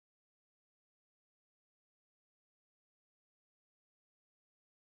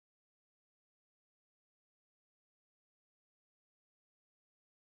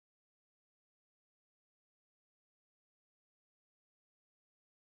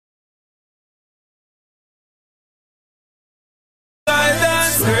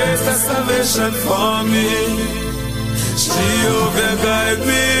a salvation for me. Jehovah guide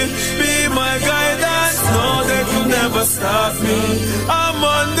me, be my guidance. No, they could never stop me. I'm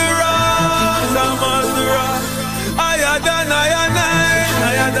on the rock, I'm on the rock. Higher than higher than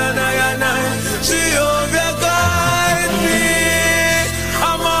Jehovah guide me.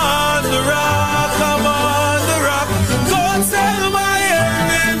 I'm on the rock, I'm on the rock. Go tell my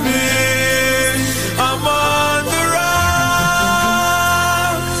enemy, I'm on the rock.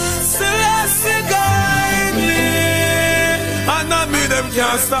 Celeste guide me, and I mean them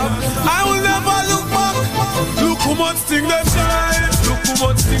can't stop. I will never look back. Look how much thing them shine, look how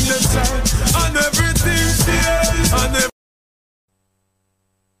much thing them shine, and everything's there, and everything.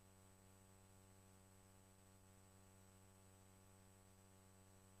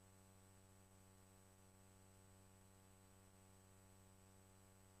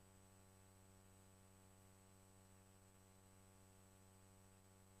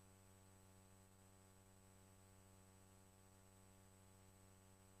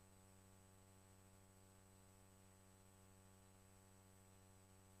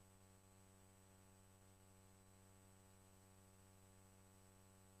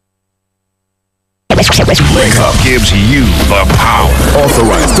 Wake Up gives you the power.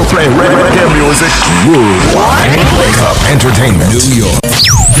 Authorized to play reggae music worldwide. Wake Up Entertainment, New York.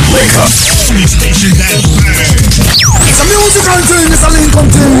 Wake Up. Station that It's a musical thing, it's a Lincoln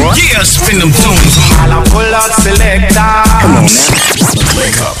thing. Yeah, spin them tunes. I'll pull out selector. Come on now.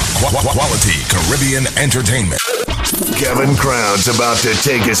 Wake Up. Quality Caribbean Entertainment. Kevin Crown's about to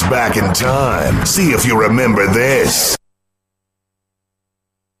take us back in time. See if you remember this.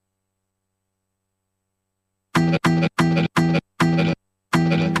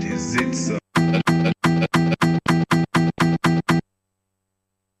 Is it so?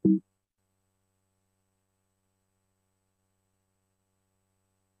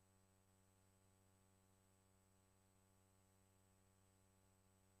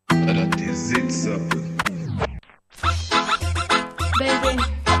 Is it so? Baby,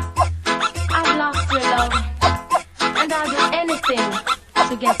 I've lost your love, and I'll do anything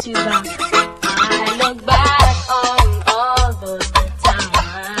to get you back. I look back on all those good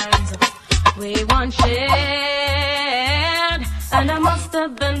times we once shared, and I must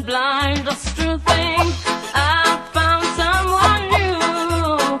have been blind just to think I found someone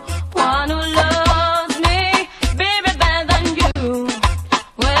new, one who loves me, baby, better than you.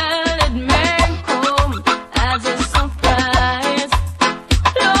 Well, it may come as a surprise.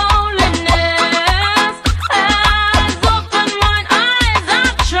 Loneliness has opened my eyes.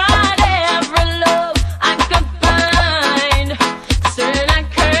 I've tried every love I could find. Still I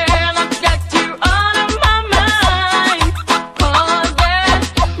cannot get you out of my mind. 'Cause there's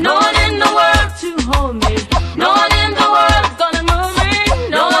no one in the world to hold me, no one in the world gonna move me,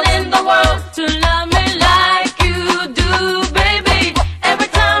 no one in the world to love me like you do, baby. Every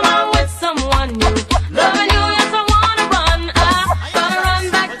time I'm with someone new, loving you, yes, I wanna run. I gotta run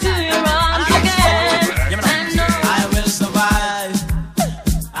back to your arms again. And no, I will survive.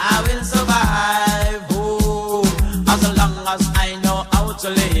 I will survive. Oh, as long as I know how to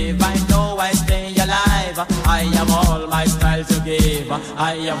live, I know I stay alive. I have all my style to give.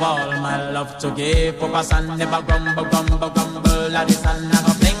 I have all my love to give. Papa San never grumble, grumble, grumble. Like the sun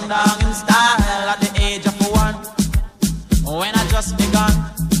never fling down in style at the age of 1. When I just begun,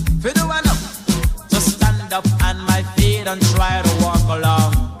 feel the one up to stand up on my feet and try to walk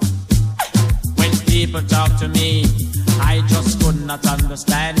along. When people talk to me, I just could not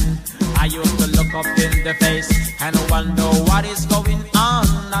understand. I used to look up in the face and wonder what is going on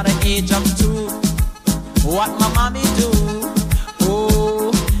at the age of 2. What my mommy do?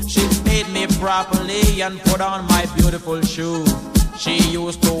 Oh, she made me properly and put on my beautiful shoe. She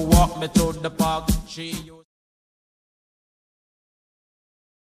used to walk me to the park. She used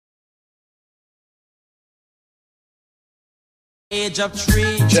age of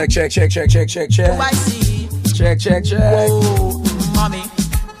 3. Check. Oh, I see. Check. Oh, mommy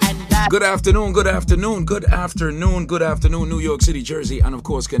and dad. Good afternoon, New York City, Jersey, and of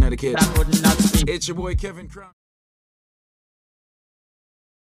course, Connecticut. I could not speak. It's your boy, Kevin Crown.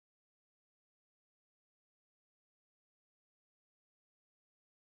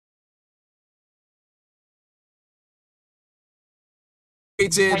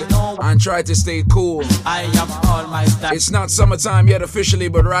 And try to stay cool. I have all my stuff. It's not summertime yet officially,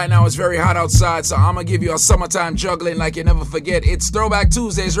 but right now it's very hot outside, so I'm gonna give you a summertime juggling like you never forget. It's Throwback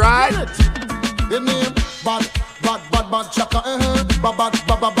Tuesdays, right? The name, bad chaka,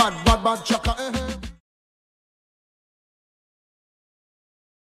 bad chaka,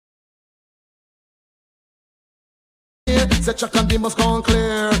 Say check and they must come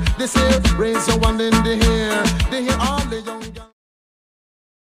clear. This here, raise your one in the air. They hear all the young girls.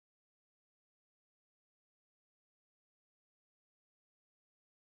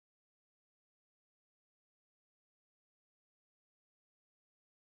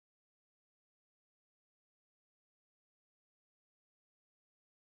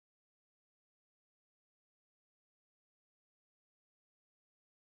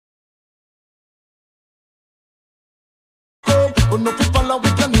 Uno fi follow we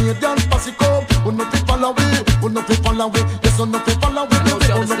Canadian posse come. Uno fi follow we. Uno fi follow we. Yes, uno fi follow we. Uno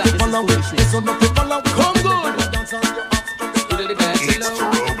fi follow we. Yes, uno fi follow we. Come good. It's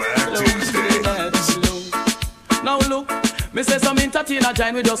Throwback Tuesday. Now look, me say some entertainer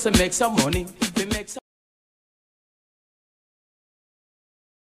join with us to make some money. We make some.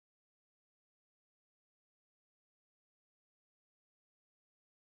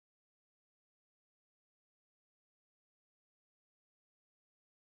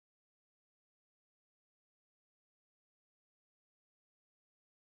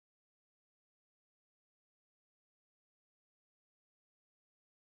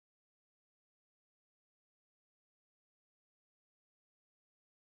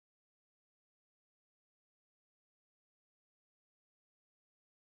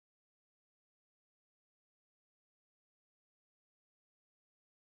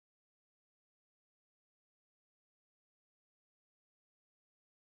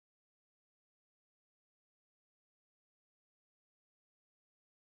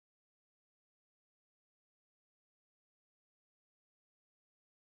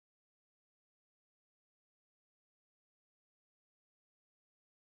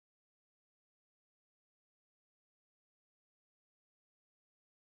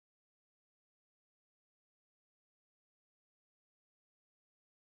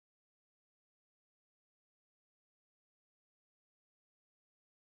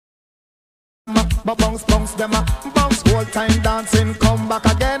 Bounce, bounce, them a bounce. Whole time dancing, come back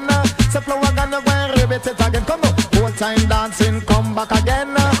again. Say flower gonna go and ribbit it again. Come on, whole time dancing, come back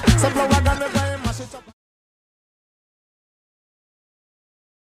again. Say flower gonna go and mash it up.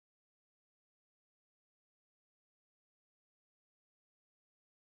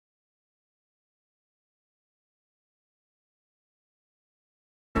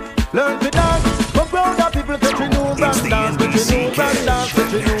 Learn to dance, come round the people, get you new brand dance, get you new brand dance,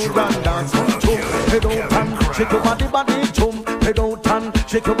 get you new brand dance. Head out and shake your body, body, jump. Head out and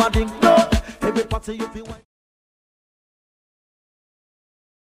shake your body, no. Every party you feel.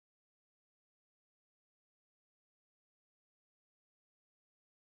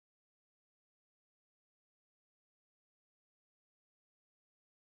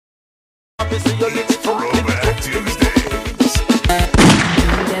 Throwback Tuesday.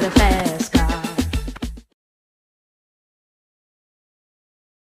 Get a fast car.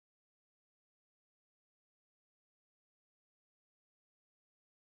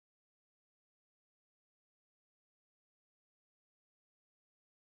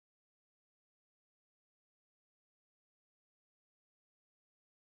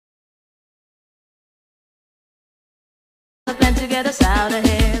 I plan to get us out of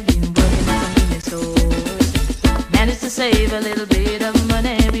here. Been working at convenience stores. Managed to save a little bit of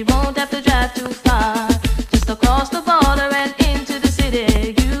money. We won't have to drive too far. Just across the border and into the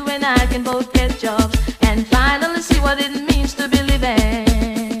city. You and I can both get jobs and finally see what it means to be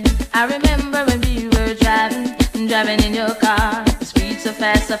living. I remember when we were driving in your car. The speed so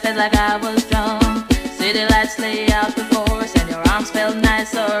fast I felt like I was drunk. City lights lay out before us and your arms felt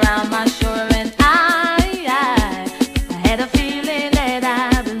nice around my shoulder. And I had a feeling that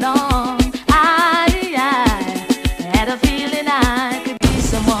I belong. I had a feeling I could be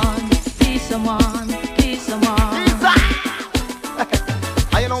someone, be someone, be someone.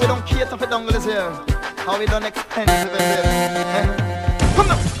 You know we don't cater for dongles here. How we done expensive here. Come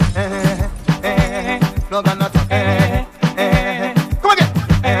now. No got nothing. Come again.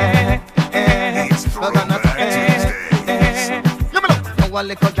 No got nothing. Give me look. One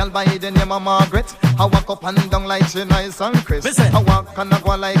little girl by the name of Margaret. I walk up and down like she nice and crisp. Listen. I walk and I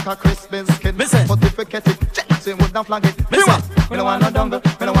go like a crisp biscuit. Listen. But if you get it, she would not flag it. Listen. We don't want no dongle.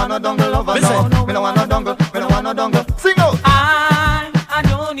 We don't want no dongle over Listen. no. We don't want no dongle. We don't want no dongle. Sing out. I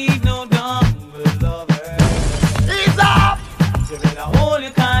don't need no dumb lover. Ease up. Give me the whole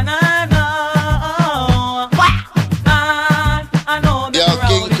you can I know. I know the Yo, crowd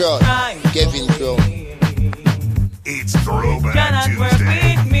King is Crown, crying. Kevin Crown. It's Throwback Cannot work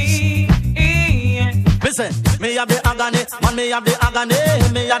Tuesday. with me. Listen, me have the agony, man me have the agony,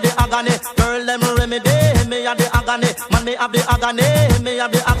 me have the agony, girl them remedy, me have the agony, man me have the agony, me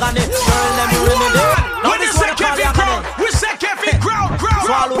have the agony, girl them remedy. Now When you this say one I call Kevin the Crown, agony. we say Kevin Crown.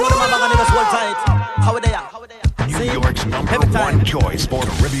 So all who know the man agony just hold tight. How are they at? New York's number Every time. one choice for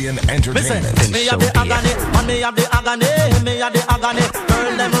Caribbean Listen, entertainment. me have the agony, man me have the agony, me have the agony.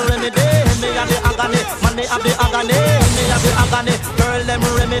 Girl them remedy, me have the agony, man me have the agony, me have the agony. Girl them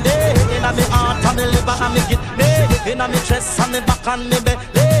remedy, inna me heart and me liver and me kidney, inna me chest and me back and me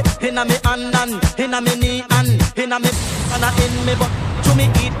belly, inna me hand and inna me knee and inna me and in me butt. To me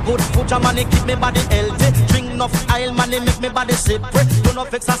eat good food, your money keep me body healthy. Drink enough oil, money make me body separate. Do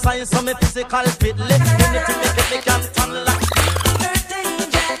enough exercise, so me physical fitly. Anything me can turn like.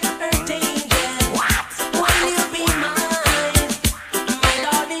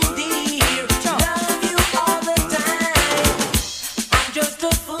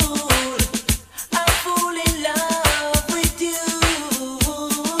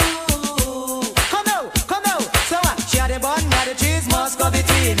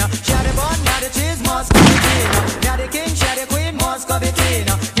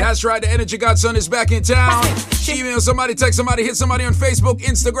 That's right, the Energy Godson is back in town. Email somebody, text somebody, hit somebody on Facebook,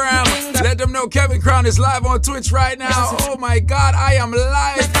 Instagram. Let them know Kevin Crown is live on Twitch right now. Oh my God, I am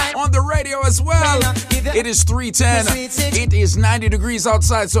live on the radio as well. It is 3:10. It is 90 degrees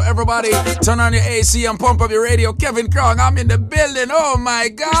outside, so everybody turn on your AC and pump up your radio. Kevin Crown, I'm in the building. Oh my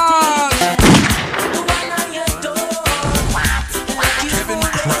God. Kevin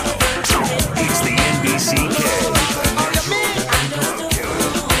Crown. It's the NBCK.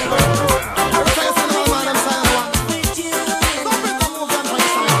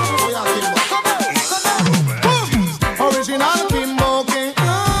 Original Kimbo King,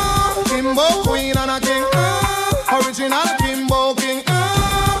 Kimbo Queen and a King. Original Kimbo King,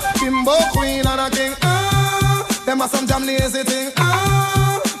 Kimbo Queen and a King. Them are some damn lazy thing.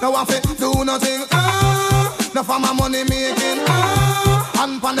 No one fit do nothing. No for my money making.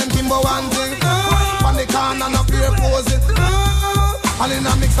 And pan them Kimbo one thing. Pan the corner no fear pose it. And in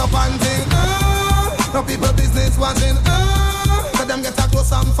a mix up and thing. No people business watching. So them get a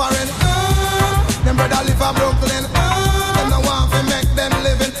close and foreign. Them brother live a Brooklyn. Them no want to make them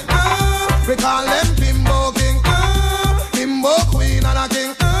living. We call them Kimbo King, Kimbo Queen and a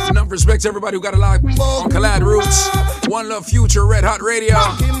King. Enough respect to everybody who got a lock on Collide Roots. One Love Future, Red Hot Radio.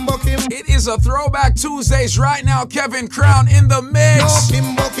 It is a Throwback Tuesdays right now. Kevin Crown in the mix.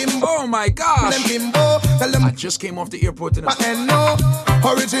 Oh my gosh. I just came off the airport tonight.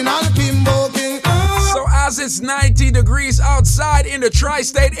 Original Kimbo King. So as it's 90 degrees outside in the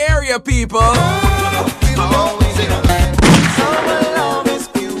tri-state area, people.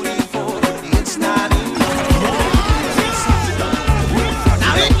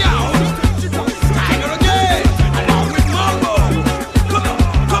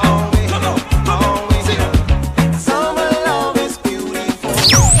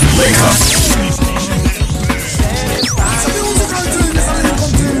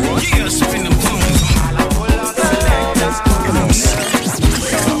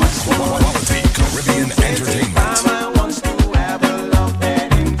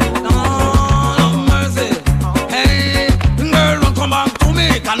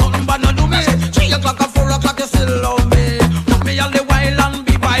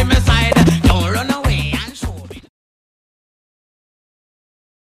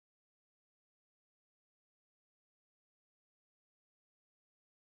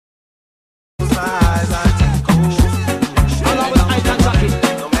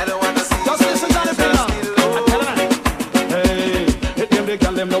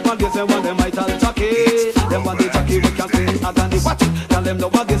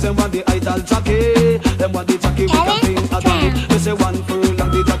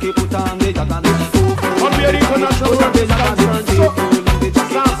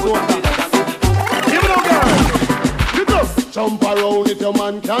 Jump around if your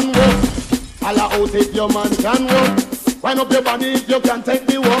man can walk. Holla out if your man can walk. Wind up your body if you can take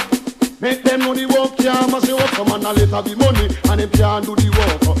the walk. Make them know the work, yeah, must you work. Come on and let her be money, and them can't do the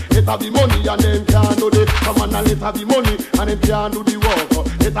work. Let her be money, and them can't do the. Come on and let her be money, and them can't do the work.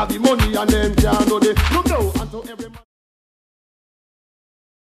 Let her be money, and them can't do the. Look now, and to every man.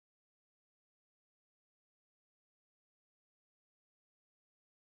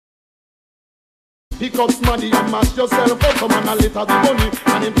 Pick up smarty and mash yourself up. Come on and let her be money,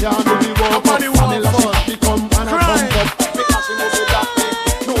 and them can't do the work. Pamela she come and I come up. Because she knows that they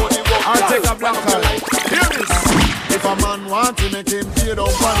know the work. I'll take a black card. Here it is. If a man wants to make him feel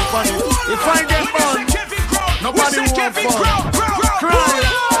down funny. If I get fun, nobody wants fun. Cry.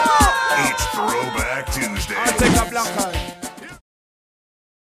 It's Throwback Tuesday. I'll take a black card.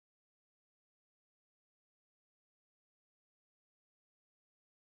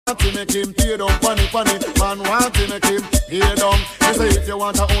 to make him pay down funny. Man want to make him pay down. Me say if you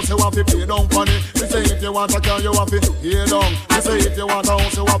want a house, you want to pay down funny. Me say if you want a car, you want to pay down. Me say if you want a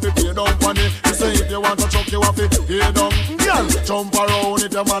house, you want to pay down funny. Me say if you want a truck, you want to pay down. Girl, jump around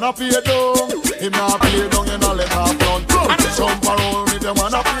if your man a pay down. Him not pay down, you not let her run. Jump around if your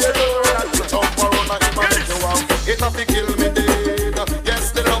man a pay down. Jump around like him a make you want. It have to kill me dead.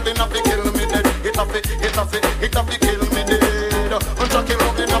 Yes, the loving have to kill me dead. It have to kill me dead. Unchucky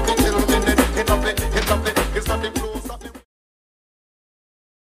loving have to kill me dead. It have to, it's not the close.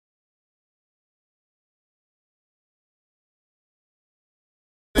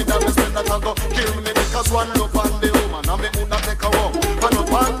 Kill me because one look on the woman and me woulda take a walk. One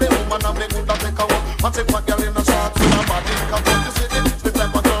look on the woman and me woulda take a walk. I take my girl in a short in a body. Come on, you see the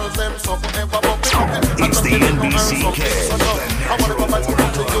type of girls them so forever bumping. It's the NBCK. I wanna go back to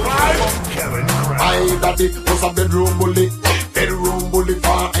you. My daddy was a bedroom bully. Bedroom bully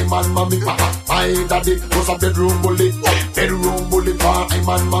for I'm and mommy. My daddy was a bedroom bully. Bedroom bully for I'm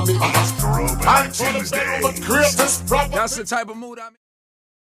and mommy. And Tuesday, that's the type of mood I'm in.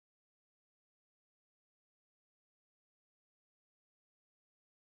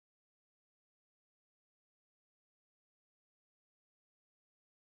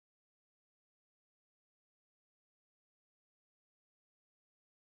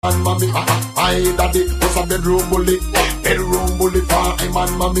 And mommy, my daddy was a bedroom bully. Bedroom bully for him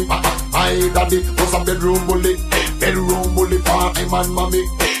and mommy. My daddy was a bedroom bully. Bedroom bully for him and mommy.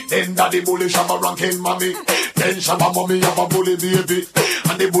 Then daddy bully shabba ranking mommy. Then shabba mommy have a bully baby.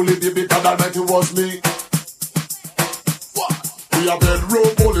 And the bully baby God almighty was me. We a bedroom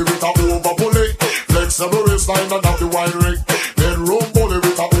bully with a over bully. Flexible waistline and have the wine ring. Bedroom bully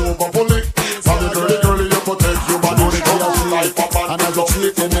with a over bully. From the girly you protect your body. Life up and I just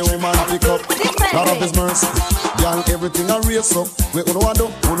sleep in the woman pick up. God of his mercy, girl, everything I raise up. We uno do,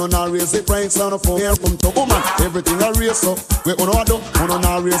 uno na raise the price on the phone. Here come to woman, everything I raise up. We uno do, uno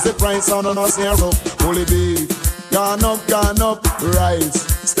na raise the price on the zero. Holy be, gone up, rise.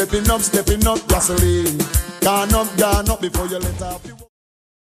 Stepping up, gasoline. Gone up before you let off.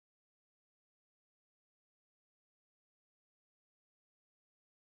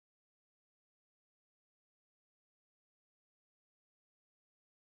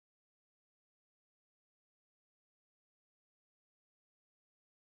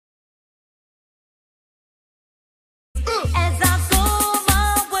 As I go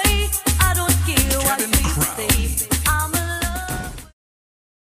my way, I don't care what people say. I'm alone.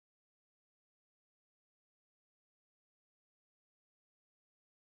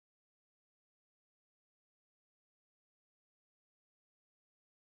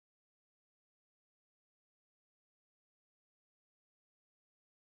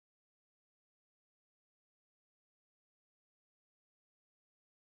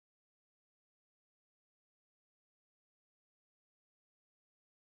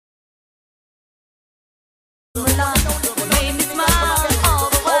 Made me smile all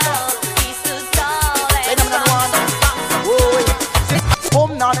the while. He's so tall and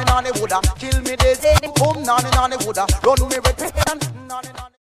Boom, nani woulda kill me dead. Boom, nani woulda run me with pain. Nani.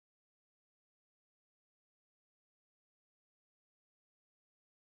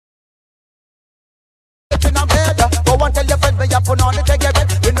 Go and tell your friend where you put on it again.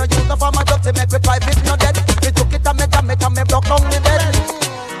 We no use no for my job to make me private no dead. We took it and me jam it and me block down the bed.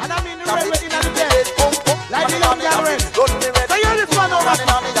 And I mean the red in the bed. Like the young red. So you this one over.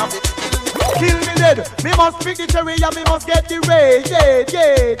 Kill me dead. Me must pick the cherry and me must get the red.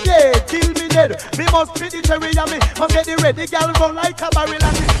 Yeah. Kill me dead. Me must pick the cherry and me must get the red. The girl run like a barrel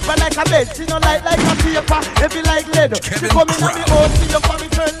and me run like a bed. She no like a paper. If you like lead. She come in and me own. See you for me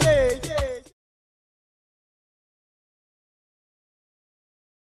turn late. Yeah.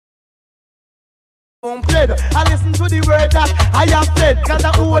 Boom, played. I listen to the word that I have said. Cause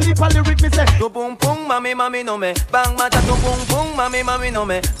the whole heap of lyric me say. To boom boom, mami no me. Bang mata to boom boom, mami no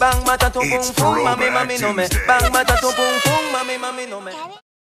me. Bang mata to boom boom, mami no me. Bang mata to boom boom, mami no me.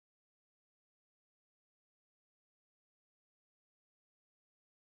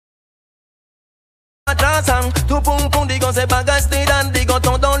 Atrasan, tu pum pum, digo se paga estiran, digo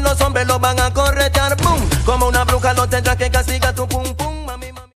todos los hombres lo van a corretear, boom. Como una bruja lo tendrá que castigar tu pum pum,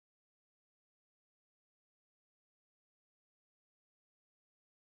 mami.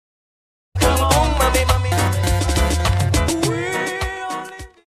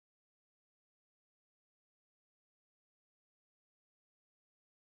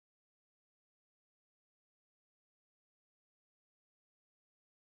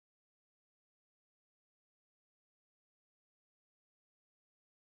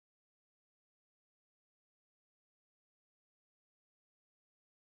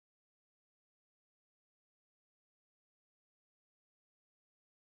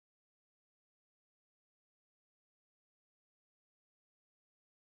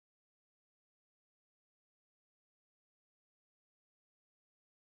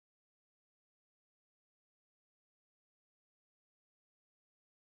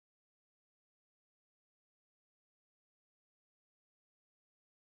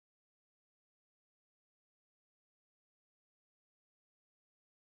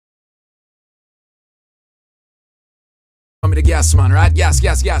 me the gas, man, right? Gas. So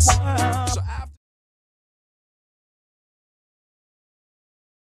after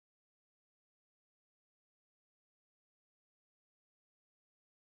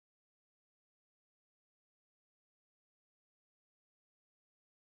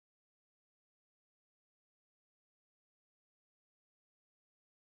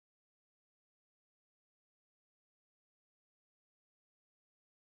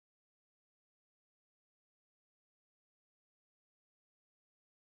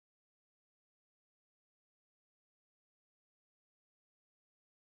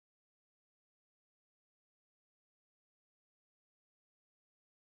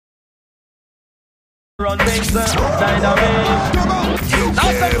Yo,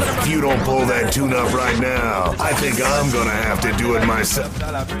 Kev, if you don't pull that tune up right now, I think I'm gonna have to do it myself.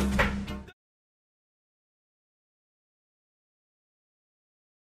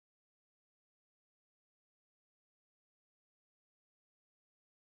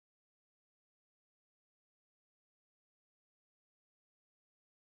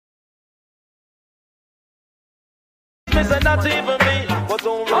 Not even me, but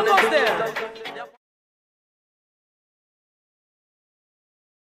don't run it there.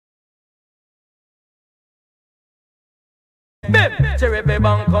 Bip, cherry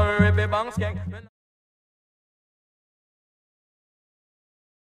bang, curry bang, skank.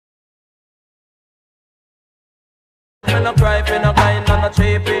 I'm not driving a blind on a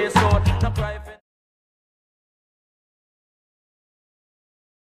 3-piece suit. Not driving.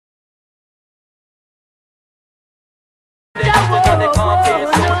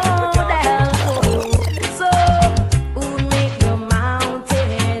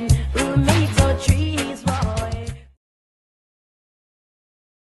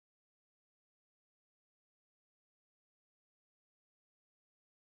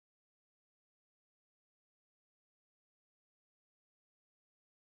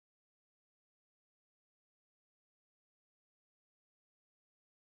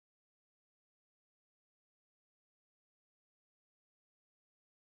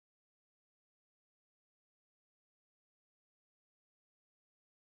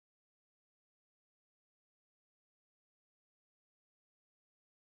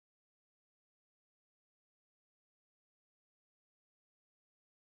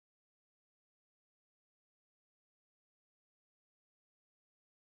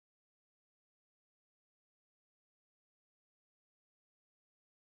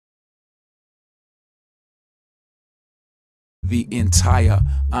 the entire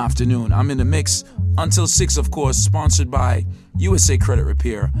afternoon. I'm in the mix until 6, of course, sponsored by USA Credit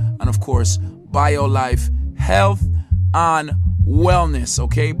Repair and, of course, BioLife Health and Wellness,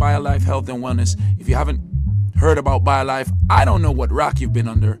 okay? BioLife Health and Wellness. If you haven't heard about BioLife, I don't know what rock you've been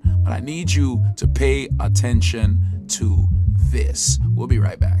under, but I need you to pay attention to this. We'll be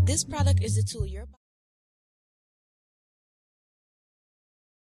right back. This product is a tool your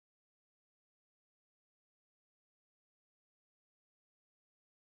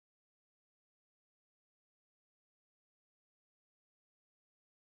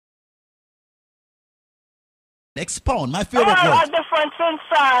Expound, my favorite word. A difference in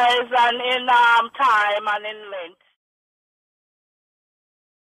size and in time and in length.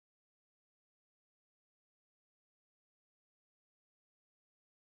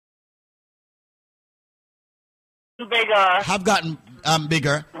 Bigger. Have gotten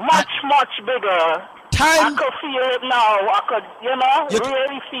bigger. Much bigger. Time. I could feel it now. I could,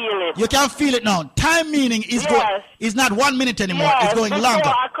 really feel it. You can feel it now. Time meaning is is not 1 minute anymore. Yes, it's going before longer.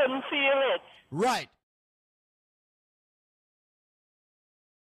 I couldn't feel it. Right.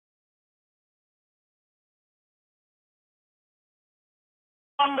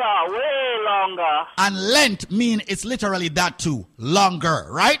 Longer, way longer. And length mean it's literally that too. Longer,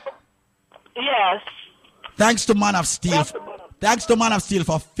 right? Yes. Thanks to Man of Steel. Thanks to Man of Steel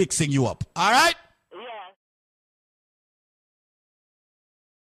for fixing you up. All right? Yes.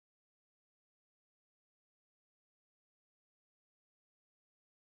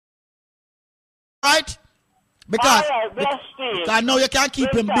 Right? Because, all right, bless you. because I know you can't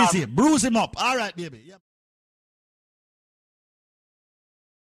keep him busy. Bruise him up. All right, baby. Yep.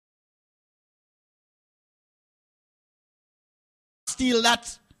 Steel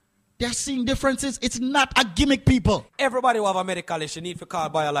that they're seeing differences. It's not a gimmick, people. Everybody who have a medical issue need to call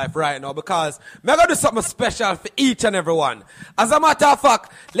BioLife right now because I'm going to do something special for each and every one. As a matter of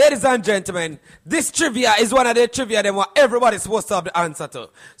fact, ladies and gentlemen, this trivia is one of the trivia that everybody's supposed to have the answer to.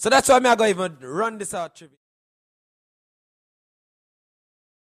 So that's why I'm going to even run this out trivia.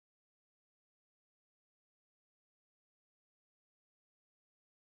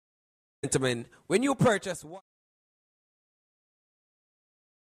 Gentlemen, when you purchase one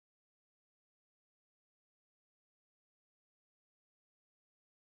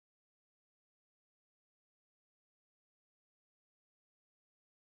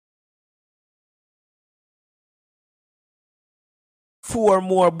 4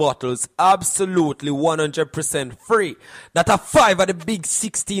 more bottles absolutely 100% free. That are 5 of the big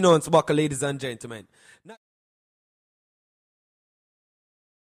 16-ounce buckle, ladies and gentlemen. Now,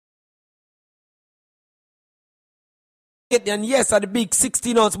 and yes, at the big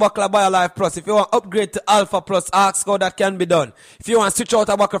 16-ounce buckle of BioLife Plus. If you want to upgrade to Alpha Plus, ask how that can be done. If you want to switch out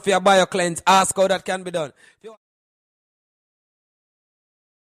a buckle for your Bio clients, ask how that can be done. If you want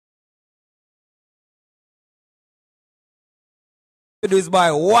to do is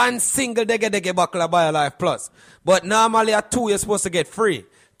buy one single dege buckle of BioLife Plus. But normally at 2 you're supposed to get free.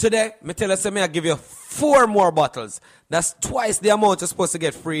 Today, me tell you, I give you 4 more bottles. That's twice the amount you're supposed to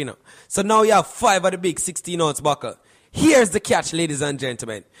get free now. So now you have 5 of the big 16-ounce buckle. Here's the catch, ladies and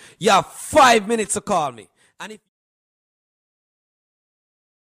gentlemen. You have 5 minutes to call me. And if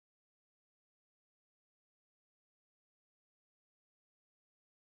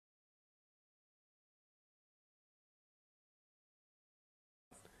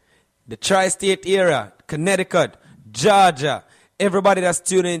the tri-state area, Connecticut, Georgia, everybody that's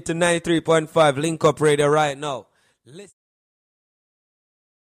tuning into 93.5 Link Up Radio right now, listen.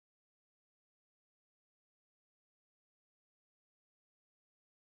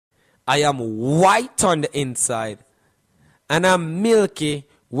 I am white on the inside and I'm milky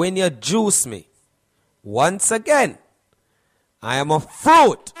when you juice me. Once again, I am a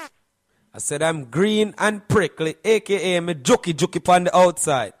fruit. I said I'm green and prickly, aka me juki on the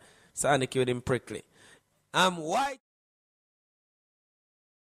outside. So I with him prickly. I'm white.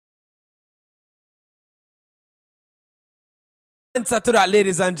 Answer to that,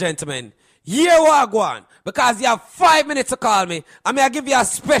 ladies and gentlemen. Here we go on. Because you have 5 minutes to call me. I mean, I give you a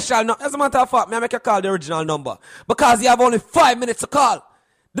special number. As a matter of fact, I make you call the original number. Because you have only 5 minutes to call.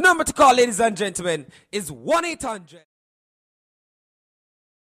 The number to call, ladies and gentlemen, is 1-800.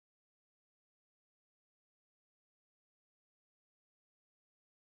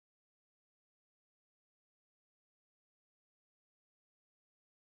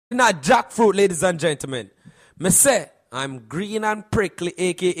 Not jackfruit, ladies and gentlemen. Me say, I'm green and prickly,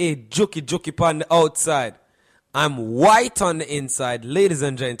 aka juki on the outside. I'm white on the inside, ladies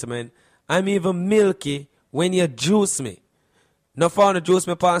and gentlemen. I'm even milky when you juice me. No fun to juice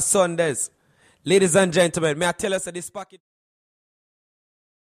me on Sundays. Ladies and gentlemen, may I tell us that this packet.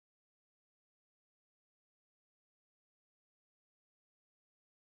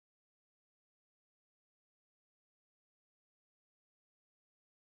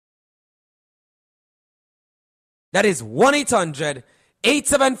 That is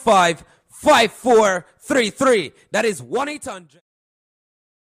 1-800-875-5433. That is 1-800.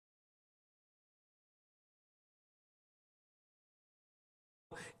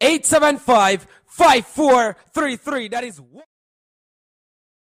 $875-5433. That is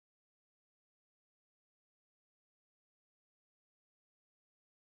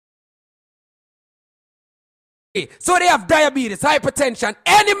so they have diabetes, hypertension,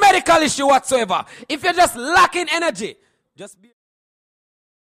 any medical issue whatsoever. If you're just lacking energy, just be.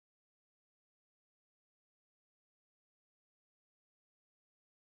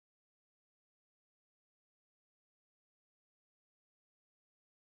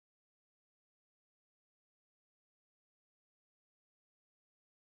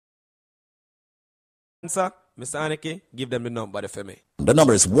 Answer, Mr. Aniki, give them the number for me. The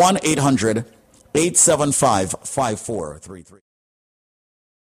number is 1-800-875-5433.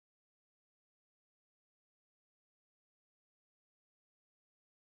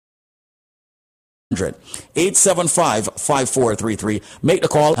 $875-5433. 875-5433. Make the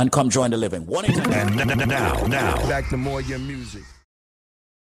call and come join the living. 1-800. And now, back to more of your music.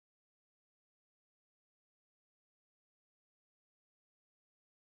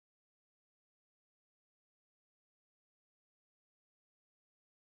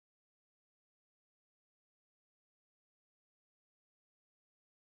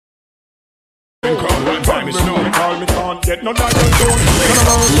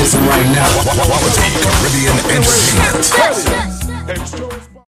 Listen right now. Quality Caribbean Entertainment.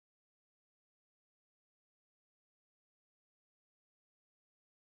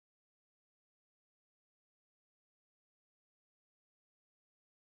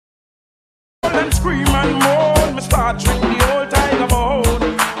 And scream and moan, me start drink the old tiger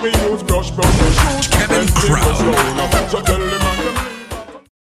bone. We use brush, shoot, Kevin Crown. So tell them and them.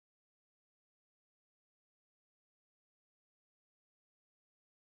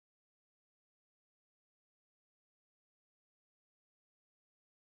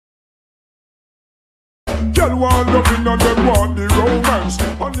 Girl want loving and them want the romance.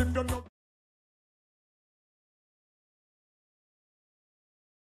 And if you're not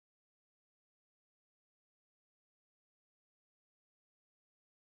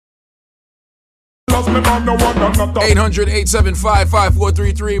Cause me man no one and not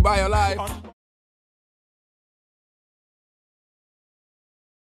 800-875-5433. Buy your life.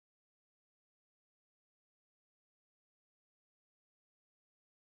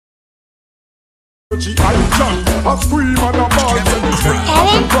 I scream and a ball.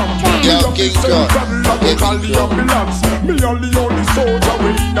 Yo, King John. Call the ambulance. Me only only soldier we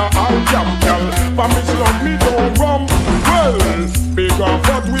in a all camp, girl. For me love me don't rum. Well, big and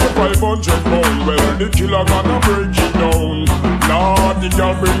fat we 500 pound. Well, the killer gonna break it down. Lord, the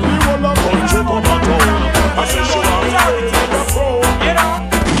girl bring me all a country from a town. I say she want to the phone.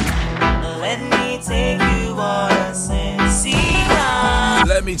 Let me take you on a sense.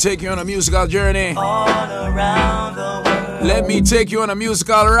 Let me take you on a musical journey. All around the world. Let me take you on a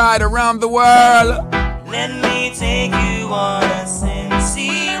musical ride around the world. Let me take you on a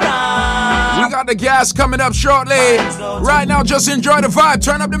sincere ride. We got the gas coming up shortly. Right now, just enjoy the vibe.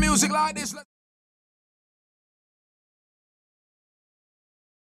 Turn up the music like this.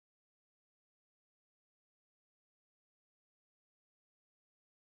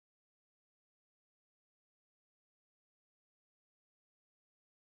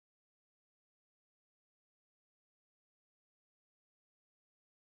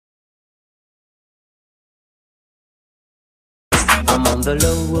 I'm on the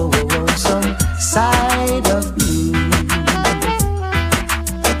lonesome side of me,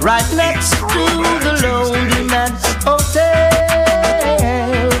 right next to the Lonely Man's Hotel.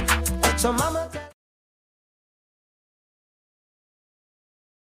 So mama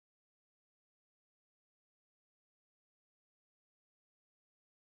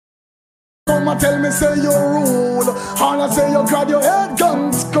Come and tell me say you rude, and I say you grab your head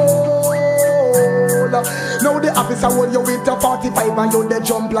guns cold. Now the officer hold you with a 45 and you they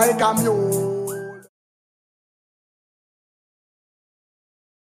jump like a mule.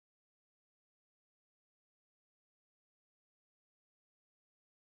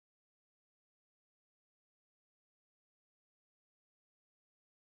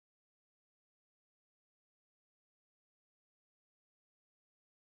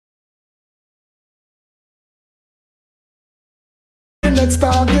 Next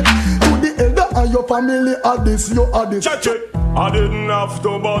target to the elder and your family are this, you are this. Check it. I didn't have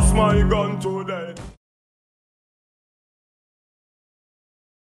to bust my gun today.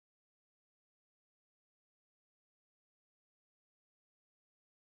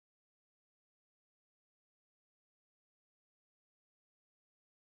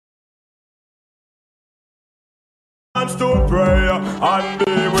 To pray and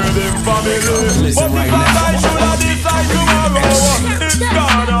be with him family. Listen But right if now. I should have decided tomorrow, it's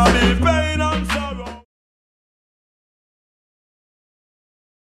gonna be pain and sorrow.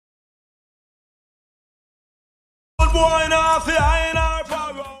 Old boy now fi hide our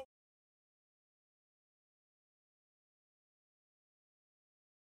power.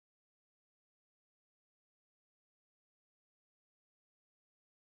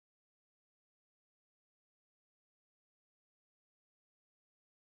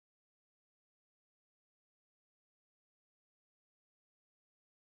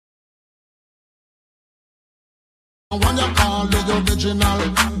 When you call the original,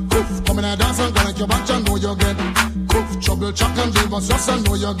 Koof, come in and dance and go like your back, you know you get Koof, trouble chuck and give us just I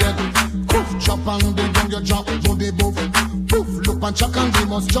know you get Koof, chop and the gun you drop, do the boof Koof, look and chuck and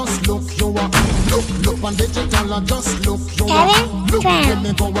give us just look you up Look and digital and just look you up Look, let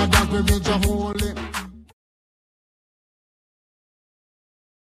me go and dance with your holy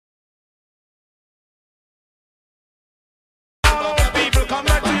People come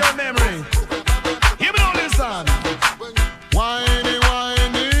back to your memory. Hear me now, listen. Whiny,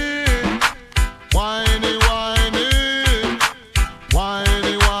 whiny, whiny, whiny,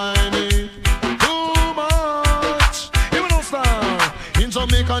 whiny, whiny, too much. Hear me now, star. In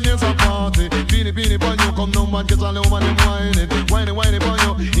Jamaica there's a party. Beanie, beanie, pon you come no man get a little man whining. Whiny, whiny, pon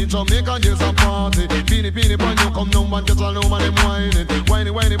you. In Jamaica there's a party. Beanie, beanie, pon you come no man get a little man whining.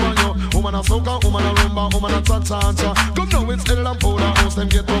 Whiny, whiny, pon you. Woman a soca, woman a rumba, woman a cha-cha-cha. Come now it's El and Powder House, them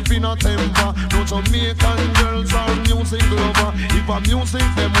get up in a temper. No Jamaican girls are music lover. If a music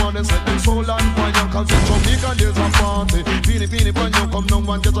them want to set them soul on fire. Cause in Jamaica there's a party. Beanie, beanie, pon you come no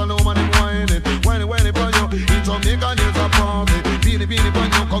man get a little man whining. Whiny, whiny, pon you. In Jamaica there's a party. Beanie, beanie, pon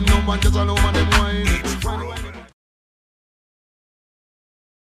you come no man get a little man whining.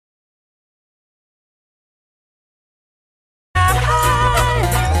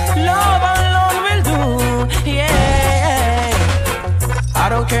 love alone will do, yeah. I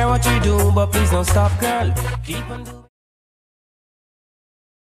don't care what you do, but please don't stop, girl. Keep on doing.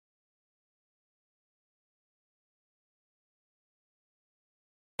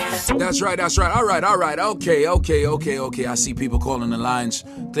 That's right. All right. Okay. I see people calling the lines.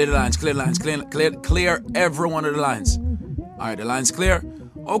 Clear the lines. Clear every one of the lines. All right, the line's clear.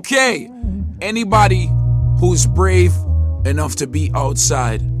 Okay. Anybody who's brave enough to be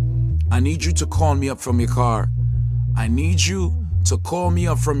outside, I need you to call me up from your car.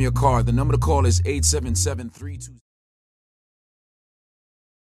 The number to call is 877-32.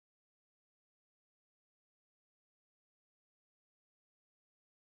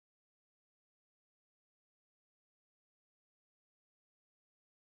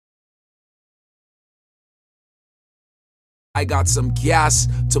 'I got some gas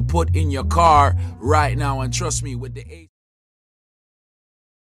to put in your car right now, and trust me, with the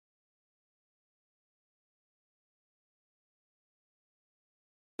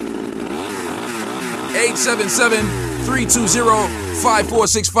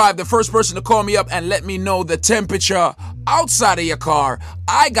 877-320-5465. The first person to call me up and let me know the temperature outside of your car.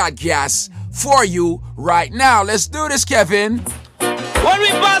 I got gas for you right now. Let's do this, Kevin. When we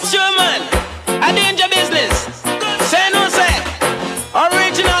pass through, man, a danger business. Say no say.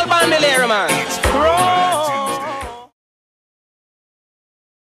 Original Bandolero, man.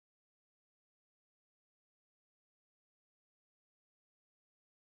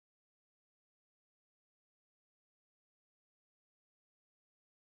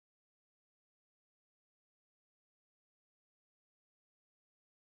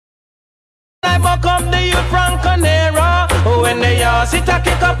 I buck up the youth from Conera. When they are sit a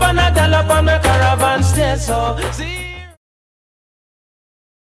kick up and a dollop on the caravan stay so. See.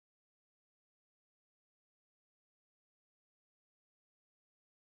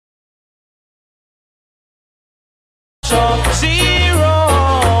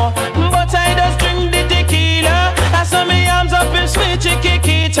 Zero, but I just drink the tequila. I saw me arms up in sweet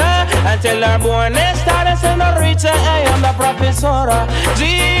chiquita. Until our born started senorita, I am the professor.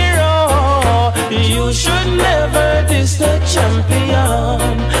 Zero, you should never diss the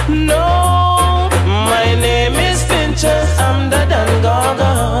champion. No, my name is Fincher, I'm the Don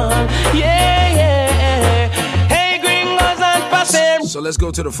Gorgon. Yeah. Hey, gringos and passe. So let's go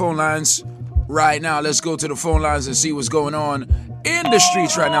to the phone lines. Right now, let's go to the phone lines and see what's going on in the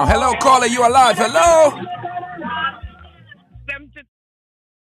streets right now. Hello, caller, you alive? Hello?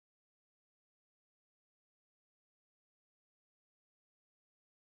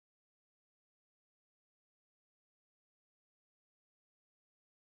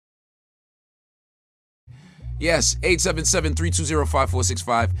 Yes,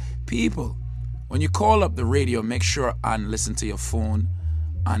 877-320-5465. People, when you call up the radio, make sure and listen to your phone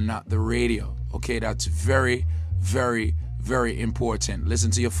and not the radio. Okay, that's very, very, very important.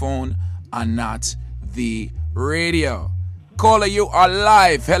 Listen to your phone and not the radio. Caller, you are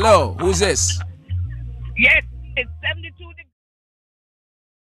live. Hello, who's this? Yes, it's 72 degrees.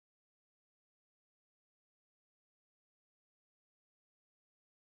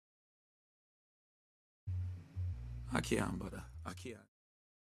 I can't, brother. I can't.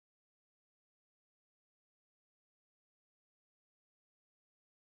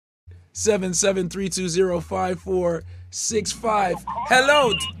 Seven 320-5465.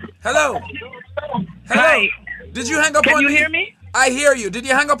 Hello. Hi. Did you hang up on me? Can you hear me? I hear you. Did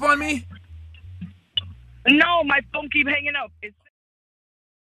you hang up on me? No, my phone keep hanging up. It's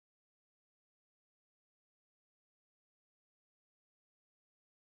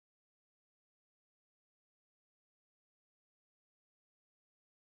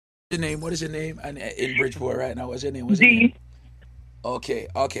your name? What is your name? And in Bridgeport right now, what's your name? D. Okay.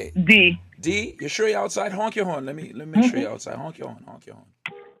 D. You sure you're outside? Honk your horn. Let me make sure you're outside. Honk your horn.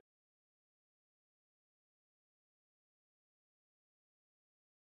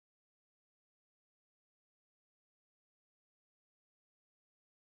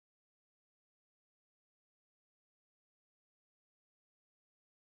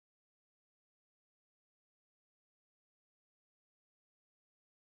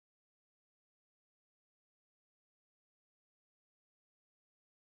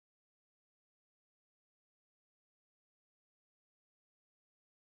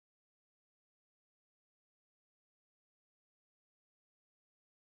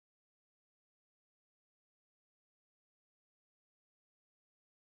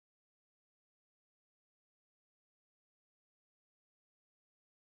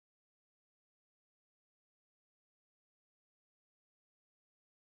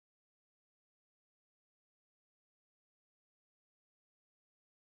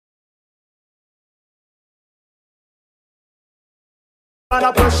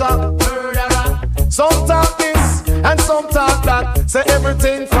 Under pressure, murderer. Some talk this And some talk that say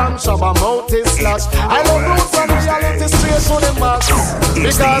everything from Shabba mouth is slash. I love roots and reality straight to the max.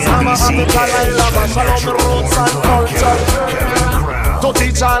 Because I'm a African, I love a shalom the roots and culture. To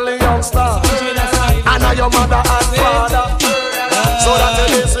teach all the youngsters, and now your mother and father, so that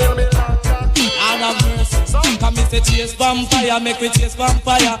they will be. And have mercy. Come me say chase vampire, make we chase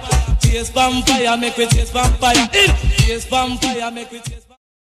vampire. Chase vampire, make we chase vampire. Chase vampire, make we chase vampire.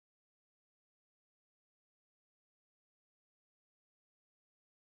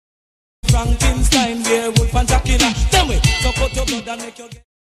 Frankenstein, werewolf and Dracula. Tell me, so cut your blood and make your get.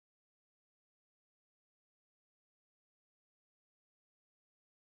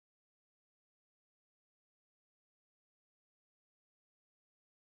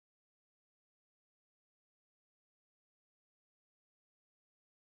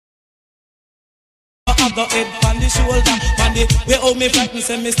 Have the head on the shoulder, on the way how me frighten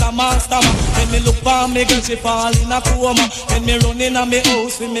say Mr. Master. When me look for me girl, she fall in a coma. When me run in a me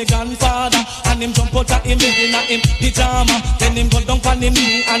house with me grandfather, and him jump out of him bed in a him pyjama. Then him go down on him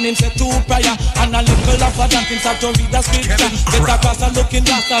knee and him say two prayer, and a little of a that him start to read the scripture. Get across a looking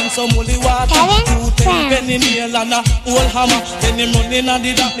glass and some holy water. 2 10 penny nail and a old hammer. Then him run in and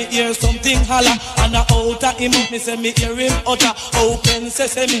the dark me hear something holler, and a out of him me say me hear him utter. Open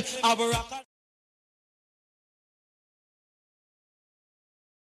sesame, abracadabra.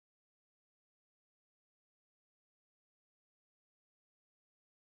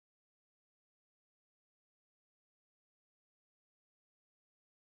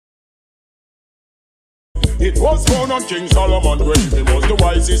 It was born on King Solomon when he was the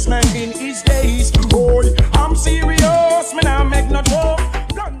wisest man in his days. Boy, I'm serious, man, I make no joke.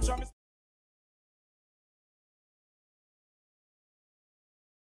 Ganja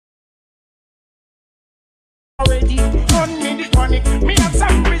already run me the tonic. Me have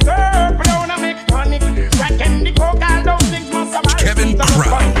some reserve, but I wanna make tonic. Crack and the coke, all those things must have Kevin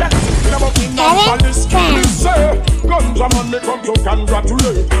Crown. Ganja man, me come to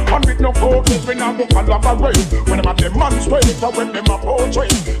congratulate. And with no focus, we now go collaborate. When them a demonstrate, or when them a portray,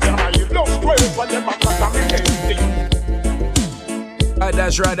 then I illustrate when them a contaminate.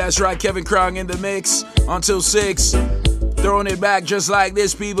 That's right. Kevin Crown in the mix until 6. Throwing it back just like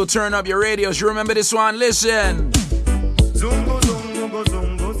this, people. Turn up your radios. You remember this one? Listen. Zungo, zungo, zungo,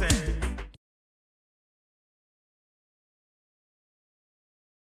 zungo.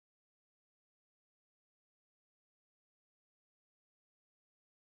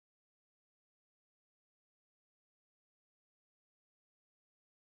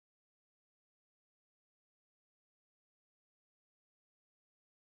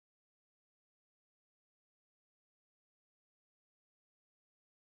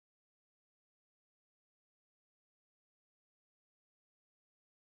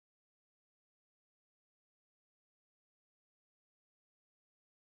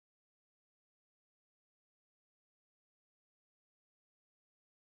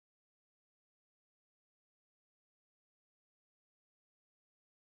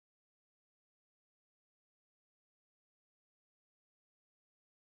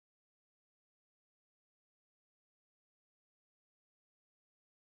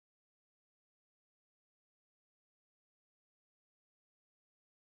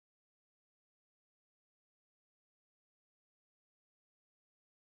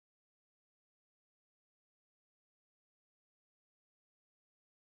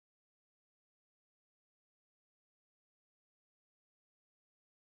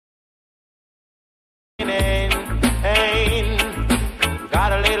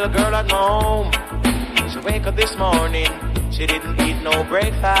 Got a little girl at home. She wake up this morning. She didn't eat no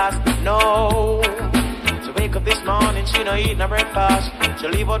breakfast. No. She wake up this morning. She no eat no breakfast. She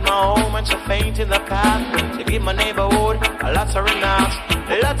leave out my home and she faint in the path. She give my neighborhood lots of remarks.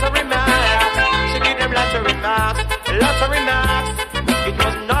 Lots of remarks. She give them lots of remarks. Lots of remarks. It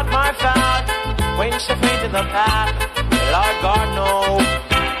was not my fault when she faint in the path. Lord God no.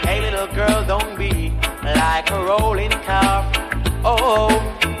 Hey little girl, don't be like a rolling car. Oh,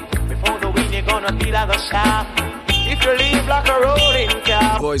 before the wind you're gonna be like a shaft. If you leave like a rolling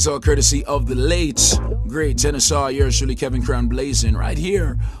car. Voice all courtesy of the late, great Tennessee, yours truly Kevin Crown blazing right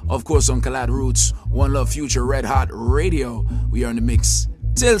here. Of course on Collide Roots, One Love Future Red Hot Radio. We are in the mix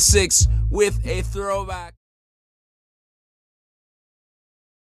till 6 with a throwback.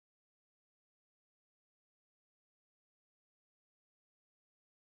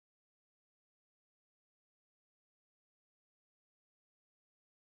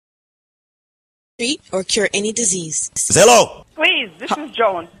 Treat or cure any disease. Hello. Please, this is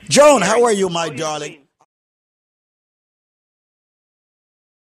Joan. Joan, how are you, my darling?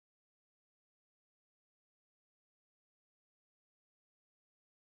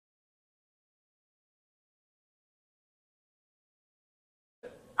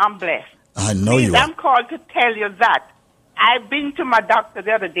 I'm blessed. I know you I'm are. called to tell you that I've been to my doctor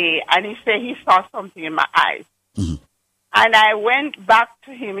the other day, and he said he saw something in my eyes. Mm-hmm. And I went back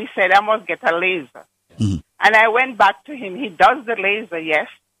to him. He said, I must get a laser. Mm-hmm. And I went back to him. He does the laser, yes,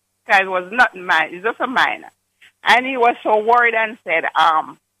 because it was not mine. It's just a minor. And he was so worried and said,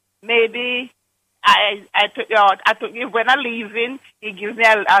 maybe I took when I leave in, he gives me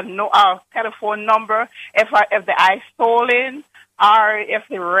a telephone number if the eye's swollen or if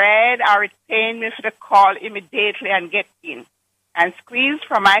the red or it pain me to call immediately and get in and squeeze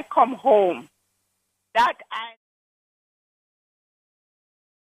from I come home. That I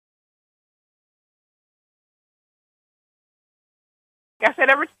said,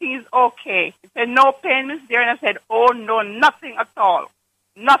 everything is okay. He said, no pain is there. And I said, oh, no, nothing at all.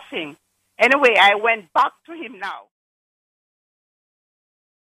 Nothing. Anyway, I went back to him now.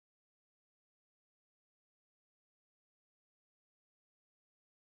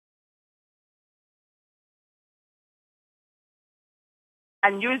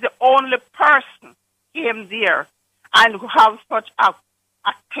 And you're the only person came there and have such a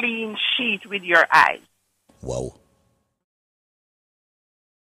clean sheet with your eyes. Wow.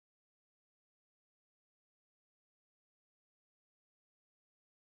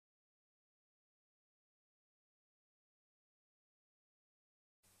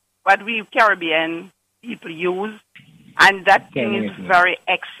 What we Caribbean people use, and that thing is very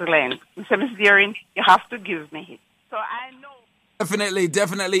excellent. Mr. Miss Deering, you have to give me it. So I know.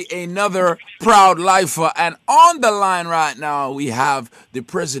 Definitely another proud lifer. And on the line right now, we have the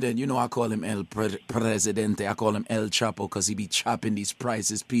president. You know, I call him El Presidente. I call him El Chapo because he be chopping these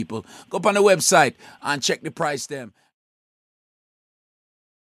prices, people. Go up on the website and check the price them.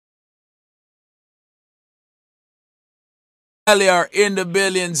 Earlier in the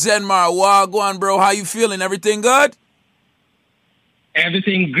billion, Zenmar, Wagwan, bro. How you feeling? Everything good?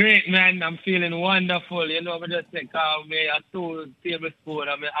 Everything great, man. I'm feeling wonderful. You know, I just take me a 2 tablespoon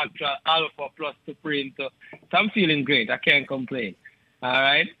of my actual Alpha Plus Supreme. So I'm feeling great. I can't complain. All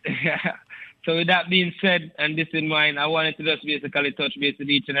right? So with that being said, and this in mind, I wanted to just basically touch base with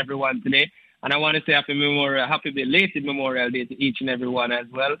each and every one today. And I want to say happy belated Memorial Day to each and every one as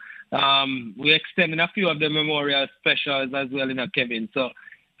well. We're extending a few of the memorial specials as well, Kevin. So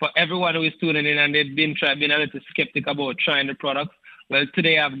for everyone who is tuning in and they've been a little skeptic about trying the products, well,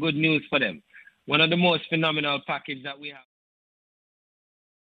 today I have good news for them. One of the most phenomenal packages that we have.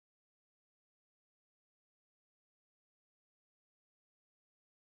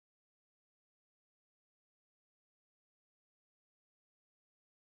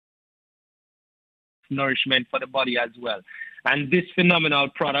 Nourishment for the body as well. And this phenomenal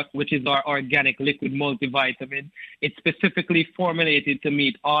product, which is our organic liquid multivitamin, it's specifically formulated to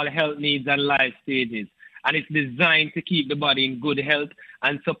meet all health needs and life stages. And it's designed to keep the body in good health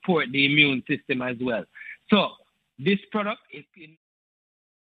and support the immune system as well. So this product is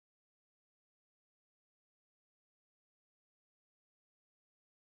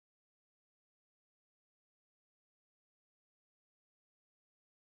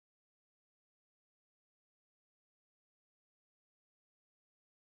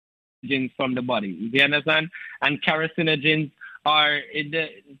from the body. Do you understand? And carcinogens are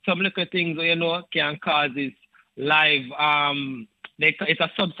some little things can cause this live. It's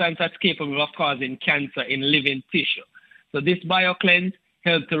a substance that's capable of causing cancer in living tissue. So this BioCleanse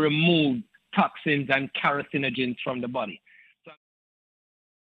helps to remove toxins and carcinogens from the body.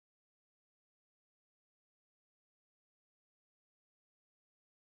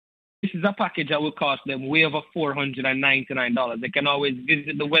 This is a package that will cost them way over $499. They can always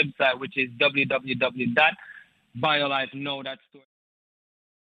visit the website, which is www.biolifenow.store.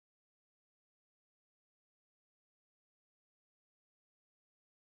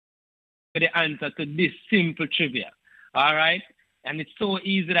 The answer to this simple trivia. All right? And it's so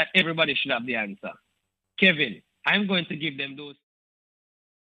easy that everybody should have the answer. Kevin, I'm going to give them those.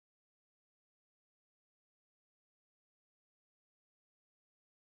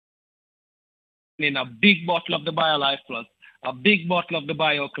 In a big bottle of the BioLife Plus, a big bottle of the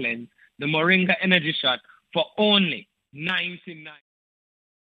BioCleanse, the Moringa Energy Shot for only $99.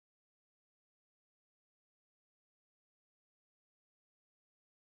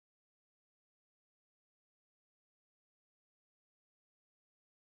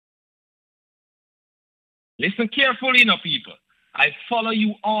 Listen carefully now, people. I follow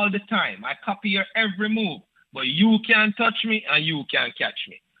you all the time. I copy your every move, but you can't touch me and you can't catch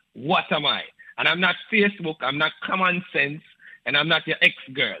me. What am I? And I'm not Facebook, I'm not Common Sense, and I'm not your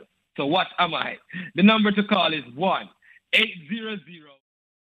ex-girl. So what am I? The number to call is 1-800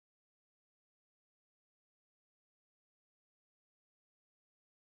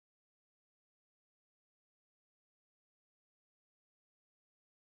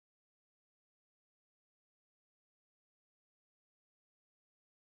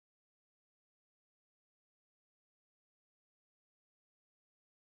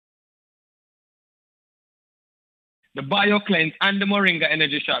 the BioCleanse, and the Moringa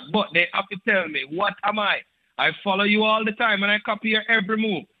Energy Shot. But they have to tell me, what am I? I follow you all the time and I copy your every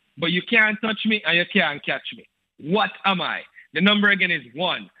move. But you can't touch me and you can't catch me. What am I? The number again is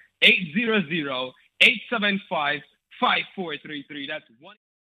 1-800-875-5433. That's 1.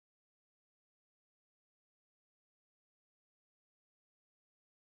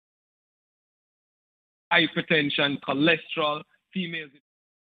 Hypertension, cholesterol, females.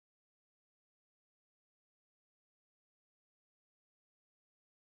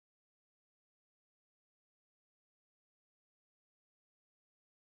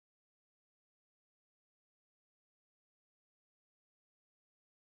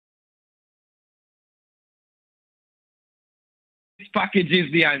 This package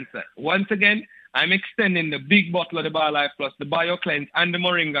is the answer. Once again, I'm extending the big bottle of the BioLife Plus, the BioCleanse, and the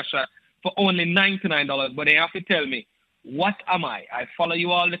Moringa Shot for only $99, but they have to tell me, what am I? I follow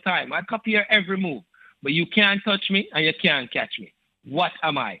you all the time. I copy your every move, but you can't touch me and you can't catch me. What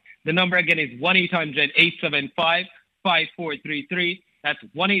am I? The number again is 1-800-875-5433. That's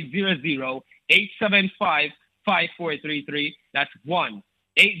 1-800-875-5433. That's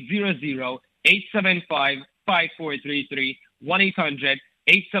 1-800-875-5433.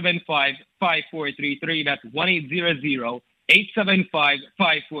 1-800-875-5433. That's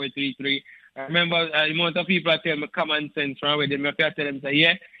 1-800-875-5433. I remember the amount of people that tell me common sense from with them. If I tell them, say,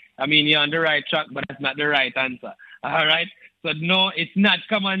 yeah, I mean, you're on the right track, but that's not the right answer. All right? So, no, it's not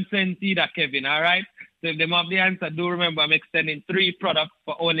common sense either, Kevin. All right? So, if they have the answer, do remember I'm extending 3 products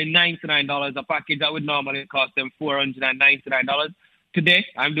for only $99. A package that would normally cost them $499. Today,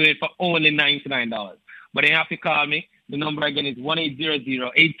 I'm doing it for only $99. But they have to call me. The number again is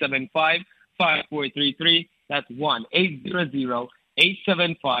 1-800-875-5433. That's 1-800-875-5433.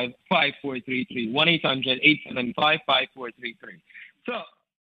 1-800-875-5433. So,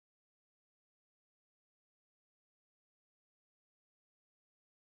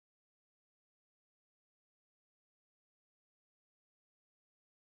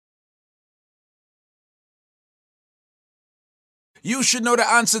 you should know the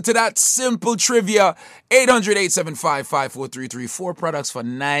answer to that simple trivia. 800-875-5433. 4 products for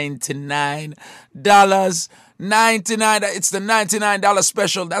 $99. $99. It's the $99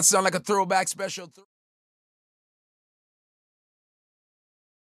 special. That sounds like a throwback special.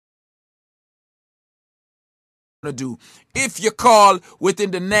 Do if you call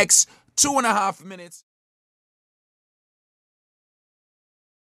within the next 2.5 minutes.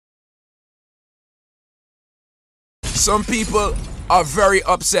 Some people are very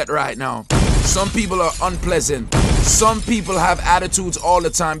upset right now. Some people are unpleasant. Some people have attitudes all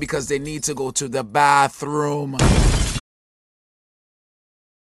the time because they need to go to the bathroom.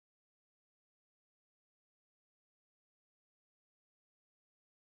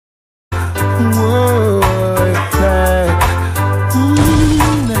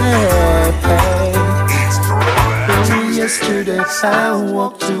 Yesterday I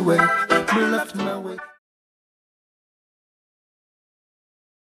walked away, left my way.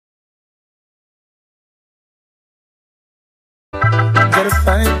 Gotta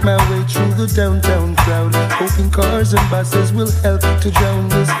find my way through the downtown crowd, hoping cars and buses will help to drown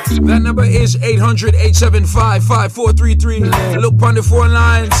this. That number is 800-875-5433. Look on the 4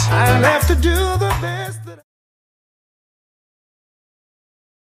 lines. I'll have to do the best that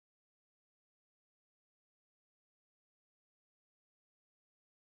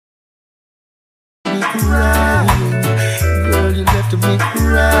crying. Girl, you left me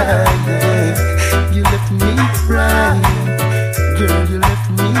crying. You left me crying. Girl, you left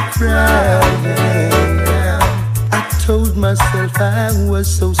me crying. I told myself I was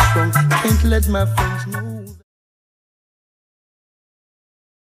so strong. Can't let my friends know.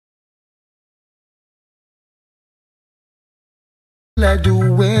 I do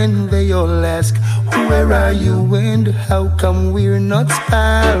when they all ask, where are you and how come we're not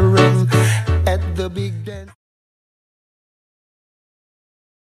sparring at the big dance?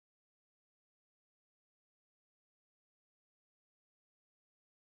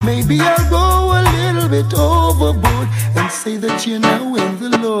 Maybe I'll go a little bit overboard and say that you're now in the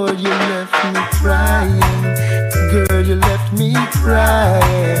Lord. You left me crying. Girl, you left me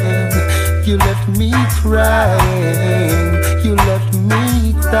crying. You left me crying. You left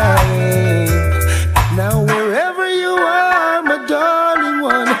me crying. Now wherever you are, my darling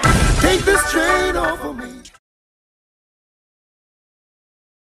one, take this train over me.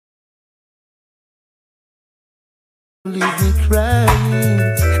 Don't leave me crying.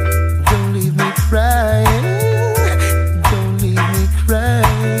 Don't leave me crying. Don't leave me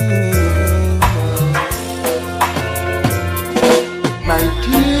crying. My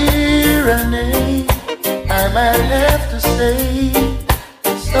dear Annie, I'm a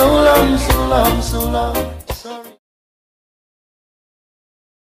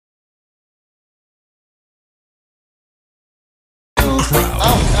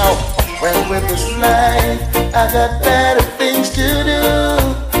this life. I got better things to do.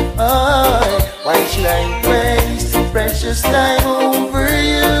 Oh, why should I waste precious time over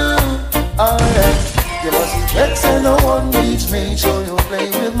you? Alright, you must check and no one needs me, so you play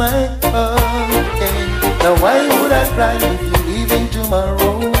with my heart. Now why would I cry if you're leaving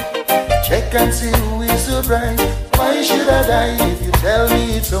tomorrow? Check and see who is so bright. Why should I die if you tell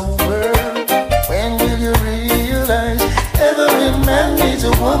me it's over? When will you realize every man needs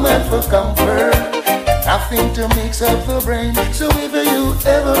a woman for comfort? Nothing to mix up the brain. So if you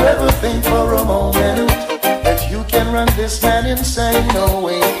ever think for a moment that you can run this man insane, no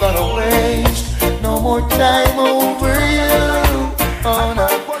way gonna waste no more time over you. Oh no,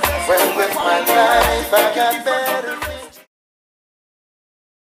 well with my life I got better things.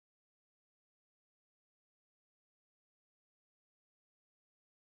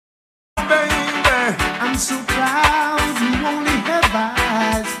 Baby, I'm so proud you only have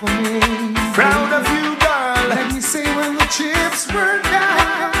eyes for me. Proud of you, girl. Let me say when the chips were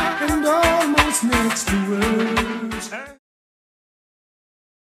down and almost next to words.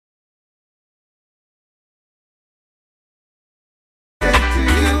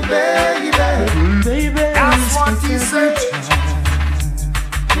 Baby, that's what he said.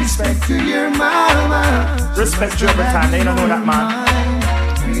 Respect to your mama. Respect you every time, they don't know that, man.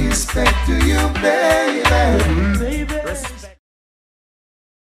 Respect to you, baby. Respect.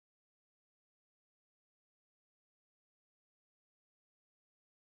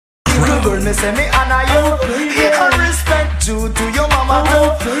 Girl, me say me honor you. I respect you to your mama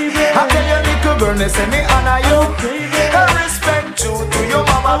too. I tell you, little girl, me say me honor you. I respect you to your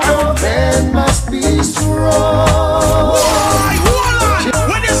mama too. Man must be strong. Hold on.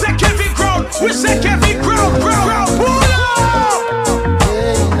 When you say Kevin Crown, we say Kevin Crown. Pull up.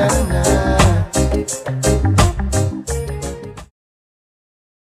 Hey, nah, nah.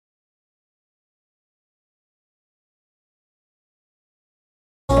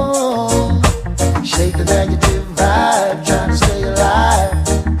 Shake the negative vibe, trying to stay alive.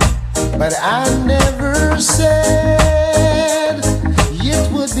 But I never said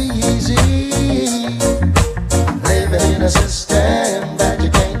it would be easy. Living in a system that you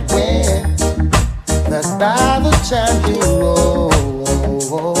can't win. That by the time you roll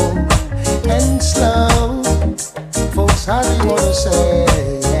and slow, folks hardly want to say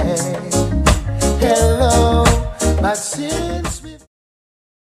hello. But since we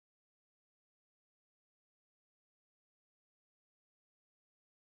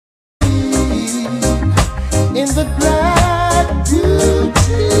in the black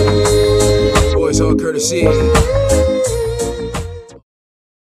beauty. Boys, all courtesy.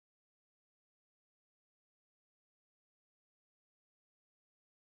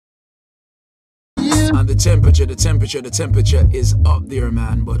 And the temperature is up there,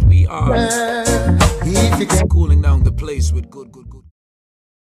 man. But we are cooling down the place with good.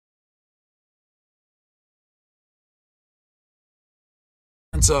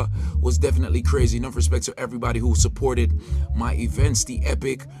 Was definitely crazy. Enough respect to everybody who supported my events, the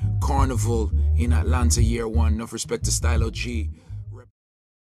Epic Carnival in Atlanta year one. Enough respect to Stylo G.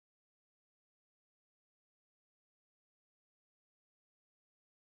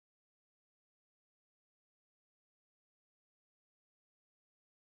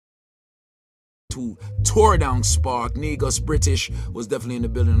 To tour down Spark, Negus British was definitely in the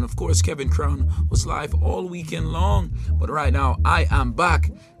building, and of course Kevin Crown was live all weekend long. But right now I am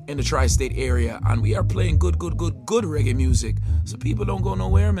back in the tri-state area and we are playing good reggae music, so people don't go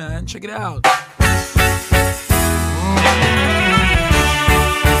nowhere, man. Check it out. Watching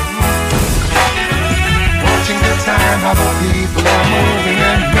the time, how the people are moving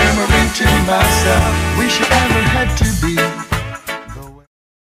and murmuring to myself, wish I never had to be.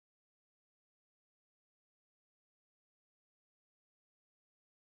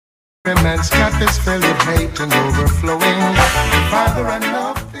 Man's cup is filled with hate and overflowing. Father and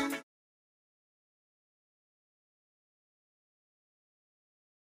nothing.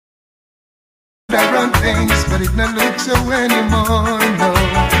 I run things, but it don't look so anymore. No,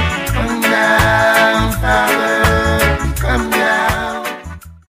 come down, Father, come down.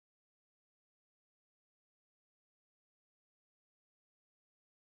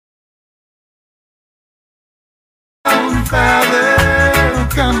 Father,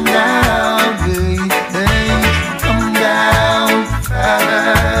 come down, hey, come down,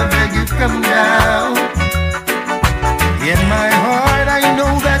 Father, beg you come down. In my heart I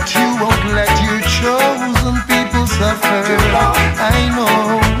know that you won't let your chosen people suffer. I know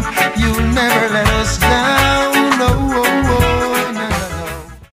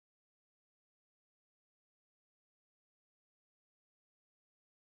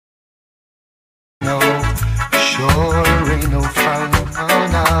no fun, oh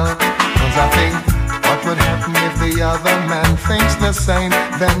no. Cause I think what would happen if the other man thinks the same?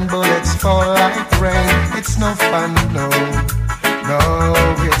 Then bullets fall like rain. It's no fun, no, no,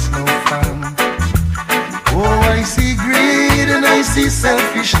 it's no fun. Oh, I see greed and I see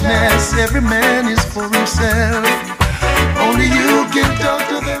selfishness. Every man is for himself. Only you can talk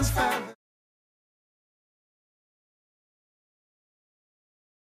to them.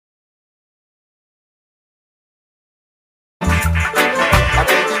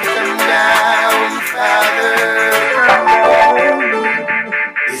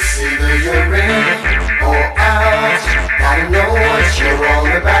 It's either you're in or out. Gotta know what you're all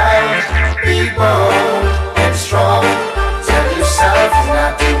about. Be bold and strong. Tell yourself you're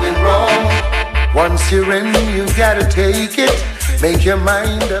not doing wrong. Once you're in, you gotta take it. Make your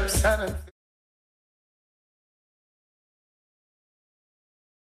mind up, son.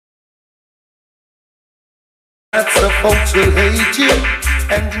 Lots of folks will hate you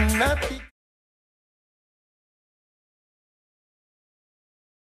and do not be.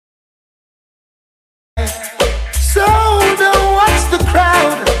 So don't watch the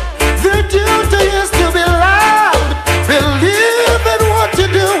crowd. Their duty is to be loud. Believe in what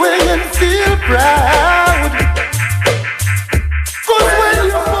you're doing and feel proud. 'Cause when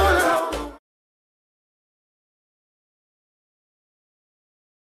you follow,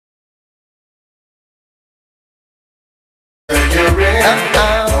 you're in.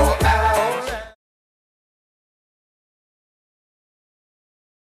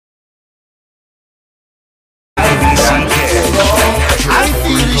 I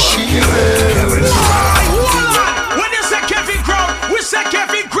feel the shiver. When you say Kevin Crown, we say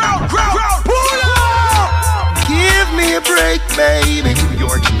Kevin Crown. Pull up! Give me a break, baby. New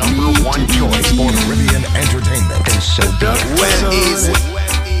York's #1 choice for Caribbean entertainment. And so When is it?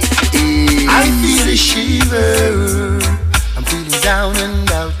 I feel a shiver. I'm feeling down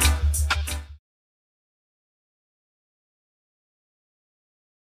and out.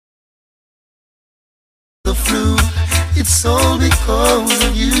 The flu, it's all because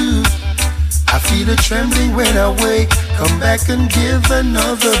of you. I feel a trembling when I wake. Come back and give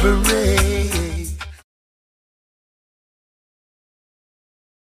another break.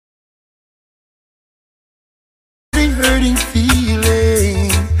 Hurting feeling,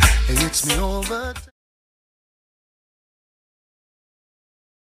 it hits me over.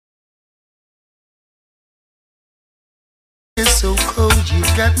 It's so cold, you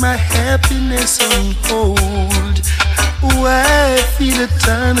got my happiness on hold. Oh, I feel a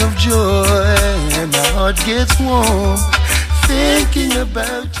ton of joy, and my heart gets warm thinking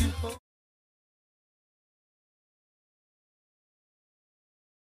about you.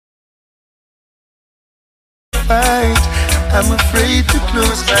 I'm afraid to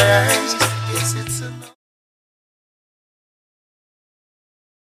close my eyes. Yes, it's a no.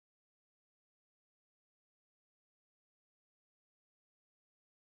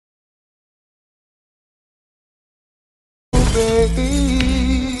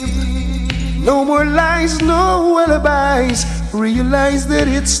 No more lies, no alibis. Realize that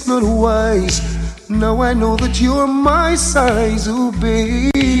it's not wise. Now I know that you're my size, oh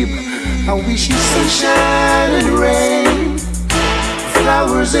babe. I wish you sunshine and rain,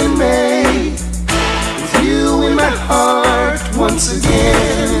 flowers in May, with you in my heart once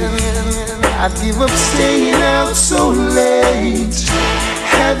again. I'd give up staying out so late,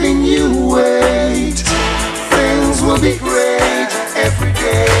 having you wait. Things will be great every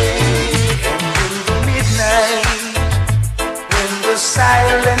day. And in the midnight, when the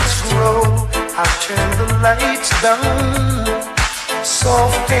silence grows, I'll turn the lights down,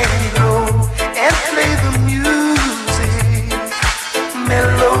 soft and low, and play the music,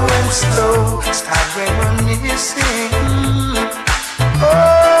 mellow and slow. Start reminiscing.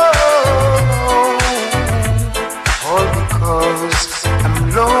 All because I'm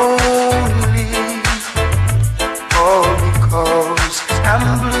lonely. All because I'm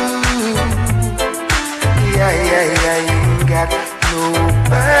blue. Yeah, I ain't got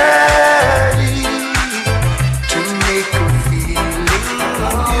nobody to make a feeling.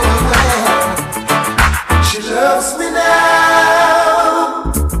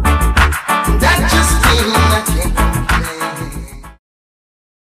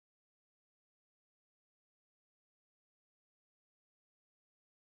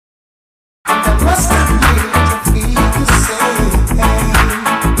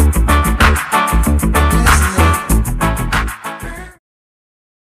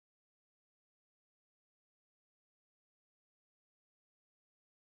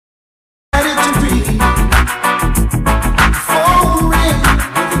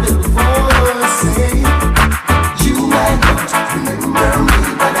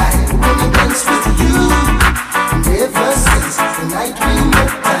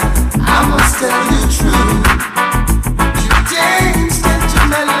 must tell you true. You danced into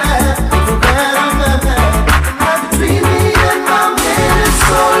my life forever. I'm dreaming and my minutes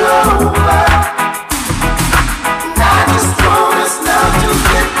all over. And I just want us now to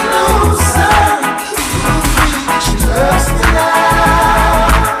get closer. She loves me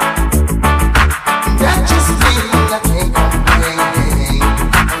now. And that just means I can't complain.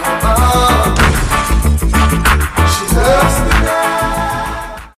 Oh, she loves me now.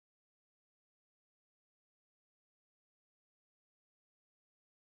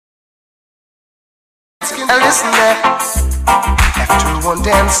 And listen there, after one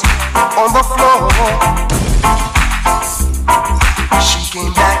dance on the floor, she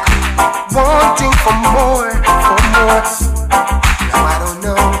came back wanting for more, for more. Now I don't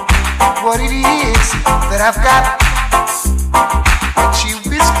know what it is that I've got, but she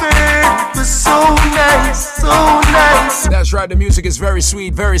whispered it was so nice, so nice. That's right, the music is very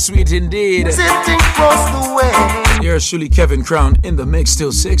sweet indeed. Sitting across the way, Here's surely Kevin Crown in the mix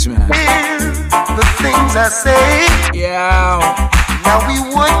till 6, man. the things I say. Yeah. Now we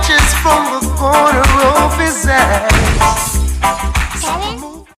watches from the corner of his eyes.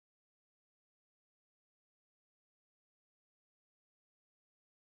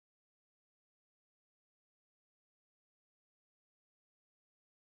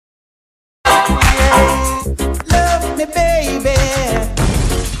 Love me, baby.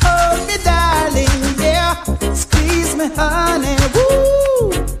 Hold me, darling, yeah. Squeeze me, honey,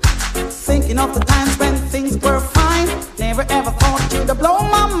 woo. Thinking of the times when things were fine. Never ever thought you'd blow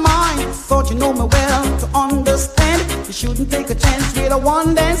my mind. Thought you know me well to understand. You shouldn't take a chance with a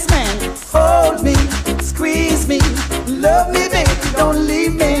one-dance man. Hold me, squeeze me. Love me, baby, don't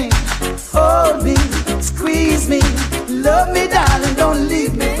leave me. Hold me, squeeze me. Love me, darling, don't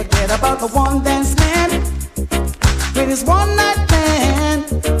leave me. Forget about the one-dance man. With his one-night man.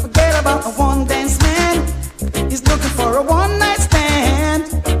 Forget about the one-dance man. He's looking for a one-night stand.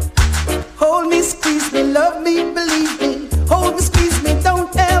 Hold me, squeeze me, love me, believe me. Hold me, squeeze me,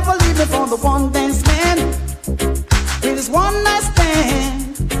 don't ever leave me for the one-dance man. With his one-night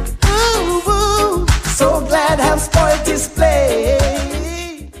stand. Ooh, ooh, so glad I've spoiled his play.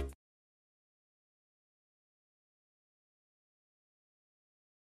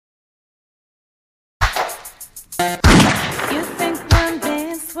 You think one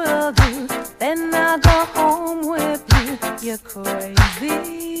dance will do, then I'll go home with you. You're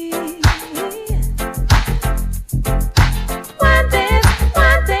crazy. One dance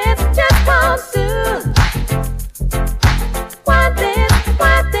just won't do. One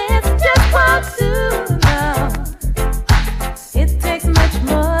dance just won't do. No, it takes much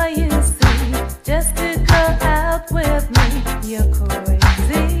more, you see, just to go out with me. You're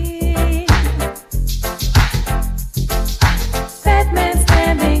crazy. That man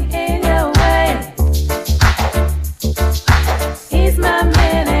standing in your way, he's my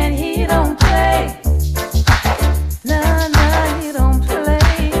man and he don't play. No, he don't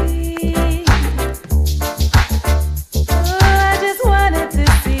play. Oh, I just wanted to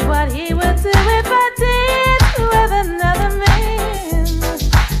see what he would do if I did with another man.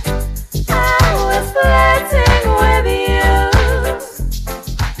 I was flirting with you.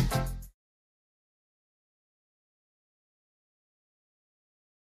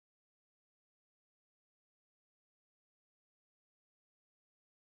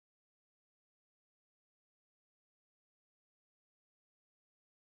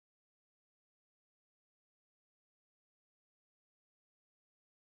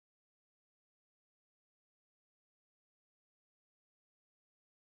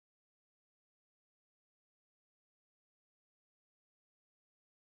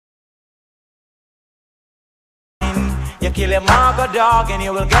 You kill a maga dog and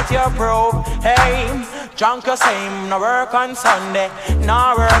you will get your probe. Hey, drunk the same, no work on Sunday.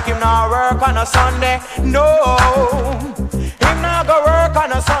 No work, him no work on a Sunday. No, him not go work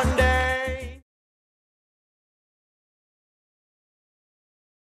on a Sunday.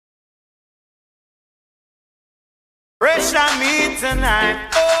 Pressure me tonight,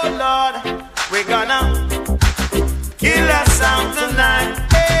 oh Lord. We're gonna kill a sound tonight.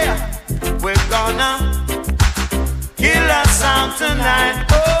 Hey, we're gonna kill a sound tonight,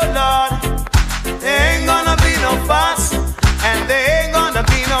 oh Lord. There ain't gonna be no fuss, and there ain't gonna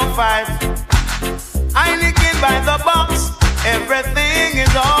be no fight. Heineken by the box, everything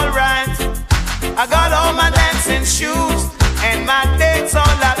is alright. I got all my dancing shoes, and my dates all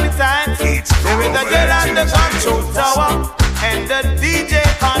appetite. There is a girl on the control tower, and the DJ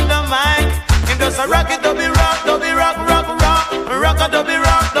on the mic. And does a rock it, dubby rock, dubby rock, rock, rock. Rock a dubby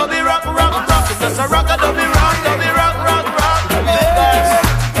rock, dubby rock, rock, rock. Does a rock a dubby rock, dubby rock, rock, rock.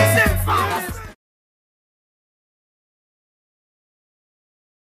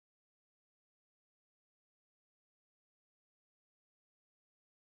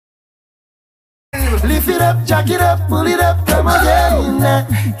 Lift it up, jack it up, pull it up, come again.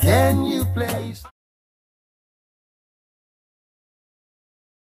 Can you play?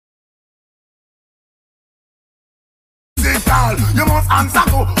 You must answer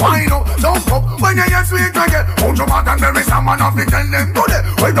to why no don't up when you get sweet again. Hold your mouth and there is someone of it, tell them to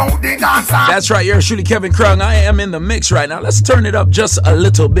the without the dancer. That's right, you're shooting Kevin Crown. I am in the mix right now. Let's turn it up just a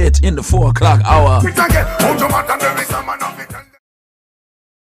little bit in the 4 o'clock hour. Hold your mouth and there is someone of it.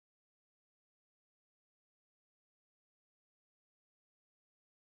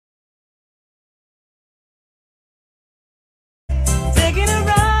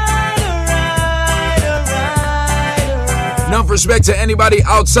 Enough respect to anybody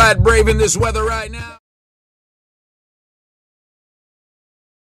outside braving this weather right now.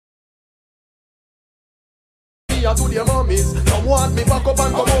 I do the mummies. Come want me back up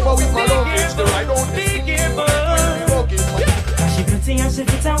and come over with my luggage. The ride on the She pretty and she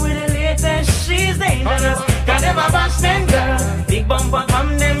fit out with the latest. She's dangerous. Got them a bashman girl. Big bumper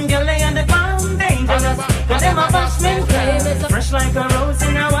from them girl and the bomb dangerous. Got them a bashman girl. Fresh like a rose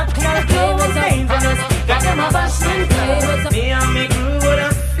in a what kind of clothes dangerous. Got them a bashman girl. Me and me crew would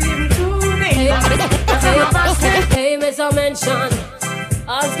have been too dangerous. Got them a bashman. Hey, Mr. Mention,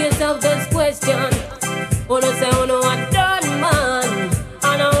 ask yourself this question. Wanna say, oh no, I done, man.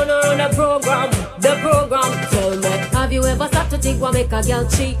 And I wanna run the program. Tell me, have you ever stopped to think what make a girl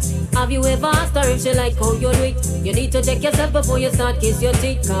cheat? Have you ever asked her if she like how you do it? You need to check yourself before you start kiss your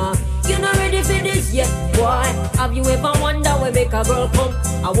teeth, car you're not ready for this yet, boy. Have you ever wondered what make a girl come?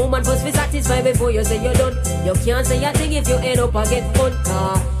 A woman must be satisfied before you say you're done. You can't say a thing if you end up a get fun,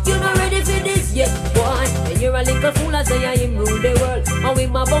 car you're not ready for this yet, boy. And you're a little fool, I say I am rule the world. And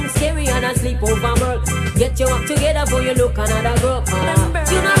with my bum scary and I sleep over merl. Get your act together before you look another girl,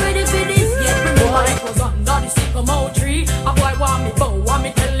 you're not ready for this yet, boy. It was under the sycamore tree. A boy want me bow, want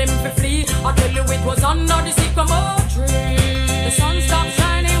me tell him to flee. I tell you it was under the sycamore tree. The sun stopped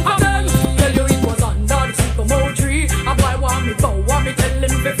shining for me. Tell you it was under the sycamore tree. A boy want me bow, want me tell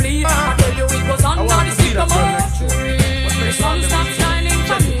him to flee. I tell you it was under the sycamore tree. The sun stopped shining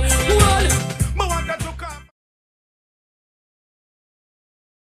for me.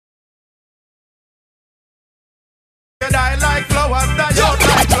 Die like flowers, die out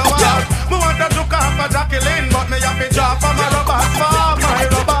like flowers. Me want to look up for Jacqueline, but me have to drop for my rubber, for my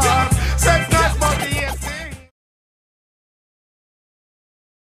rubber. Sex nice, but the yes thing.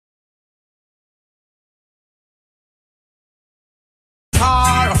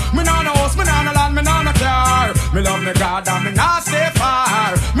 Me nah no house, me nah no land, me nah no car. Me love me God and me nah stay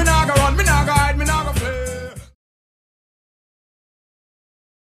far. Me nah go run, me nah go hide, me nah go play.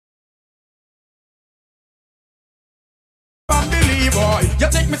 Boy, you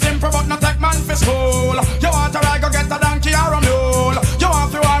take me simple but not take man for school. You want to ride, go get a donkey or a mule. You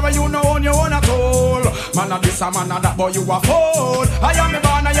want to ride where you know on your own at all. Man a this a man a that, boy you a fool. I am me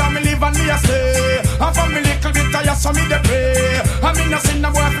born, I am me live and me a stay. And for me little bit I just saw me the pray. I mean no sin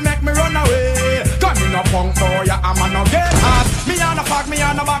no boy to make me run away. Come in no punk boy, yeah, I'm a no get hot. Me a no fuck, me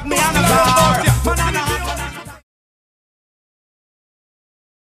a no back, me a no car. Man a no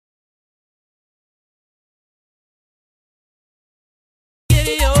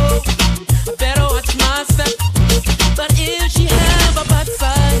better watch my step. But if she have a bad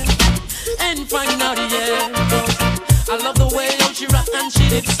side and find out, yeah, I love the way how she rock and she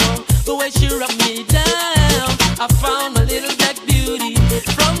did so. The way she rock me down. I found a little black beauty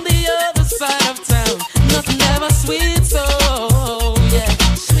from the other side of town. Nothing ever sweet, so yeah.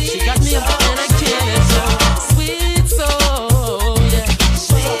 She got me up and I can't so sweet, so yeah.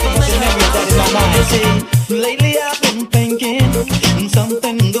 Lately I've been thinking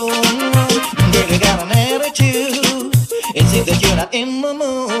something going wrong. Girl, you got an attitude. It seems that you're not in the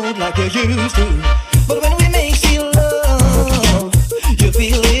mood like you used to. But when we make feel love, you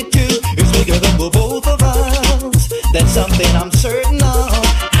feel it too. It's bigger than both of us. That's something I'm certain of.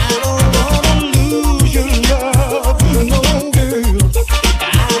 I don't wanna lose your love, no girl. I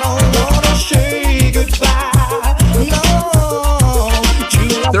don't wanna say goodbye, no.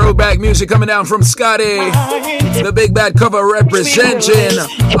 Throwback music coming down from Scotty. The Big Bad Cover representing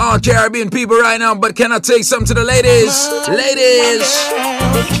all Caribbean people right now. But can I take something to the ladies? Ladies!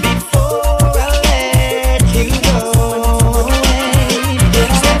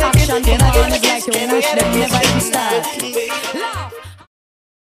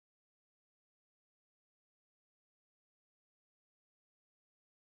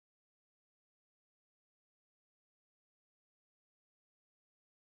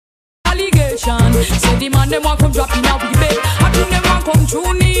 Say the man them want come drop in our bed. I think them want come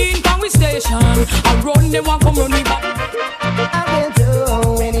tune in, can we station? I run them want come run me back. I will do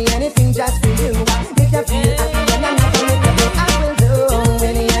anything just for you. Make you feel happy when I'm not gonna make you I will do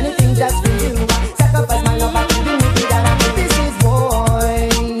anything just for you. Sacrifice my love, I can do it that. This is boy.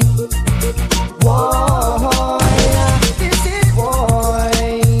 This is boy.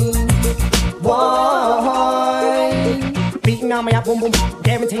 Beating on my boom boom,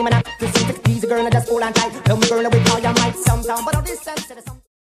 guarantee my to see the keys, girl, and just hold on tight. Tell me, girl, we call your mic sometime, but all this sense to the song.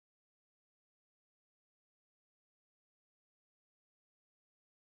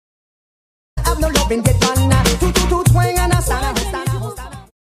 Have no loving, get one, two, twang, and a stand.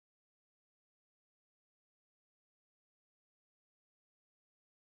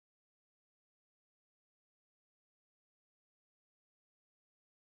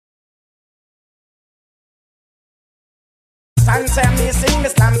 Stand say me sing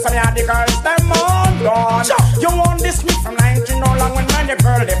this dance and yeah, the girls them all gone. You want this me from 19 no long when man the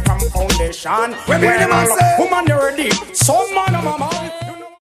girl they from foundation. When the man say woman they ready, some man of mama.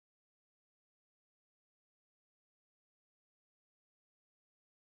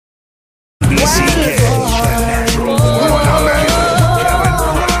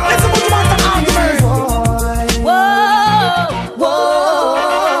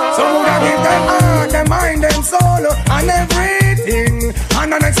 And everything,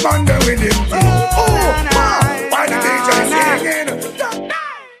 and an expander with him. Oh, why the DJ singing?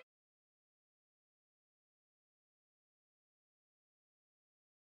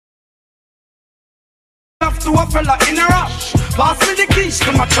 Love to a fella in a rush. Pass me the keys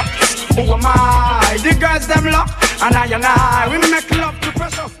to my trucks. Who am I? The girls them lock, and I, we make love to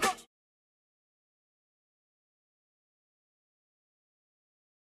precious.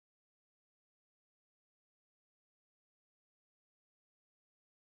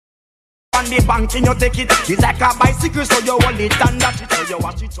 On the bank and you take it. It's like a bicycle, so you hold it and that it. So you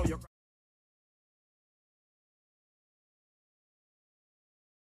watch it, so you.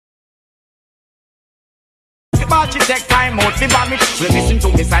 But you take time out to bomb it. You listen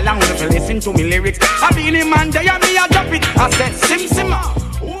to me silent, you listen to me lyrics. I be in the man there and me a drop it. I said sim sim.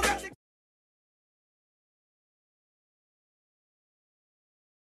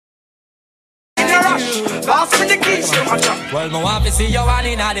 Well, my want to see you all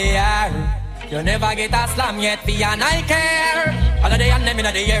in the air. You never get a slam yet, for your I care. All of the and them in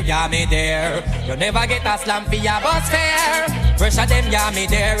the air, yeah, me there. You never get a slam for your bus fare. Pressure them, yeah, me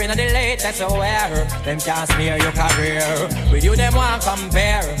there. In the latest wear. Them can't smear your career. With you, them want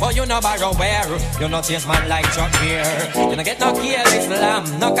compare. But you no borrow where. You no change man like Chuck here. You no get no careless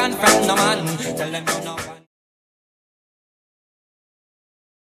slam. No confront no man. Tell them you no.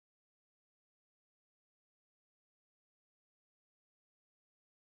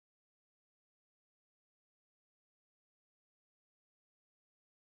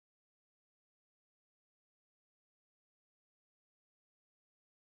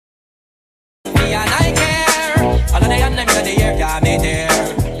 And I care. All of the and them in the air, yeah, me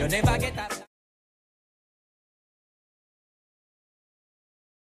there. You never get that.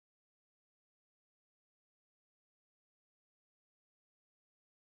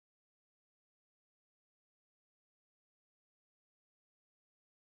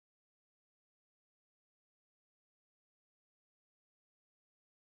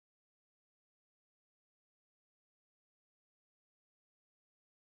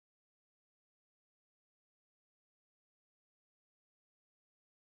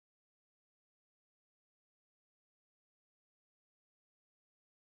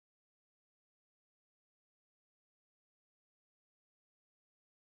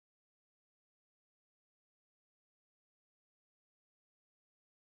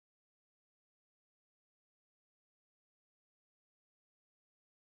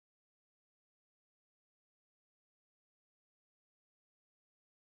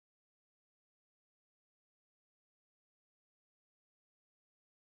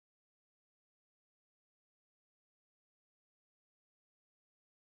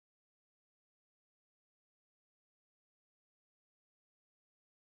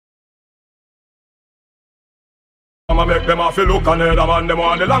 I'ma make them off look and the man them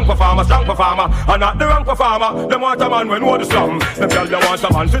want the long performer, strong performer, and not the wrong performer. Them want a man when know the slum. Them girl they want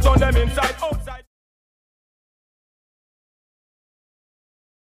a man fit on them inside, outside.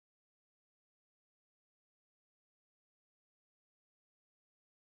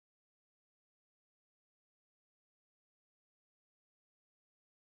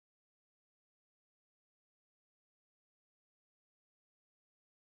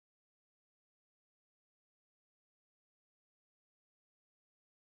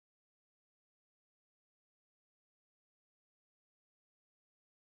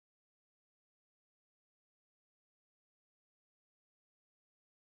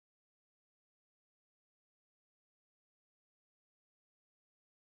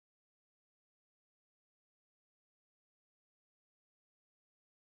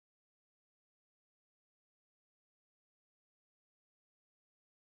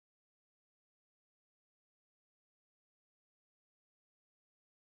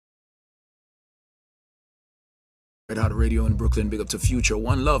 Red Hot Radio in Brooklyn. Big up to Future.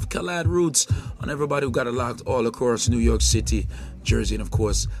 One Love, Calad Roots, on everybody who got it locked all across New York City, Jersey, and of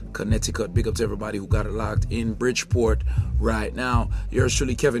course Connecticut. Big up to everybody who got it locked in Bridgeport right now. Yours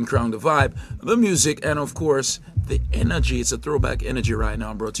truly, Kevin Crown, the vibe, the music, and of course the energy. It's a throwback energy right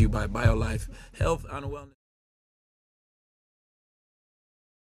now, brought to you by BioLife Health and Wellness.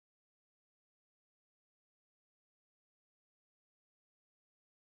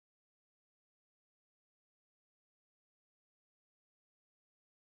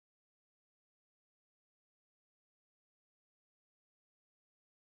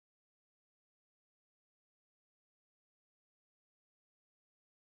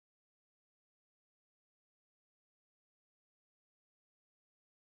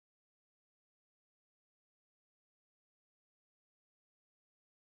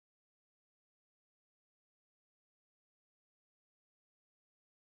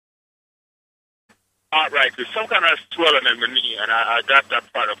 Arthritis, some kind of swelling in the knee, and I got that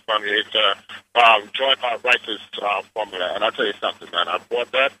product from you. It's a joint arthritis formula, and I'll tell you something, man. I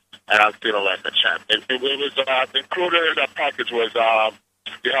bought that, and I'm feeling like a champ. It was included in that package was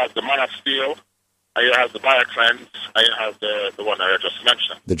you have the Mana Steel, and you have the BioCleanse, and you have the one that I just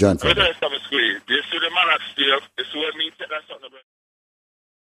mentioned. The joint. Let me tell you something, Squeeze. You see the Mana Steel? This is what means that's something about.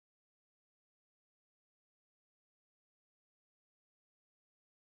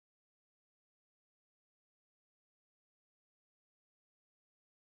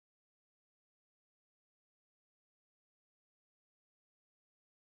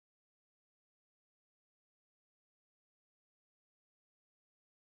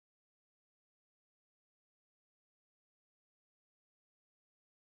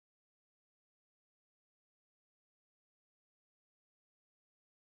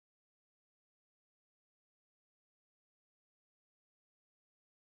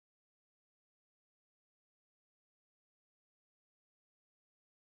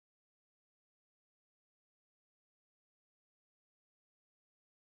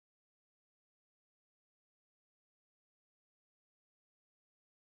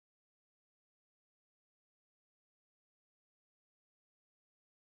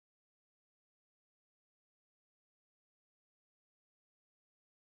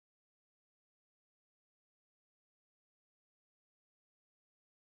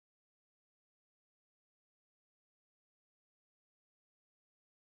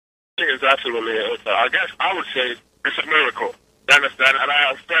 Is absolutely, I guess I would say it's a miracle. You understand? And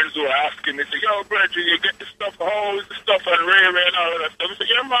I have friends who are asking me, say, yo, Bridget, you get the stuff hose, the stuff on Ray and all of that stuff. I say,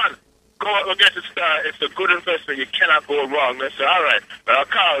 yeah, man, go out and get it started. It's a good investment. You cannot go wrong. They say, all right, I'll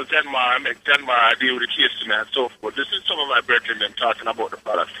call Denmark and make Denmark deal with the case and so forth. This is some of my brethren talking about the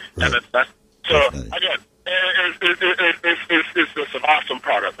product. Right. And that's so, again, it's just an awesome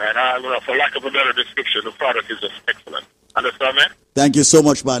product, man. For lack of a better description, the product is just excellent. Understand, man? Thank you so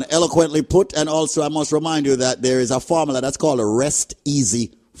much, man. Eloquently put. And also, I must remind you that there is a formula that's called a Rest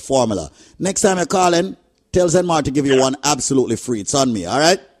Easy formula. Next time you're calling, tell Zenmar to give you one absolutely free. It's on me, all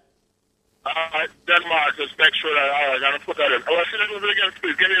right? Denmark, just make sure that, all right, I'm going to put that in. Oh, say that again,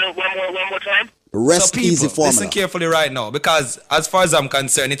 please. Give me one more time. Rest Easy formula. Listen carefully right now, because as far as I'm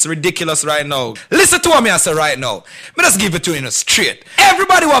concerned, it's ridiculous right now. Listen to what me I say right now. Me just give it to you straight.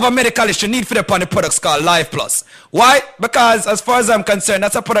 Everybody who have a medical issue need for the products called Life Plus. Why? Because as far as I'm concerned,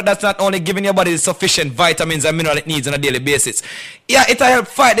 that's a product that's not only giving your body the sufficient vitamins and minerals it needs on a daily basis. Yeah, it'll help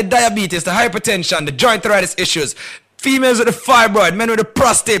fight the diabetes, the hypertension, the joint arthritis issues. Females with the fibroid, men with the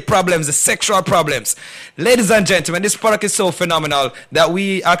prostate problems, the sexual problems. Ladies and gentlemen, this product is so phenomenal that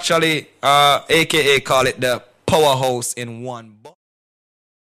we actually, aka call it the powerhouse in one.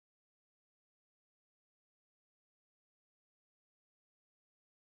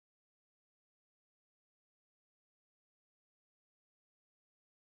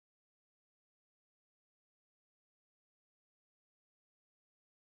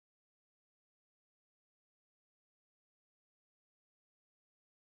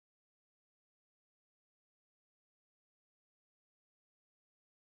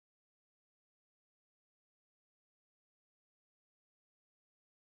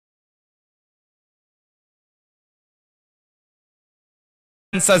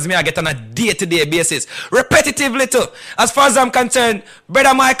 Answers me I get on a day-to-day basis, repetitively too. As far as I'm concerned,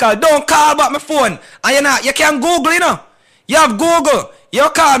 brother Michael, don't call back my phone. And you can Google, you know. You have Google. You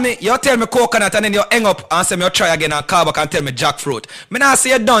call me, you tell me coconut, and then you hang up and say me you try again and call back and tell me jackfruit. Me not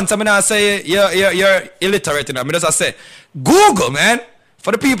say you're done, so me not say you're illiterate, you know. Me just say Google, man.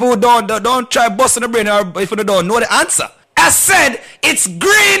 For the people who don't try busting the brain, or if you don't know the answer. I said it's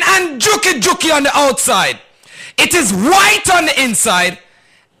green and juky on the outside. It is white on the inside.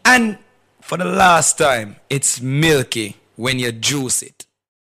 And For the last time, it's milky when you juice it.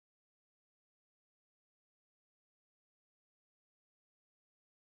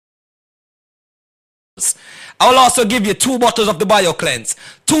 I will also give you 2 bottles of the BioCleanse.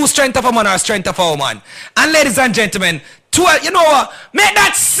 2 strength of a man or strength of a woman. And ladies and gentlemen, 12, you know what? Make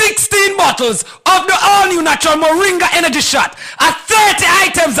that 16 bottles of the all-new natural Moringa Energy Shot. At 30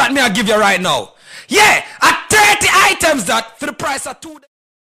 items that me I give you right now. Yeah, at 30 items that for the price of 2.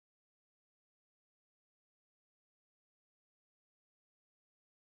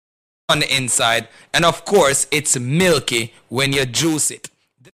 On the inside. And of course, it's milky when you juice it.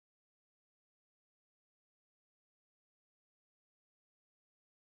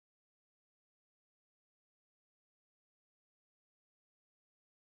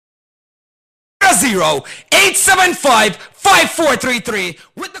 875-5433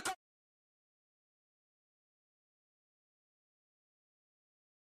 with the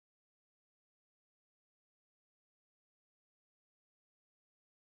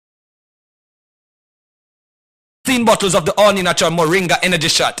 15 bottles of the all-new natural Moringa Energy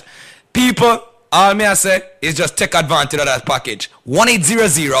Shot. People, all me I say is just take advantage of that package.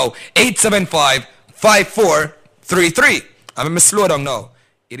 1-800-875-5433. I'm going to slow down now.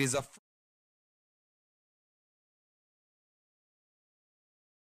 It is a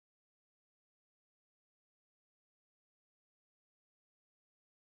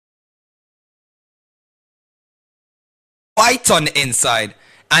 'white on the inside.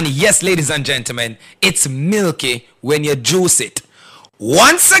 And yes, ladies and gentlemen, it's milky when you juice it.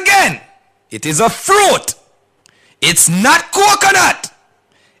 Once again, it is a fruit. It's not coconut.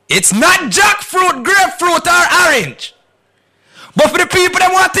 It's not jackfruit, grapefruit, or orange. But for the people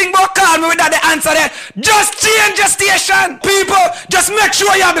that want to think about call me without the answer there, just change your station. People, just make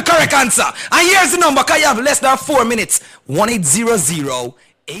sure you have the correct answer. And here's the number, because you have less than 4 minutes.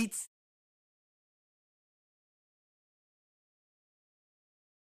 1-800-8...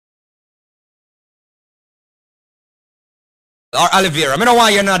 or aloe vera. I don't want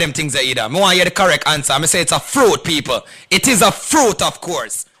to hear none of them things either. I want to hear the correct answer. I'm say it's a fruit, people. It is a fruit, of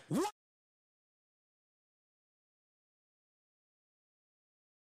course.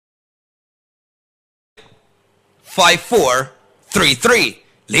 5433.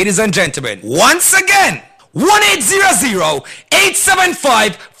 Ladies and gentlemen, once again,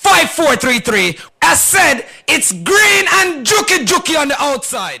 1-800-875-5433. As said, it's green and juky on the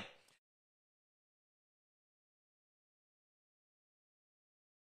outside.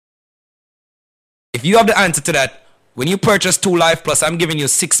 If you have the answer to that, when you purchase 2 Life Plus, I'm giving you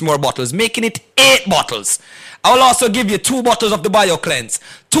 6 more bottles, making it 8 bottles. I will also give you 2 bottles of the BioCleanse,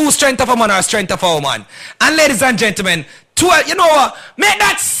 2 strength of a man or strength of a woman. And ladies and gentlemen, 12, you know what? Make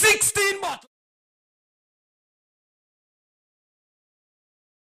that 16 bottles.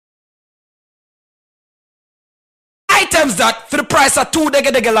 Items that for the price of 2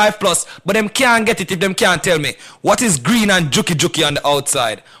 Dege Life Plus, but them can't get it if them can't tell me what is green and juky on the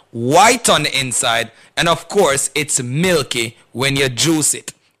outside, white on the inside, and of course it's milky when you juice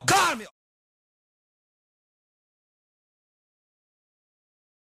it. Call me.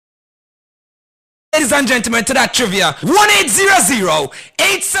 Ladies and gentlemen, to that trivia,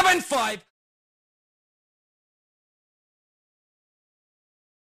 1-800-875.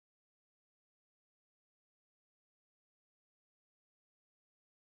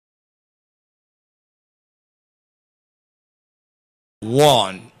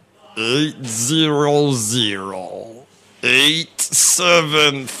 One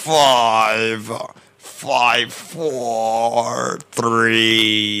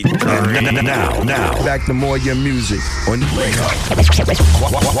 800-875-5433. Now, back to more your music on Wake Up.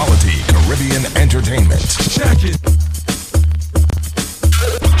 Quality Caribbean Entertainment. Check it.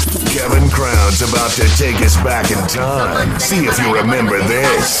 Kevin Crown's about to take us back in time. See if you remember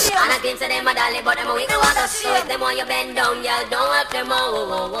this. It's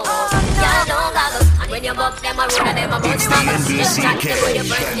the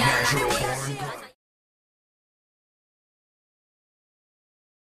NBCK.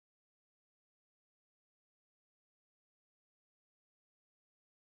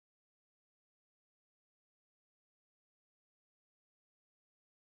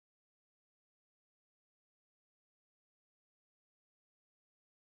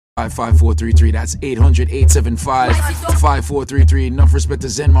 Five 5433. That's 800-875-5433. Enough respect to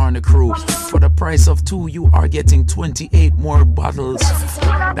Zenmar and the crew. For the price of 2, you are getting 28 more bottles.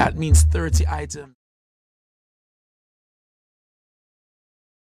 That means 30 items.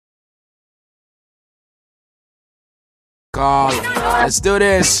 Call. Let's do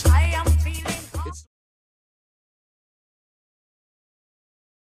this.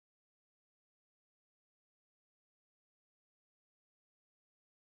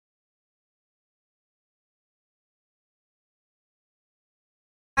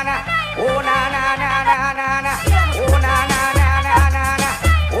 Oh na na na na na na. Oh na na na na na na.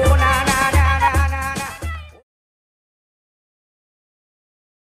 Oh na na na na na na.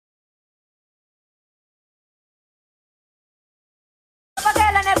 My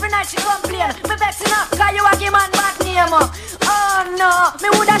girl and every night she complain. Me vexing up, cause you a give man bad name. Oh no, me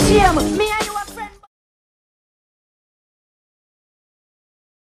woulda shame. Me and you a friend.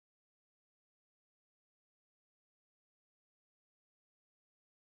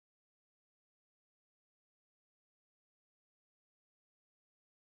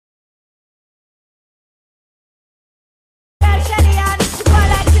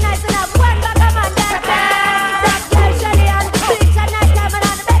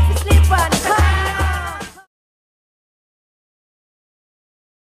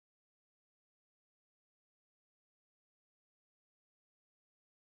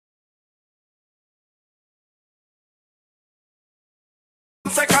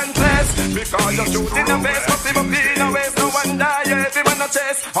 Second place, because you're shooting the face, but if I'm being a waste, no wonder you every man a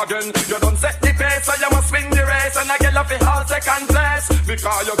chase. Again, you don't set the pace, so you must swing the race, and I get off the whole second place.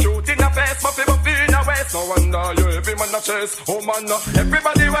 Because you're shooting the face, but if I'm being a waste, no wonder you every man a chase. Oh man,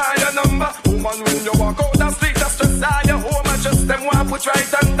 everybody want your number. Woman, when you walk out the street, that's just all your home, and just them want put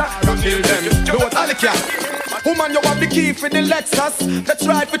right under. You kill them, do what all you can. Woman, you have the key for the Lexus. Let's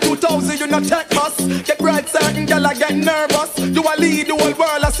ride for 2,000, you not take us. Get bright, certain girl, I get nervous. You a lead the whole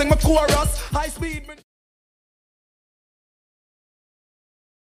world, I sing my chorus. High speed.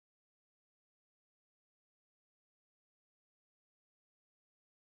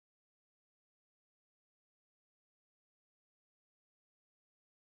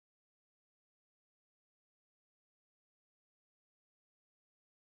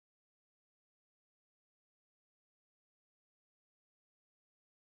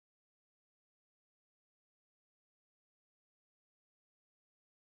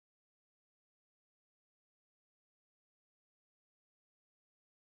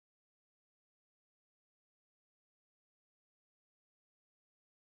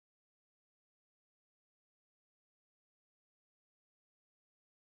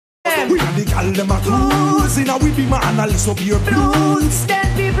 We the gal them a cruise, now we be man a list up your blues.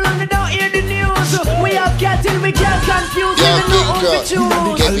 Then people on the don't hear the news. We have cat till we get confused. Yeah, We know who to choose.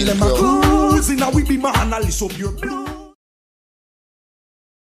 the gal them a cruise, now we be man a list up your blues.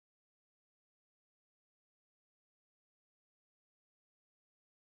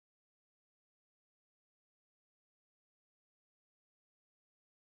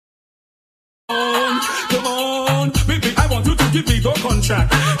 Come on, baby, I want you to give me the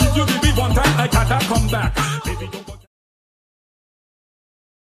contract. If you give me one time, I can't come back. Baby, don't go.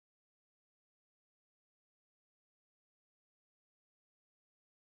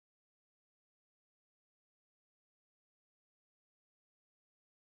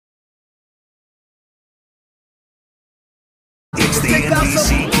 It's the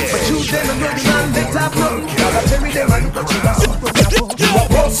NDCK. But you them and you're the man that I broke. Gotta tell me them and you are super bravo. You a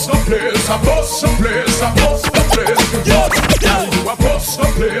boss the place, a boss the place, a boss the place. You a boss the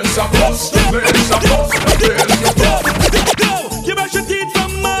place, a boss the place, a boss the place. Go, you wash your teeth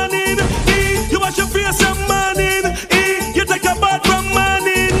from morning, you wash your face from morning, you take a bath from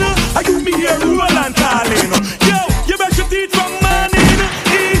morning. I give me a roll and calling. Yo, you wash your teeth from morning,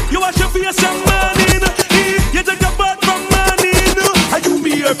 you wash your face from morning, you take a bath from morning. I give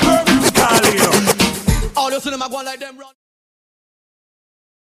me a perfume calling. All you see them a go like them run.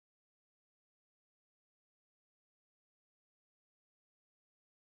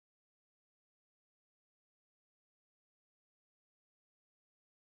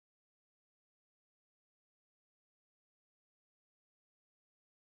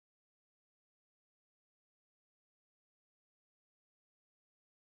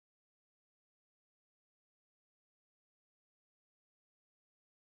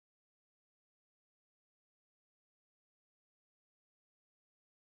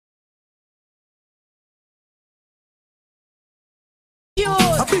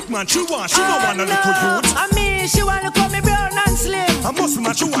 A big man, she want, she don't want a little youth. I mean, she want to call me brown and slim. A muscle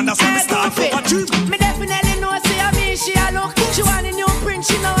man, she want, that's why me start from a gym. Me definitely know, say, I mean, she a look. She want a new print,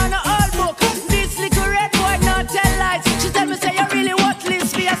 she know want a old book. This little red boy not tell lies. She tell me, say, you really worthless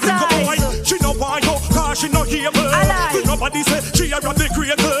for your size. She no want you, cause she no hear me. Nobody say, she a run the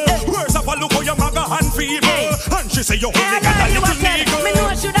creator. Words of a look how your maga and fever. And she say, you only got a little nigga. Me know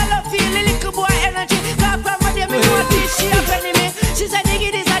should I love feel a little boy energy. Cause from my day, me know this, she a penny me. She said,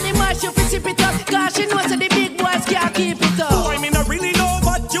 diggy this and the mash, you fi sip it up. Cause she knows that the big boys can't keep it up. Boy, me not really know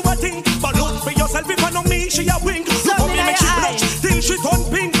what you a think. But look for yourself, if I know me, she a wink. Look how me make she blush, till she turn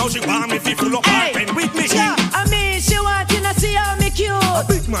pink. Now she want me fi full up her pen with me. Yeah, I mean, she want to see how me cute. A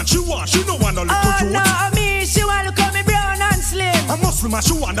big man, man, she no want no little cute. Oh no, me, she want to call me brown and slim. A Muslim man,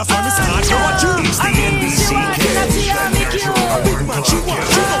 she want, that's why me say I want you. It's the NBC King. A big man, she no want no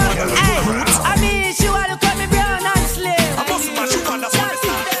little cute. I mean, she want to call me brown and slim. A Muslim man, she want, that's why me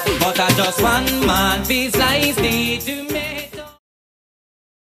say. But I just one man feels like me to make.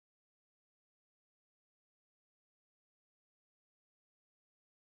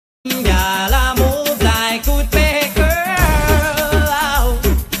 Girl, I move like good big girl.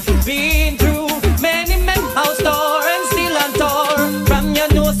 Been through many men house door and still on tour. From your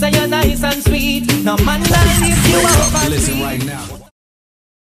nose, say you're nice and sweet. No man that lift you up and Listen right now.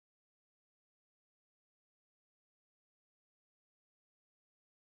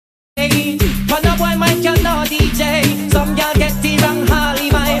 But no boy might you know DJ. Some girl get it wrong Holly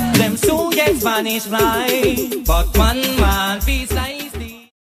vibe. Them soon get Spanish fly. But one man feels like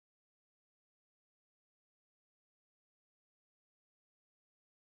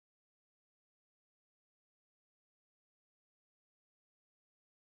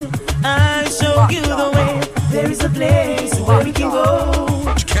I'll show you the way. There is a place where we can go.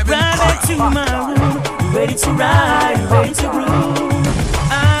 Right back to my room. Ready to ride, ready to groove.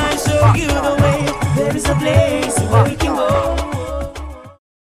 I'll show you the way. There is a place where we can go.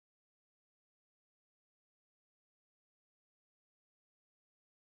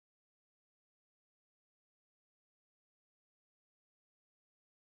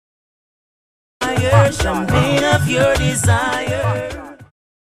 Champagne of your desire.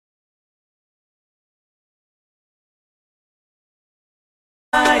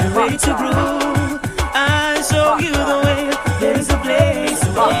 I'm ready to groove. I'll show you the way. There is a place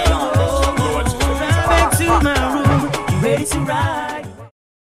where you go. Right back to my room. You ready to ride?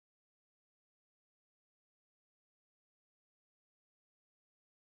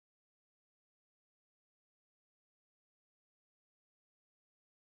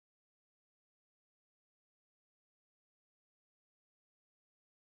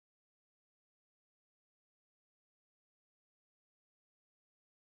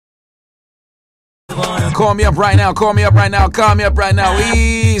 Call me up right now, call me up right now, call me up right now.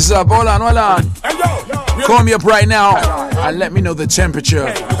 Ease up, hold on, hold on. Call me up right now and let me know the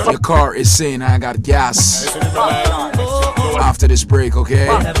temperature your car is saying. I got gas after this break, okay?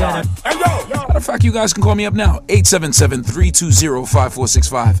 Matter of fact, you guys can call me up now.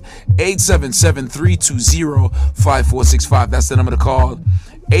 877-320-5465. 877-320-5465. That's the number to call.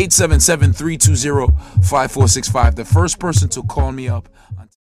 877-320-5465. The first person to call me up.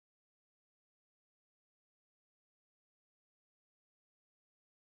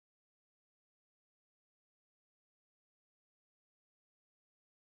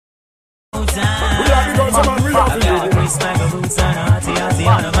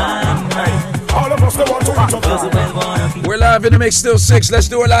 We're live in the mix, still 6. Let's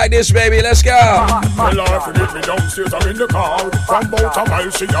do it like this, baby. Let's go. My life, you get me downstairs, I'm in the car. From about a mile,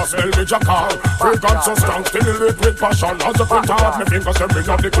 she just smell me jackal. Fragrance so strong, stimulate with passion. As a print out, my fingers can bring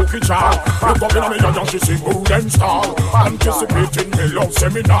up the cookie jar. Look up in me and she sing mood and style. Anticipating me love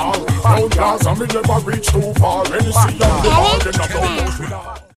seminar. Round glass and me never reach too far. Any see on the bar, then I don't lose me.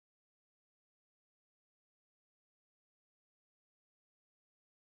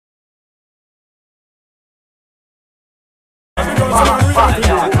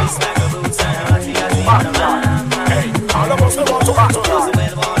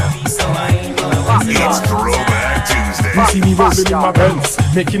 It's Throwback Tuesday. You see me rolling in my Benz,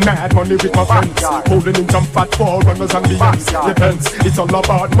 making mad money with my friends, holding in some fat forerunners and beyonds. Depends, it's all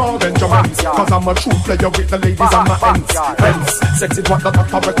about more than Germans, cause I'm a true player with the ladies on my ends. Hence, sex is what the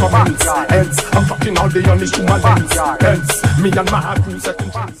doctor recommends. Hence, I'm fucking all the honest to my lens. Hence, me and my crew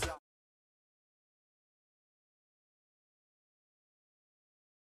setting trends.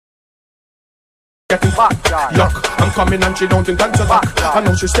 Getting back, look, I'm coming and she don't intend to back. I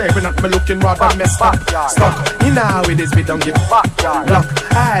know she's staring at me looking rather messed up. Stuck, you know it is, we don't give back. Look,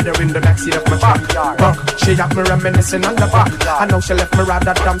 I had her in the backseat of my truck. Look, she got me reminiscing on the back. I know she left me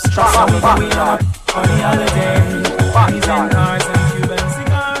rather damn stressed. So we going out on the holiday, these and cars and Cuban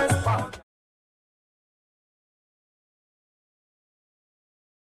cigars.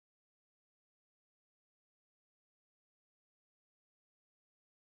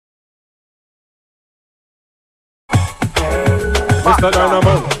 Mr.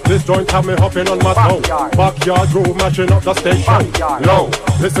 Dynamo, this joint have me hopping on my toe. Backyard groove mashing up the station. Low,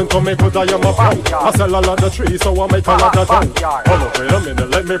 listen to me cause I am a pro. I sell a lot of trees so I make a lot of dough. Hold up, wait a minute,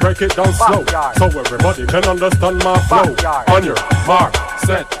 let me break it down slow, so everybody can understand my flow. On your mark,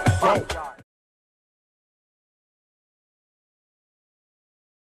 set, go.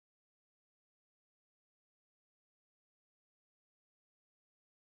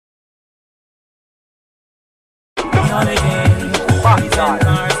 on again. Cars and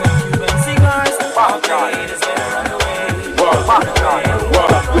Cuban cigars. Arcade is better on the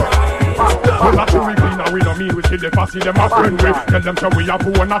Well, that's what we be now, we don't mean we see the fussy, them a friend with. Tell them so we have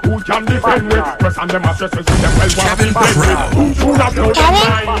one who can defend with. Press on them a stress, we see them well want to defend with. Who should have known them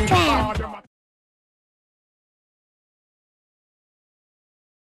lying?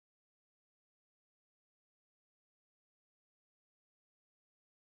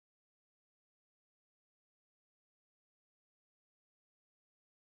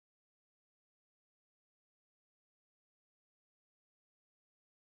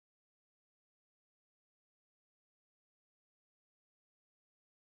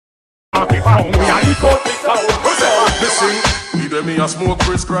 Listen, give me a smoke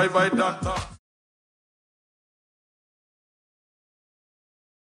prescribed by doctor.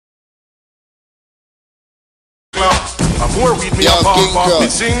 I'm more with me a pop pop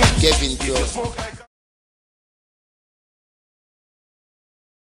missing. Kevin Joe.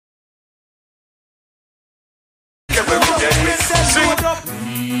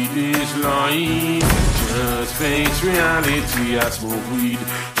 Weed is lying. Just face reality. I smoke weed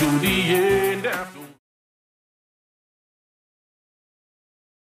to the end after.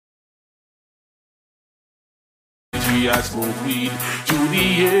 I smoke weed to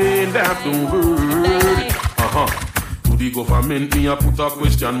the end afterward. To the government, me a put a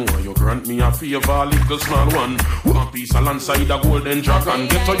question more. You grant me a favor, little small one. One piece alongside a golden dragon.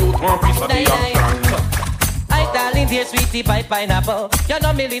 Get a youth one piece of the action. I darling dear sweetie pie pineapple. You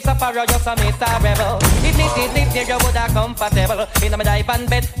know me Lisa Farrow, just a Mr. Rebel. If me did live here, you would have comfortable. In my dive and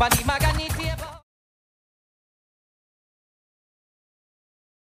bed, on the mahogany table.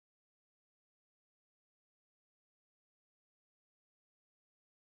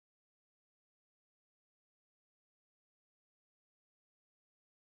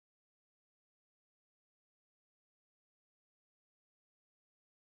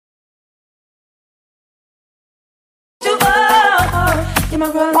 You're my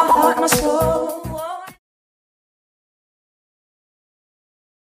run, my heart, my soul.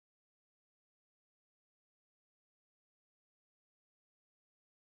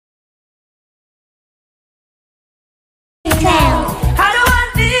 How do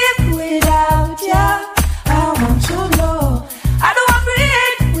I live without you? I want to know. How do I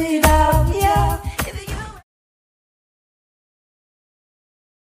breathe without you? If you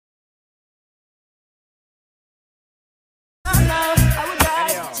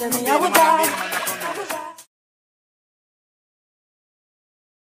tell me I would die.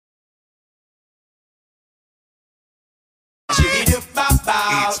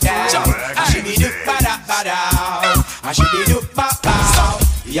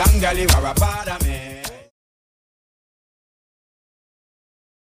 Young girl, you are a part of me.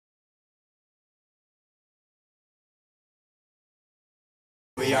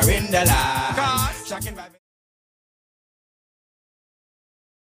 We are in the light. Shocking by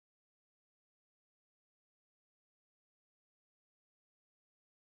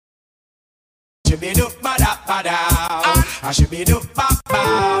should be do ba da ba da. I should be do ba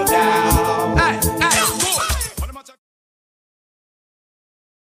ba down. Hey, hey.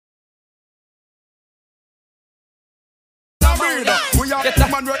 We are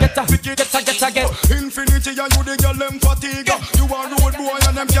man get infinity and you the girl them fatigue. You are road boy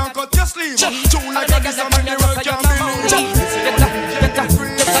and them can't cut your sleeve. Tune like a this and man the world can't believe.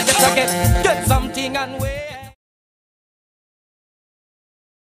 Get something and wait.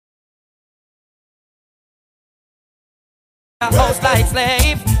 A house like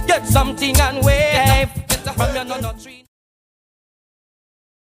slave, get something and wave. From your no tree.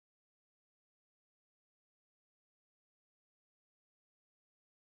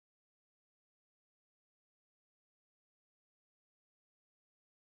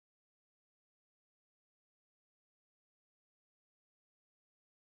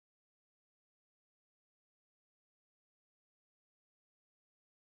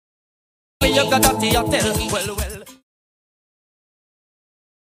 You got that to your tell, well.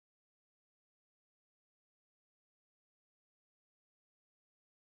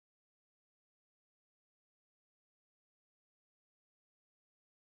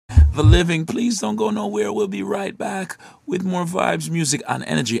 The Living. Please don't go nowhere. We'll be right back with more vibes, music, and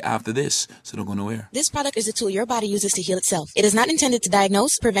energy after this. So don't go nowhere. This product is a tool your body uses to heal itself. It is not intended to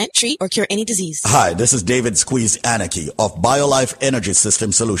diagnose, prevent, treat, or cure any disease. Hi, this is David Squeeze Anarchy of BioLife Energy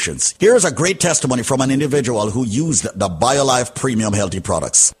System Solutions. Here is a great testimony from an individual who used the BioLife Premium Healthy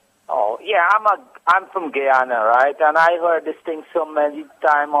products. Oh, yeah, I'm from Guyana, right? And I heard this thing so many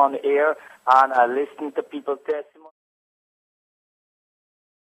times on air, and I listened to people's testimony.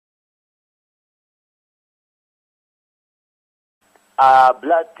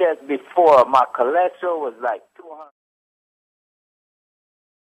 blood test before. My cholesterol was like 200.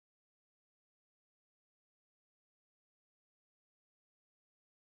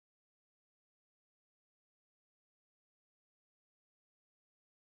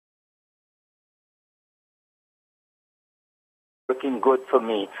 Looking good for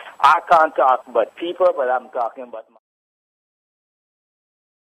me. I can't talk about people, but I'm talking about my.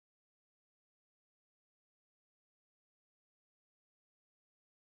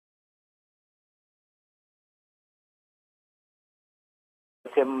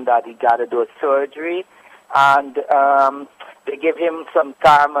 Him that he got to do a surgery, and they give him some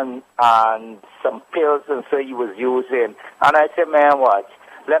time and some pills, and so he was using. And I said, man, what?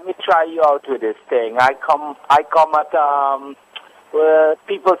 Let me try you out with this thing. I come at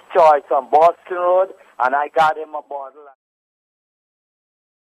People's Choice on Boston Road, and I got him a bottle.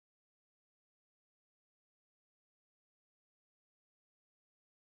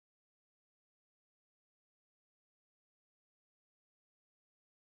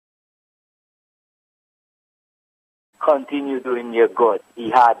 Continue doing you good. He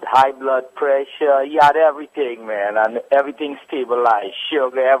had high blood pressure. He had everything, man, and everything stabilized,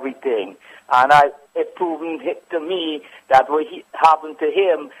 sugar, everything. And it proven to me that what happened to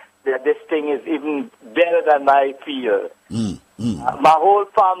him, that this thing is even better than I feel. My whole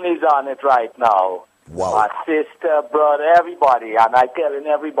family's on it right now. Wow. My sister, brother, everybody, and I telling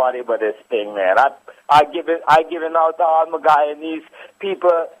everybody about this thing, man. I giving out to all my Guyanese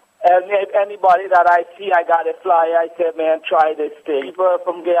people. And anybody that I see, I got a flyer. I said, man, try this thing. People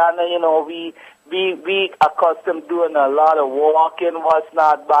from Guyana, you know, we accustomed doing a lot of walking, what's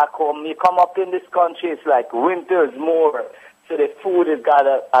not back home. You come up in this country, it's like winter's more. So the food has got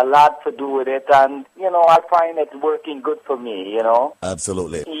a lot to do with it. And, you know, I find it working good for me, you know.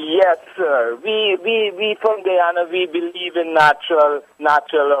 Absolutely. Yes, sir. We from Guyana, we believe in natural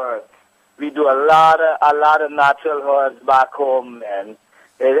herbs. We do a lot of natural herbs back home, man.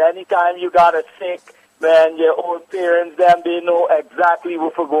 Anytime you got a sick, man, your old parents, them, they know exactly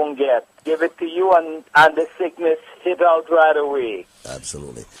what we're going to get. Give it to you, and the sickness hit out right away.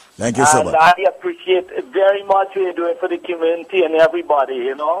 Absolutely. Thank you so much. And I appreciate very much what you're doing for the community and everybody,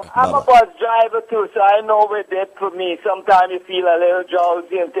 you know. I'm a bus driver, too, so I know what it did for me. Sometimes you feel a little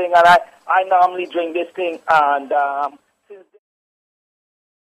drowsy and thing, and I normally drink this thing, and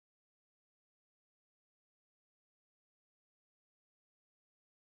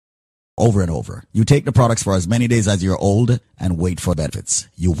over and over. You take the products for as many days as you're old and wait for benefits.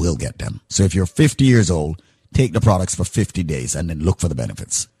 You will get them. So if you're 50 years old, take the products for 50 days and then look for the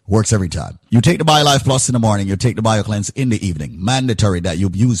benefits. Works every time. You take the BioLife Plus in the morning, you take the BioCleanse in the evening. Mandatory that you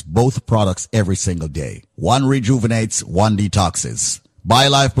use both products every single day. One rejuvenates, one detoxes.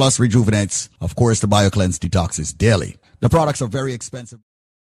 BioLife Plus rejuvenates. Of course, the BioCleanse detoxes daily. The products are very expensive.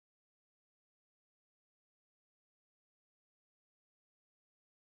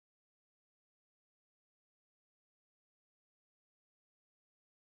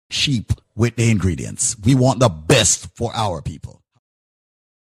 Cheap with the ingredients. We want the best for our people.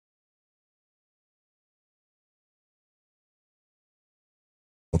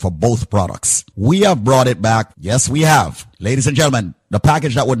 For both products. We have brought it back. Yes, we have. Ladies and gentlemen, the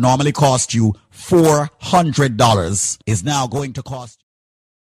package that would normally cost you $400 is now going to cost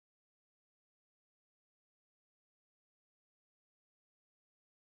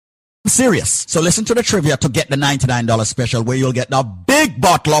serious. So listen to the trivia to get the $99 special where you'll get the big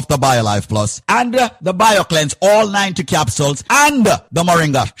bottle of the BioLife Plus and the BioCleanse, all 90 capsules, and the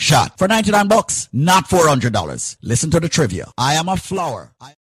Moringa shot for $99, not $400. Listen to the trivia. I am a flower.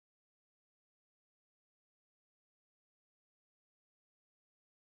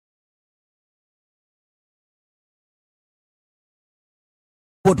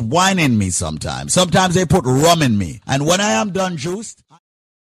 Put wine in me sometimes. Sometimes they put rum in me. And when I am done juiced,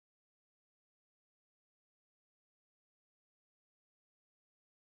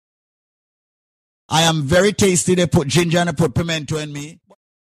 I am very tasty. They put ginger and they put pimento in me.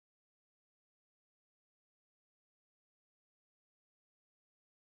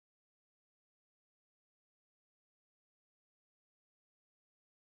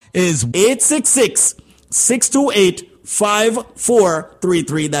 Is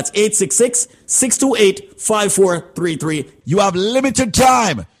 866-628-5433. That's 866-628-5433. You have limited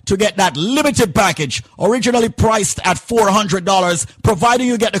time to get that limited package, originally priced at $400. Providing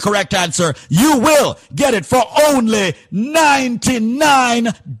you get the correct answer, you will get it for only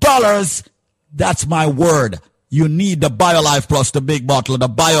 $99. That's my word. You need the BioLife Plus, the big bottle, the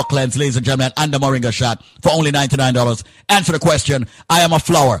BioCleanse, ladies and gentlemen, and the Moringa shot for only $99. Answer the question. I am a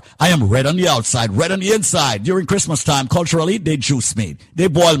flower. I am red on the outside, red on the inside. During Christmas time, culturally, they juice me. They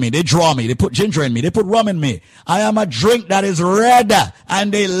boil me. They draw me. They put ginger in me. They put rum in me. I am a drink that is red,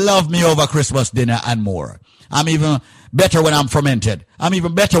 and they love me over Christmas dinner and more. I'm even better when I'm fermented. I'm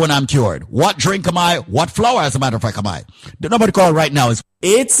even better when I'm cured. What drink am I? What flower, as a matter of fact, am I? The number to call right now is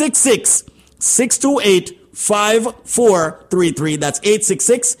 866-628-5433. That's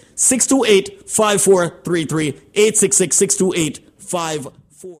 866-628-5433. 866-628-5433.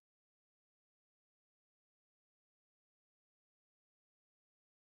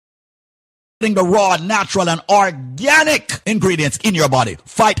 The raw, natural, and organic ingredients in your body.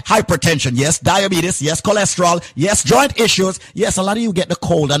 Fight hypertension, yes, diabetes, yes, cholesterol, yes, joint issues, yes, a lot of you get the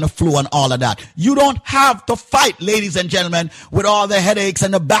cold and the flu and all of that. You don't have to fight, ladies and gentlemen, with all the headaches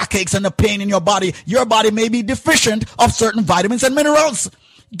and the backaches and the pain in your body. Your body may be deficient of certain vitamins and minerals.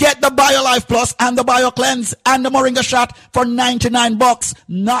 Get the BioLife Plus and the BioCleanse and the Moringa shot for $99,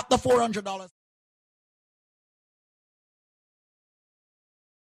 not the $400.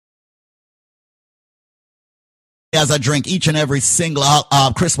 As I drink each and every single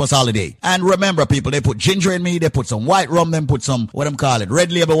Christmas holiday. And remember, people, they put ginger in me, they put some white rum, then put some, what I'm calling,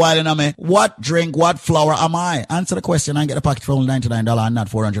 red label wine in me. What drink, what flower am I? Answer the question and get a package for only $99 and not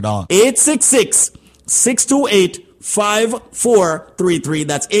 $400. 866-628-5433.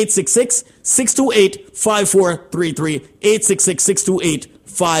 That's 866-628-5433.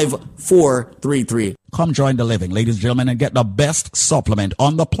 866-628-5433. Come join the living, ladies and gentlemen, and get the best supplement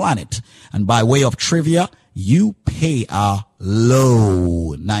on the planet. And by way of trivia, you pay a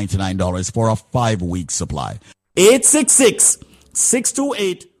low $99 for a 5-week supply.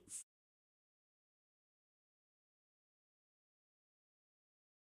 866-628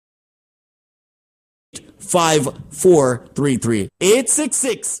 5433.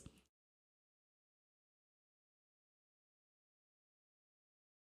 866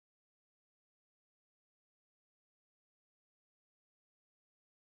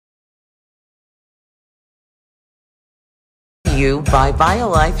 you by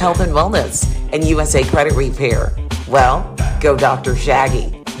BioLife Health and Wellness and USA Credit Repair. Well, go Dr.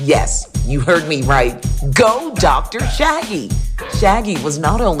 Shaggy. Yes, you heard me right. Go Dr. Shaggy. Shaggy was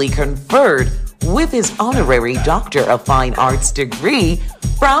not only conferred with his honorary Doctor of Fine Arts degree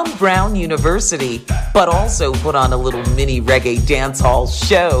from Brown University, but also put on a little mini reggae dancehall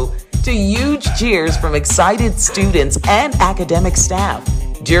show to huge cheers from excited students and academic staff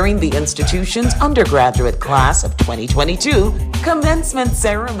during the institution's undergraduate class of 2022 commencement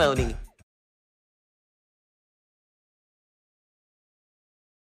ceremony.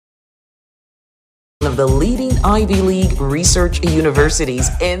 One of the leading Ivy League research universities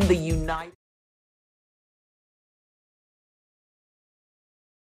in the United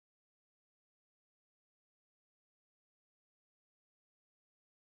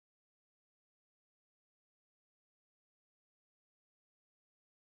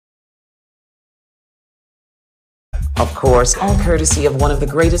Of course, all courtesy of one of the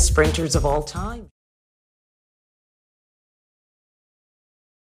greatest sprinters of all time.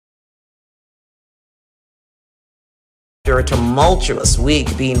 After a tumultuous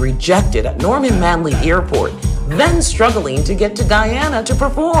week being rejected at Norman Manley Airport, then struggling to get to Guyana to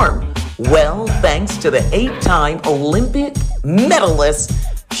perform. Well, thanks to the 8-time Olympic medalist,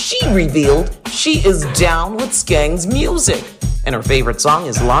 she revealed she is down with Skang's music. And her favorite song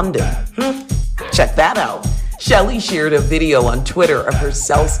is London. Check that out. Shelly shared a video on Twitter of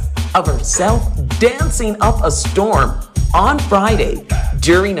herself dancing up a storm on Friday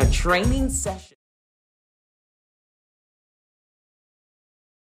during a training session.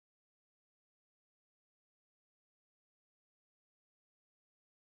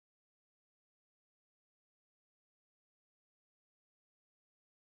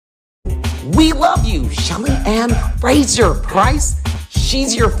 We love you, Shelly Ann Fraser Price.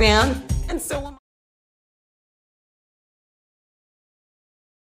 She's your fan, and so am I.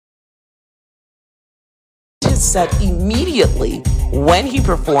 Set immediately when he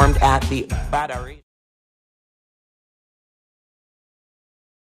performed at the Badari.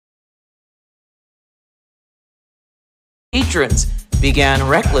 Patrons began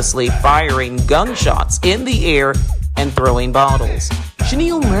recklessly firing gunshots in the air and throwing bottles.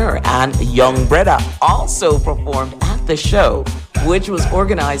 Chanel Murr and Young Breda also performed at the show, which was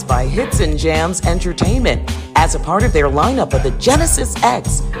organized by Hits and Jams Entertainment as a part of their lineup of the Genesis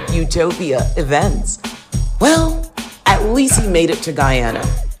X Utopia events. Well, at least he made it to Guyana,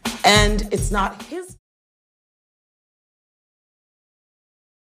 and it's not his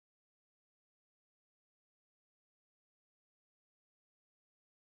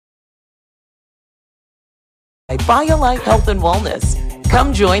BioLife Health and Wellness.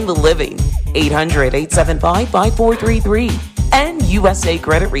 Come join the living. 800-875-5433. And USA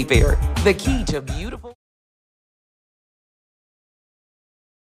Credit Repair. The key to beautiful.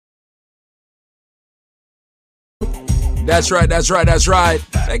 That's right.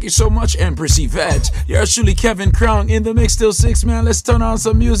 Thank you so much, Empress Yvette. You're truly Kevin Crown in the mix till 6, man. Let's turn on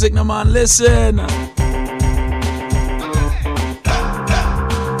some music now, man. Listen.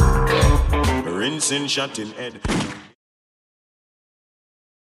 Rinsing shot in head.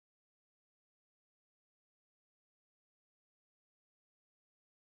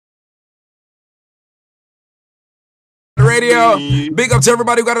 Radio. Big up to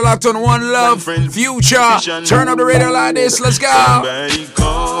everybody who got it locked on One Love, Future. Turn up the radio like this. Let's go. Somebody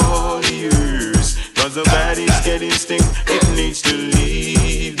call the earth, 'cause the body's getting stink. It needs to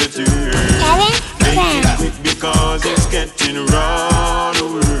leave the dirt. Make it quick because it's getting rather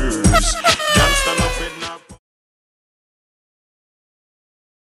worse. Can't stand up with now.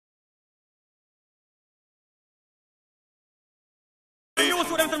 You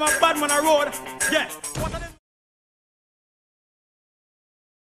saw them to my bad man I road. Yeah. What are them?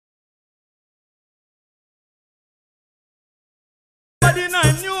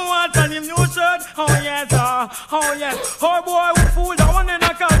 New watch and him new shirt. Oh yes, oh yes. Oh boy, we fool that one in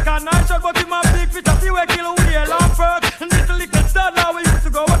a can I shirt, but him a big fit a few kill wheel and first. And little stud now we used to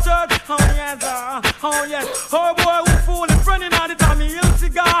go to church. Oh yes, oh yes. Oh boy, we fool in front in all the time he ill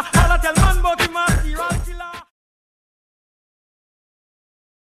cigar. All I tell man about him a serial killer.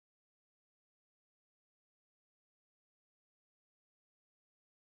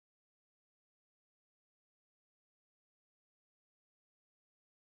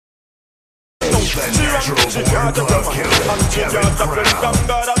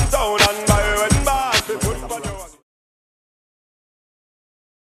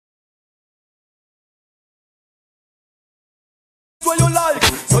 What you like,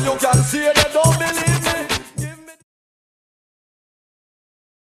 so you can see they don't believe me.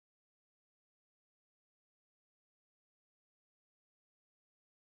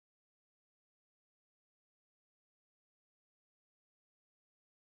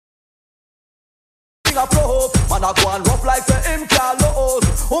 A pro man a go and rough like say him can't lose.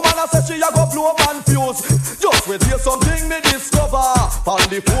 Woman a say she a go blow man fuse. Just wait till something me discover. On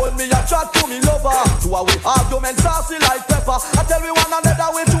the phone me a chat to me lover. Two a we argument saucy like pepper. I tell we one another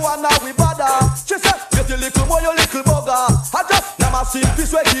we two and now we bother. She said get your little boy your little bugger. I just never seen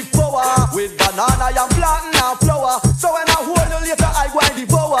this way give power. With banana and plantain and flour. So when I hold you later I go and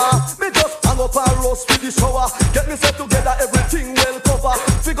devour. Me just hang up and roast with the shower. Get me set together everything well cover.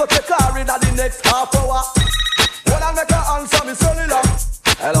 Figure take car in the next half hour. When I make her answer me cellular.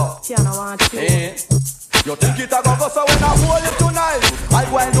 Hello. Tiana want you. You think it a go so when I hold you tonight I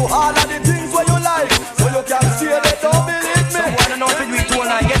go and do all of the things where you like. So you can see they don't believe me. So wanna know if we do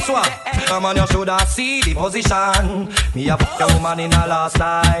all guess what? Come on, you shoulda see the position. Me a fuck a woman in a last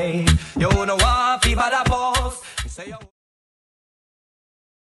night. You know what? People that boss. Me say you.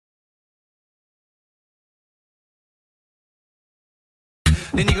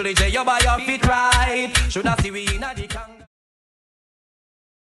 The nigga say you buy your feet right. Shoulda see we inna the gang.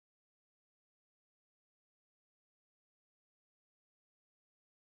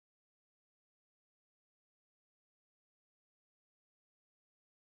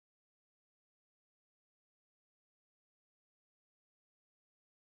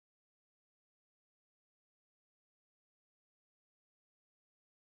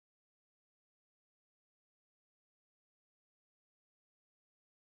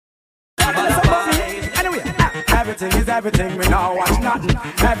 Anyway, everything is everything, we now watch nothing.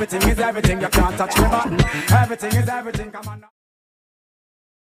 Everything is everything, you can't touch me button. Everything is everything, come on now.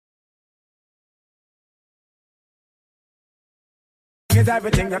 Is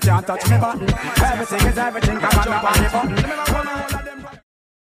everything, you can't touch me button. Everything is everything, come on now, on the button.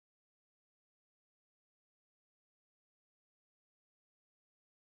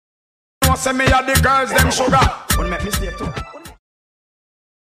 You say me are the girls, them sugar. Won't make mistake too.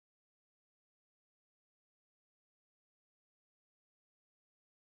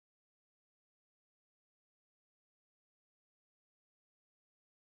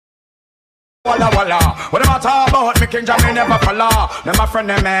 Walla walla, what am I talk about? Me King Jamie never follow. Them a friend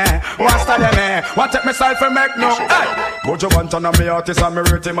of me, what's that of me? What take myself and make no? Hey, go to one ton of me artist and me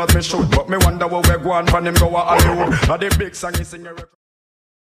rate him as me should. But me wonder where we go on from him go a Hollywood. Now the big song he sing.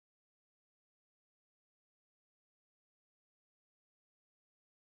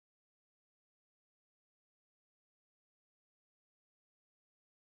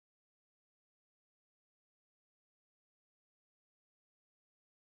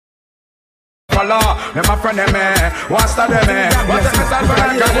 follow. Me my friend them what's the them What's the message for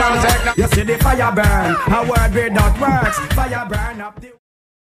that girl? You see the fire burn, a word without words. Fire burn up the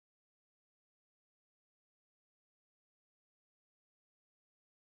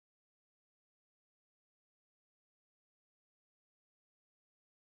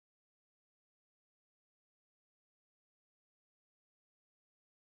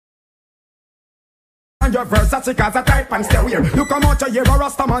and your Versace cause a type and stay weird. You come out your ear, a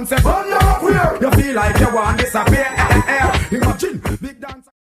Rasta man say, "Burn your queer." You feel like you want disappear. Imagine big dance.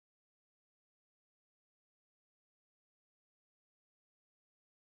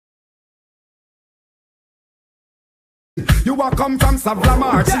 You a come from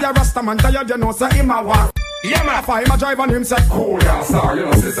Savlamar. See a Rasta man tired, you know, say him a walk. Yeah, man. If I'm a drive on him, say, cool, yeah, sir. You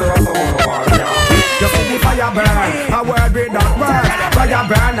know, sister Rasta man a walk, yeah. You see the fire burn, a word without words. Fire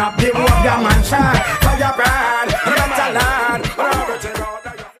burn up the road, your man shine. Fire burn, you got to learn. Everything out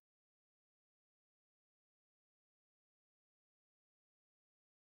there.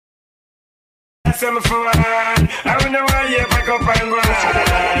 Say me for one, I don't know why you pack up and go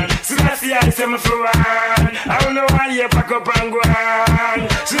on. So I see I say me for one, I don't know why you pack up and go on.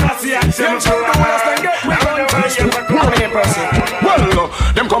 So I see I say me for one, I don't know why you pack up and go on.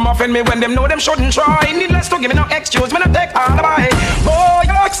 Well, them come offend me when them know them shouldn't try. Needless to give me no excuse, me no take alibi. Boy,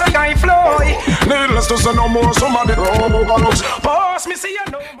 you look like I fly. Needless to say no more, somebody overlooks. Boss, me see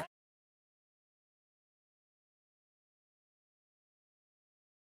you no more.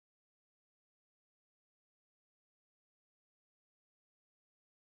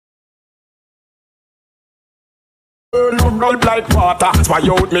 Burn up like water. Spy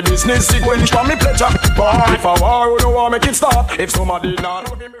out me business, it when it's for me pleasure. But if I war, you don't want make it stop. If somebody not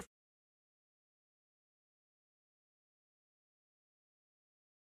know me.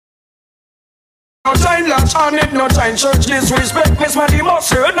 No time lash on it, no time church disrespect. Miss Maddy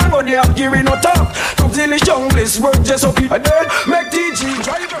must heard, now go there, giving no talk. Come till it's young, this work just up and then make TG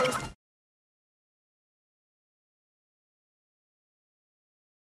drivers.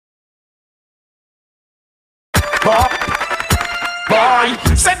 Boy,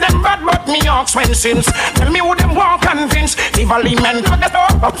 said them bad but me ox when sins. Tell me who them want convince. Evil men to get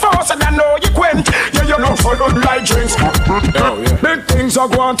up faster than know you quent. Yeah, you know for good like drinks. Big things are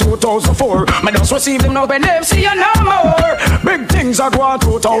going 2004. Me just receive them now when them see you no more. Big things are going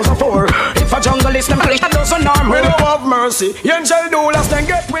 2004. If a jungle is them that doesn't harm. We don't have mercy. Angel do last then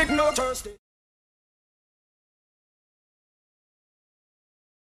get quick no thirsty.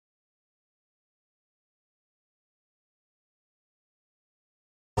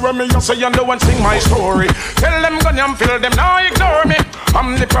 When me just say you know and sing my story. Tell them gun and fill them, now ignore me.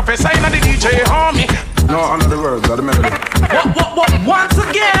 I'm the professor and the DJ army. No, another words, the melody. What, once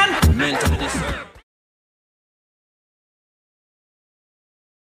again? Mentally disturbed.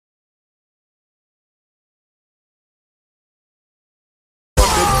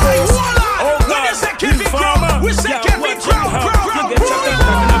 Oh God, you farmer. We say Kevin Crow.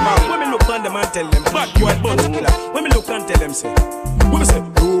 When me look on them and tell them, bad boy, but when me look and tell them, say, we say,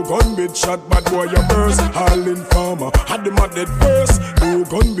 no gun bitch shot, bad boy, you burst. All in farmer, had them at dead first. No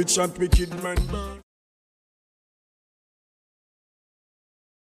gun bitch shot, wicked man burn.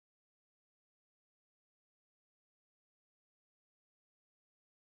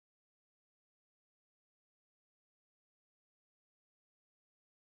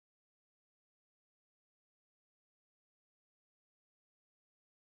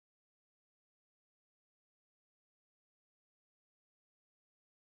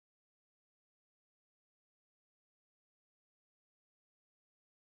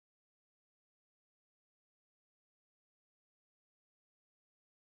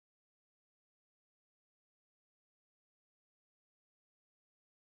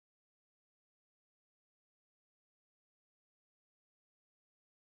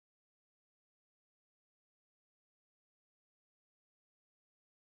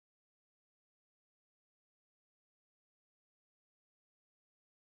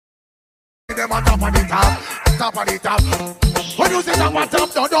 Them on top of the top of the top. When you say top of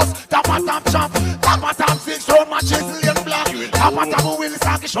top, no dust, top of top chop, top of top 6 round matches in black, top of top will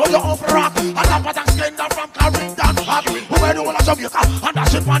start to show you off rock, and top of top slender from Carrington Park. Who made the whole of Jamaica and that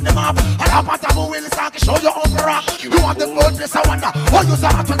shit on the map, and top of top will start to show you off rock. You want the gold place, I wonder, what you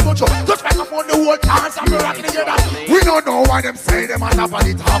start to go to, just make up on the whole dance and we rocking together. We don't know why them say them on top of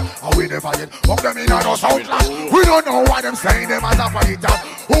the top, and we never yet fuck them in on us outlash. We don't know why them say them on top of the top,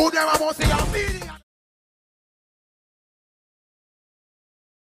 who them about to see a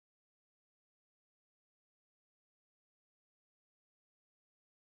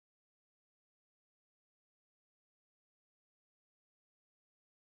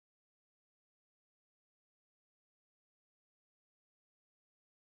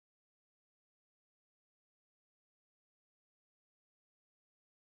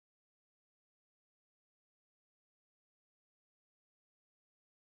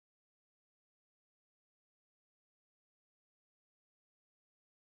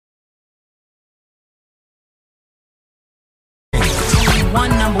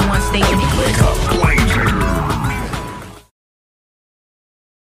number one station. Wake up, Blazer.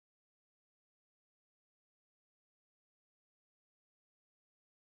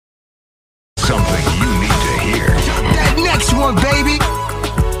 Something you need to hear. That next one, baby.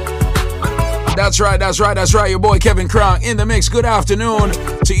 That's right, that's right, that's right. Your boy Kevin Crown in the mix. Good afternoon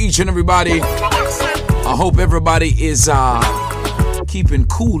to each and everybody. I hope everybody is keeping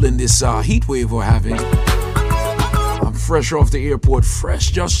cool in this heat wave we're having. I'm fresh off the airport,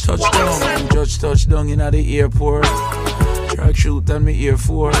 fresh, just touched down. Just touched down in the airport. Track shoot on me Air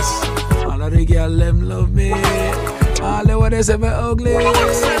Force. All of the girls, them love me. All the ones say me ugly.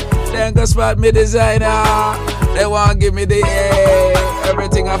 Then go spot me designer. They want give me the A.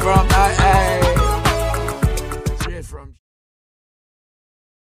 Everything I from my A. Straight from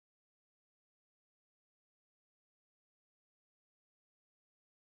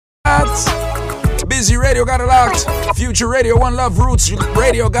Busy Radio got it locked. Future Radio, One Love Roots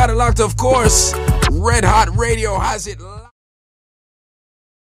Radio got it locked, of course. Red Hot Radio has it locked.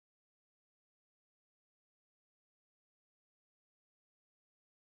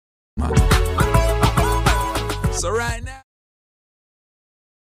 So right now,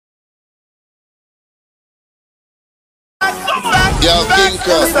 Yo, King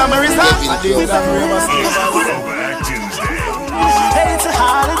Kong. Hey, it's a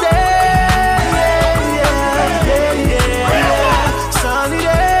holiday. Sunny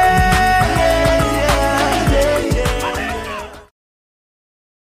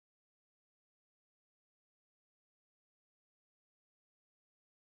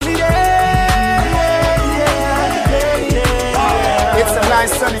It's a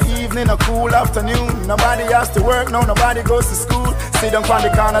nice sunny evening, a cool afternoon. Nobody has to work, no, nobody goes to school. Sit down on the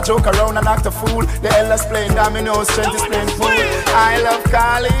corner, joke around and act a fool. The elders playing dominoes, strength is playing pool. I love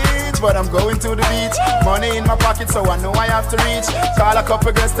college, but I'm going to the beach. Money in my pocket, so I know I have to reach. Call a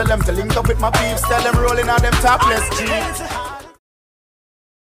couple girls, tell them to link up with my peeps. Tell them rolling on them topless jeans.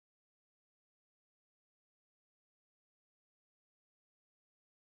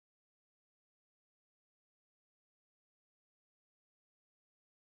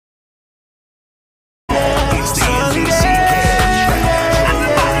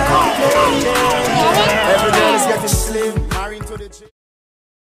 Every day is getting slim, married to the gym.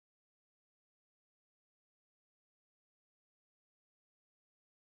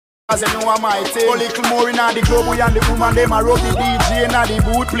 As I know I'm mighty. A little more in the club, we and the woman, them a rub the DJ in the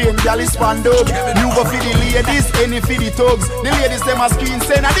boot playing galley span dub. You go for the ladies, any for the thugs. The ladies, them a screen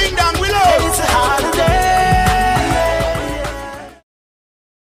saying a ding dong, we love. It's a holiday.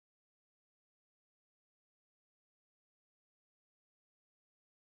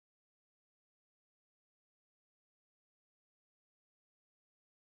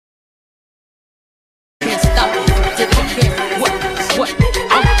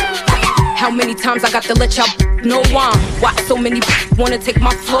 How many times I got to let y'all know I'm why so many wanna take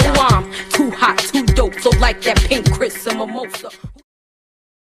my flow? I'm too hot, too dope, so like that pink Chris and mimosa.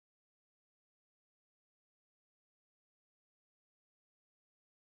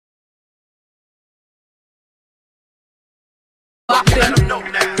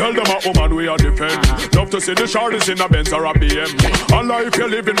 Tell them a woman we are defend. Love to see the shorties in a Benz or a BM. Allah, if you're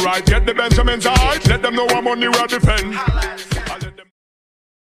living right, get the Benjamins right. Let them know I'm money we are defend.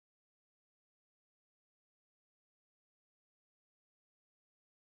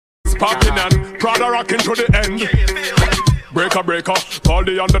 Popping and Prada rocking to the end. Breaker, breaker, call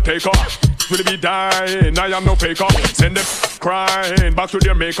the Undertaker. Will be dying, I am no faker. Send them crying back to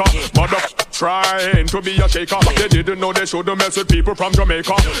their maker. Mother trying to be a shaker. They didn't know they shouldn't mess with people from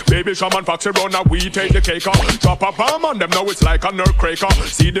Jamaica. Baby Shaman Foxy run, now we take the cake. Drop a bomb on them, now it's like a nerve cracker.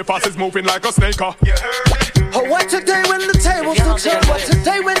 See the fast is moving like a snake. Oh, what today when the tables will turn? What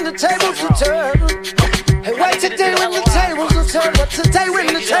today when the tables will turn? Hey, what today when the tables will turn? What today when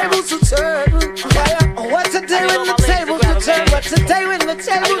the tables will turn? Oh, what today when the tables will turn? What today when the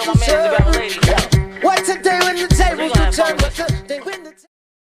tables will turn? What today when the tables will turn? What today when the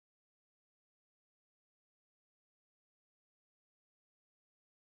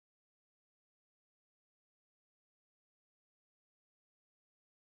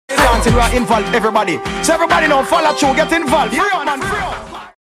dancing, we are involved, everybody. So everybody now follow through, get involved. Free on, man, free on.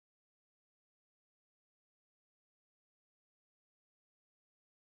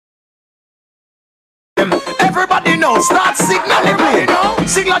 Everybody know, start signal the plane.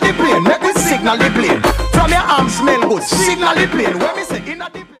 Signal the plane, make me signal the plane. From your arms smell good, signal the plane. When me say in a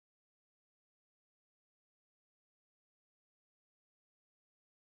the plane.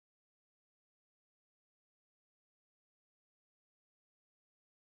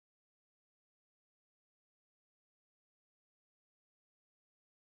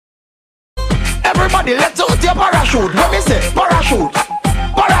 Everybody let out your parachute. When me say parachute,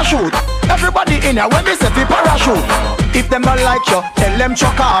 parachute. Everybody in here when me say fi parachute. If them don't like you, tell them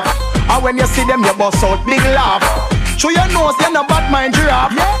chuck off. And when you see them, you bust out big laugh. Through your nose, you're no bad mind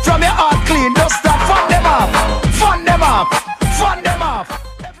giraffe. From your heart clean, just start fun them off. Fun them off. Fun them off.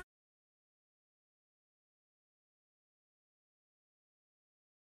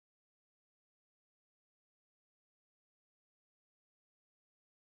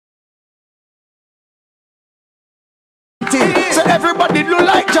 So everybody do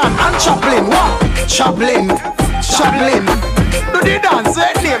like John and Chaplin. What? Chaplin. Chaplin. Do the dance,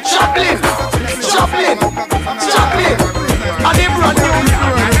 say name Chaplin. Chaplin. Chaplin. And they brand new.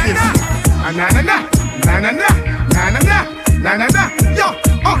 Na na na, na na na, na na na, na na na. Yo,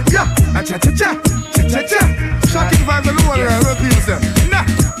 oh yeah, cha cha cha, cha cha cha. Shocking vibes all over the people say. Nah,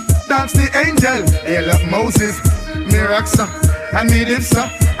 dance the angel, hail up Moses, Miraxa, and me Dipsa,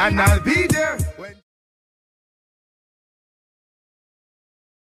 and I'll be there.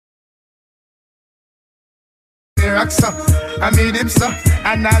 Miraxa, I mean Dipsa,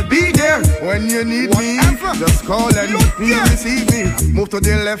 and I'll be there when you need me. Just call and you receive me. Move to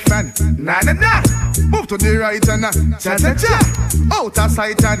the left hand, na na na. Move to the right hand, cha cha cha. Out of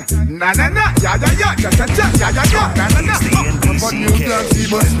sight and na na na. Ya ya ya, cha cha cha, ya ya ya, na na na. But you can't see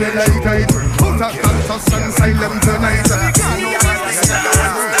but smell like it. Out of conscious and silent tonight.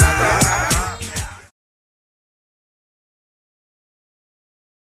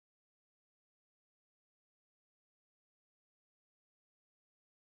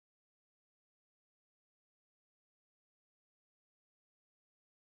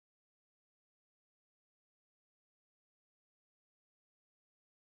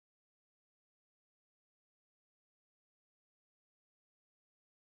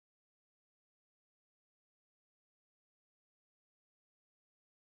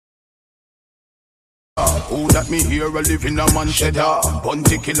 Who that me here a live in a man cheddar?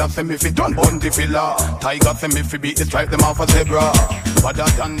 Bunty killer say me fit on bunty filler. Tiger say me fi beat the stripe them off a zebra. Better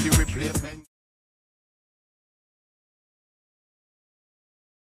than the replacement.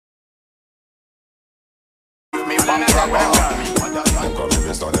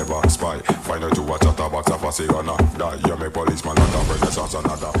 Mr. Never spy. Find out to watch out a box of a cigar. Die, you me policeman not a renaissance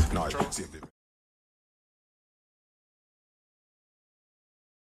another night.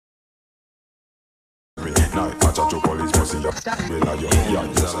 Night, I chat to police, but see ya. Me like you, yeah,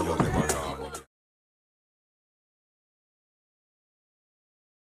 yes, I don't never know.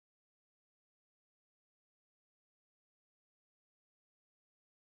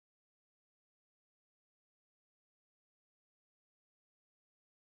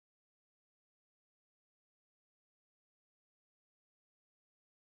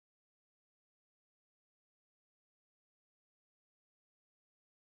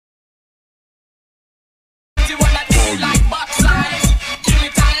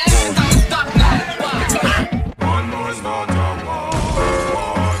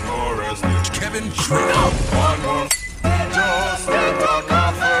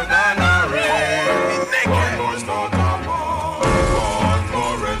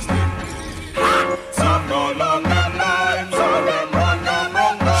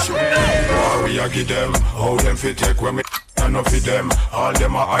 Give them, how them fit take when me enough for them. All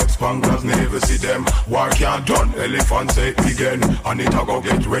them are hype spanglers, never see them. War can't done, elephant say it begin. And it a go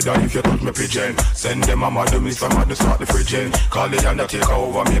get redder if you touch me pigeon. Send them a mother, Mr. Mad, start the fridging. Call the undertaker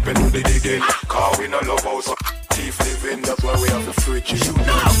over me, pen do the digging. Car we no love house, thief living, that's why we have the fridge. You know,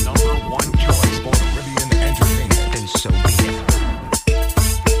 number one choice for Caribbean entertainment, and so be it.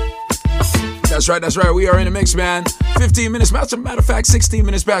 That's right, we are in the mix, man. 15 minutes, as a matter of fact, 16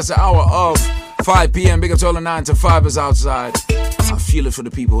 minutes past the hour of 5 p.m. Big up to all the 9 to 5ers outside. I feel it for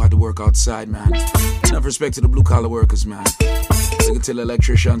the people who had to work outside, man. Enough respect to the blue collar workers, man. Look at the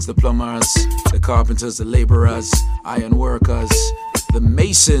electricians, the plumbers, the carpenters, the laborers, iron workers, the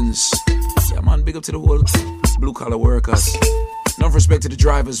masons. Yeah, man, big up to the whole blue collar workers. Enough respect to the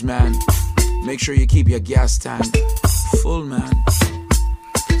drivers, man. Make sure you keep your gas tank full, man.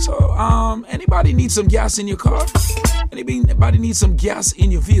 So, anybody need some gas in your car? Anybody need some gas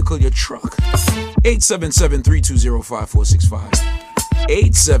in your vehicle, your truck? 877-320-5465.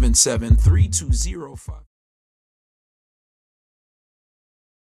 877-320-5465.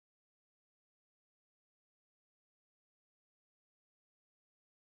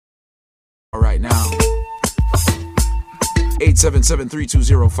 All right, now.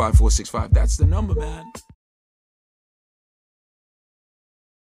 877-320-5465. That's the number, man.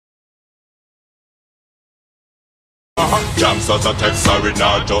 Youngsters a text sorry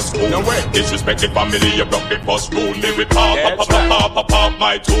now just cool. Disrespect the family, you broke the first rule. Me with pop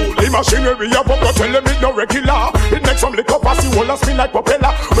my tool. The machinery up up, tell them it no regular. It makes some liquor pass you all spin like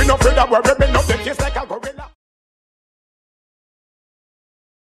propeller. We no afraid that we're ripping up the case like a gorilla.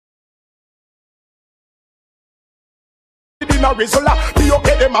 In a Rizzola, the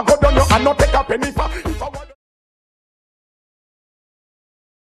okay them a go down you and not take a penny for. If I want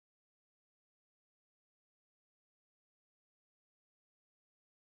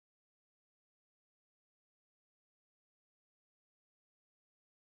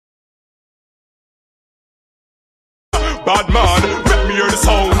bad man, let me hear the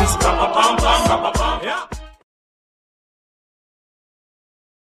sounds. Yeah.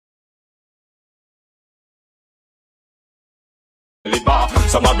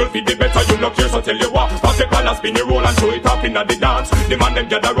 Some a girl feed the better, you no care, so tell you what. Pass the color, spin your roll and show it up in the dance. The man them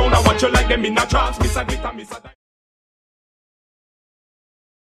gather round and watch you like them in a trance. Miss a glitter, miss a...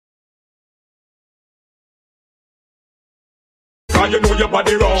 Cause you know your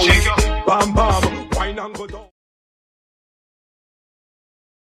body round. Bam bam, wine and go down.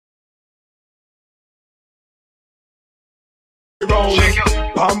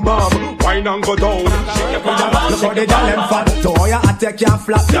 Bam bam, wine and go down. Look how the gyal them fat. So how you a take your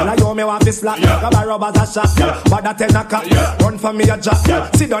flap? Gyal you me want to slap. Grab a rubbers a shot. But that 10 o'clock. Run for me a job.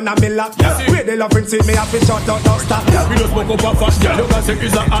 Sit down and me lap. Where the loving see me have to shut out, don't stop. We just smoke up a fat gyal. You can say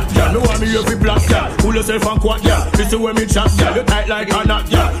is a hot gyal. No want me every black gyal. Pull yourself and quack gyal. This is where me chat gyal. You tight like a knot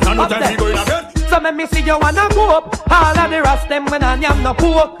gyal. And no time we going again. So let me see you wanna go up. All of the rest them when I am no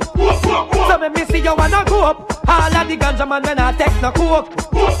coke. So let me see you wanna go up. All of the ganja man when I take no coke.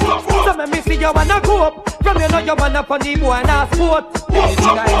 So let me see you wanna go up. From you know you wanna funny boy and a sport.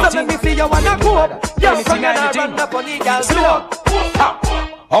 So let me see you wanna go up. You from you know run up on the girl slow.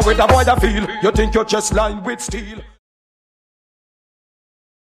 How with a boy that feel? You think you're just lined with steel?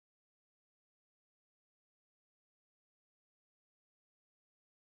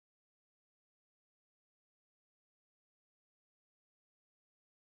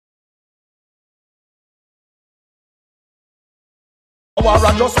 War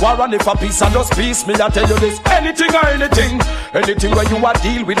and just war and if a peace and just peace. Me I tell you this, anything or anything. Anything where you a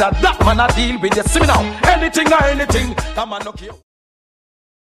deal with that man a deal with. You see me now, anything or anything. That man no care.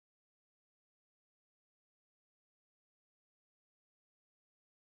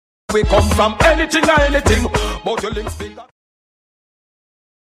 We come from anything or anything. But your links big.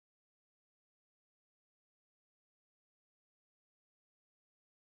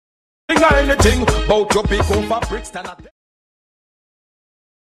 Anything or anything. But your big over Brixton.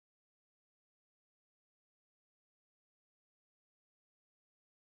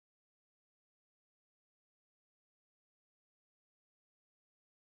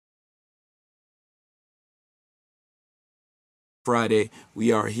 Friday,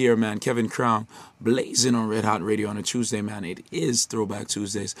 we are here, man. Kevin Crown blazing on Red Hot Radio on a Tuesday, man. It is Throwback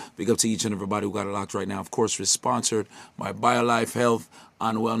Tuesdays. Big up to each and everybody who got it locked right now. Of course, we're sponsored by BioLife Health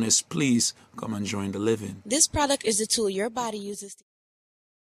and Wellness. Please come and join the living. This product is a tool your body uses to...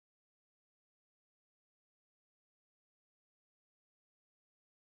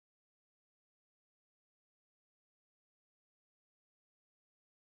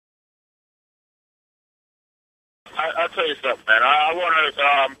 I'll tell you something, man. I want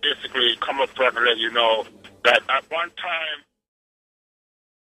to basically come up front and let you know that at one time,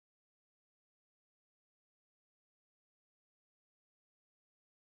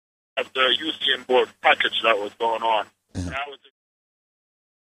 of the UCN board package that was going on, and I was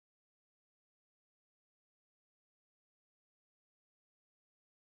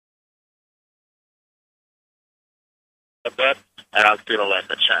that, and I was feeling like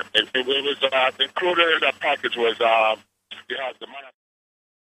a champ. It was included in that package was you have the money.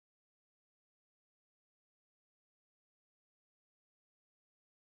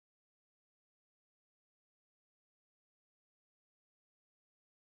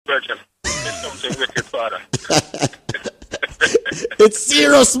 Virgin, it's something wicked, father. It's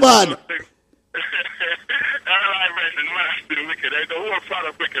serious, man. The whole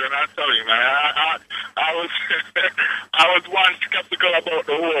product wicked, and I tell you, man, I was one skeptical about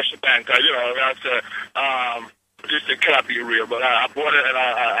the whole shebang. You know, I said, this thing cannot be real, but I bought it, and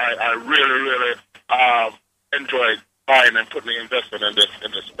I really enjoyed buying and putting the investment in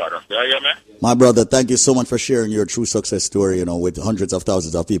this product. Yeah, man. My brother, thank you so much for sharing your true success story. You know, with hundreds of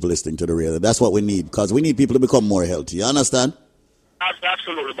thousands of people listening to the radio. That's what we need, because we need people to become more healthy. You understand?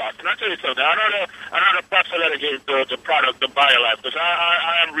 Absolutely, boss. Can I tell you something? Another person that gave the product, the BioLife, because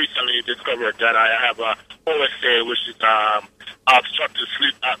I have recently discovered that I have a OSA, which is obstructive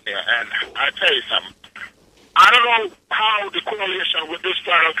sleep apnea, and I tell you something. I don't know how the correlation with this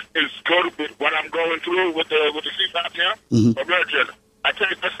product is good with what I'm going through with the sleep apnea. Mm-hmm. But Virgin, I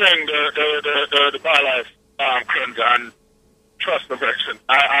take the thing, the BioLife cleanser, and trust the Virgin.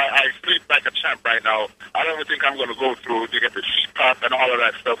 I sleep like a champ right now. I don't even think I'm going to go through to get the CPAP and all of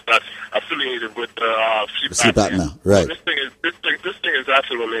that stuff that's affiliated with the sleep apnea. Right. So this thing is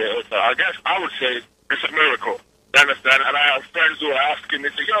absolutely. I guess I would say it's a miracle. You understand? And I have friends who are asking me,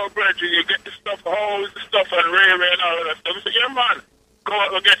 say, yo, Bridget, you get this stuff, oh, this stuff on Ray and all of that stuff. I say, yeah, man, go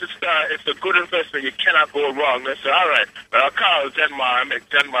get it. It's a good investment. You cannot go wrong. They say, all right, I'll call Denmark. I make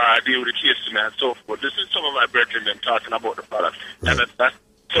Denmark deal with the case to me and so forth. This is some of my brethren talking about the product. Right. And that's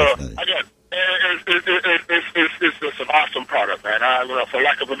so, again, it's just an awesome product, man. For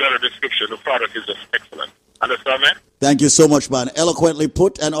lack of a better description, the product is just excellent. Understand, man? Thank you so much, man. Eloquently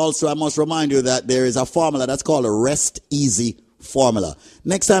put. And also, I must remind you that there is a formula that's called a Rest Easy formula.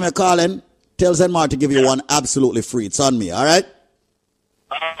 Next time you're calling, tell Zenmar to give you one absolutely free. It's on me, all right?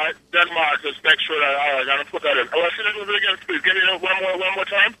 Denmark, just make sure that, all right, I'm going to put that in. Oh, say that again, please. Give me one more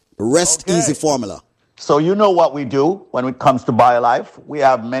time. Rest Easy formula. So you know what we do when it comes to BioLife. We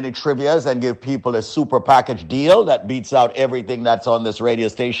have many trivias and give people a super package deal that beats out everything that's on this radio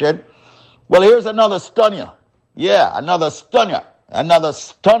station. Well, here's another stunner. Yeah, another stunner. Another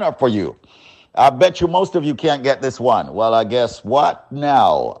stunner for you. I bet you most of you can't get this one. Well, I guess what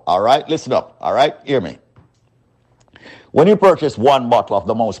now? All right, listen up. All right, hear me. When you purchase one bottle of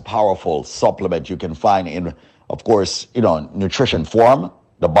the most powerful supplement you can find in, of course, nutrition form,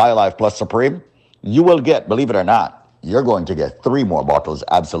 the BioLife Plus Supreme, you will get, believe it or not, you're going to get 3 more bottles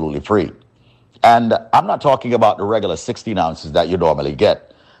absolutely free. And I'm not talking about the regular 16 ounces that you normally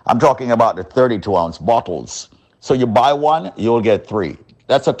get. I'm talking about the 32-ounce bottles. So you buy one, you'll get 3.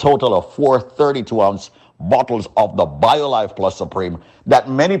 That's a total of 4 32-ounce bottles of the BioLife Plus Supreme that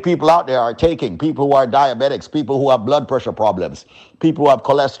many people out there are taking. People who are diabetics, people who have blood pressure problems, people who have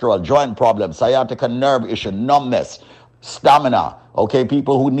cholesterol, joint problems, sciatica nerve issue, numbness, stamina, okay,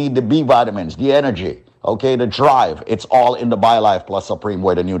 people who need the B vitamins, the energy, okay, the drive. It's all in the BioLife Plus Supreme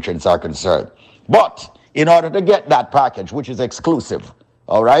where the nutrients are concerned. But in order to get that package, which is exclusive,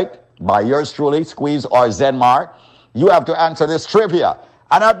 all right, by yours truly, Squeeze or Zenmar, you have to answer this trivia.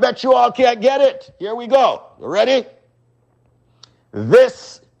 And I bet you all can't get it. Here we go. You ready?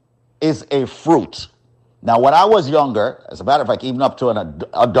 This is a fruit. Now, when I was younger, as a matter of fact, even up to an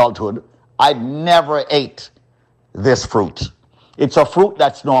adulthood, I never ate this fruit. It's a fruit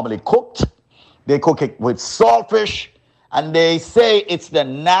that's normally cooked. They cook it with saltfish, and they say it's the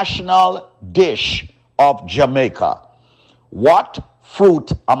national dish of Jamaica. What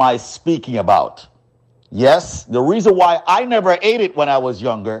fruit am I speaking about? Yes, the reason why I never ate it when I was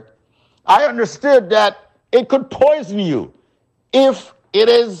younger, I understood that it could poison you if it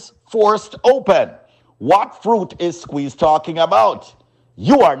is forced open. What fruit is Squeeze talking about?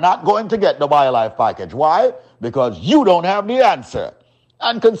 You are not going to get the BioLife package. Why? Because you don't have the answer.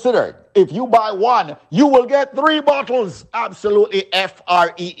 And consider, if you buy one, you will get 3 bottles. Absolutely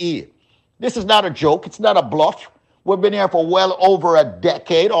Free. This is not a joke. It's not a bluff. We've been here for well over a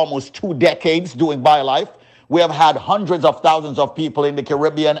decade, almost 2 decades doing BioLife. We have had hundreds of thousands of people in the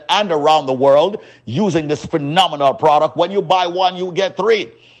Caribbean and around the world using this phenomenal product. When you buy one, you get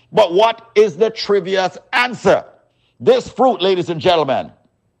 3. But what is the trivia's answer? This fruit, ladies and gentlemen,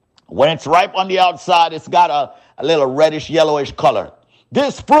 when it's ripe on the outside, it's got a little reddish, yellowish color.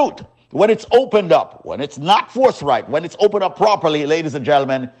 This fruit, when it's opened up, when it's not forthright, when it's opened up properly, ladies and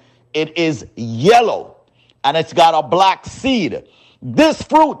gentlemen, it is yellow. And it's got a black seed. This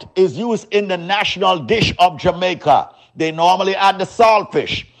fruit is used in the national dish of Jamaica. They normally add the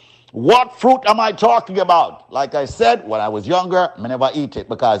saltfish. What fruit am I talking about? Like I said, when I was younger, I never eat it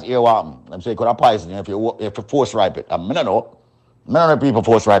because earworm. I'm saying it could have poison if you force ripe it. I don't know. None of the people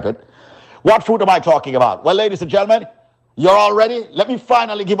force ripe it. What fruit am I talking about? Well, ladies and gentlemen, you're all ready? Let me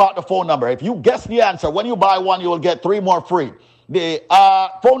finally give out the phone number. If you guess the answer, when you buy one, you will get 3 more free. The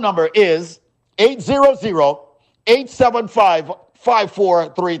phone number is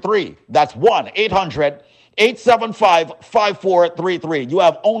 800-875-5433. That's 1-800-875-5433. You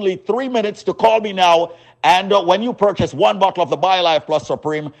have only 3 minutes to call me now. And when you purchase one bottle of the BioLife Plus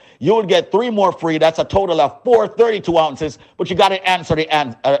Supreme, you will get 3 more free. That's a total of 4 32 ounces. But you got to answer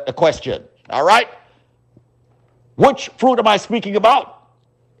the question. All right? Which fruit am I speaking about?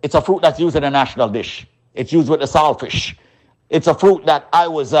 It's a fruit that's used in a national dish. It's used with the saltfish. It's a fruit that I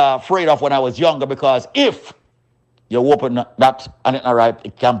was afraid of when I was younger because if You open that and it's not ripe,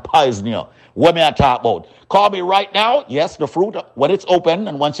 it can poison you. What may I talk about? Call me right now. Yes, the fruit, when it's open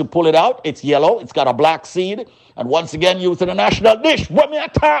and once you pull it out, it's yellow. It's got a black seed. And once again, used in a national dish. What may I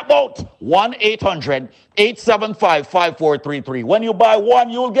talk about? 1-800-875-5433. When you buy one,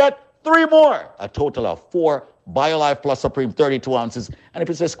 you'll get 3 more. A total of 4 BioLife Plus Supreme 32 ounces. And if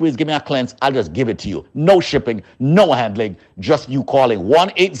it's a squeeze, give me a cleanse. I'll just give it to you. No shipping, no handling. Just you calling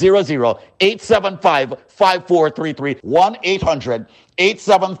 1-800-875-5433.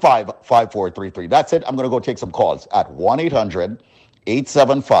 1-800-875-5433. That's it. I'm going to go take some calls at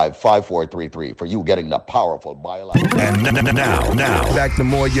 1-800-875-5433 for you getting the powerful BioLife. And now, back to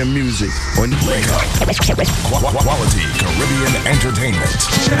more your music on Wake Up. Quality Caribbean Entertainment.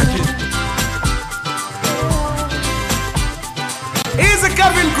 Here's a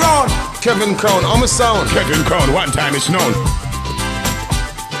Kevin Crown. Kevin Crown, I'm a sound. Kevin Crown, one time it's known.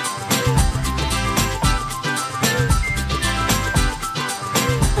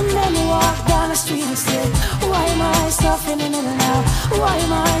 And then we walk down the street and say, why am I suffering in the middle now? Why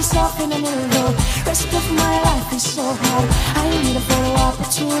am I suffering in the middle though? Rest of my life is so hard. I need a photo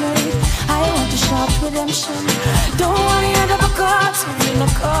opportunity. I want to shop redemption. Don't want to end up a cartoon in a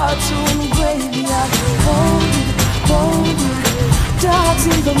cartoon graveyard. Hold dogs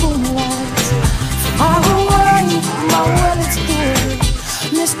in the moonlight. Far away from my world it's good.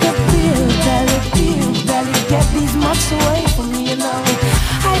 Mr. Bill Belly, get these mugs away from me, you know.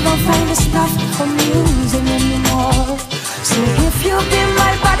 I don't find the stuff amusing anymore. So if you be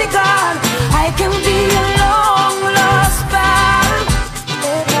my bodyguard, I can be a long lost pal.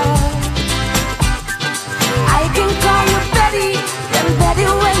 I can call you Betty, and Betty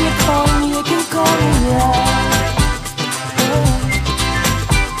when you call me, you can call me love.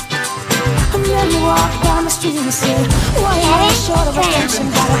 And then you walk down the street and say, why am I short of attention?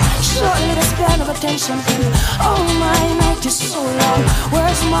 Got a short little span of attention. Oh, my night is so long.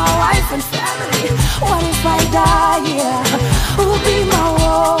 Where's my wife and family? What if I die here? Who'll be my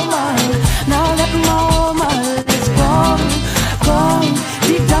woman? Now that my woman is gone.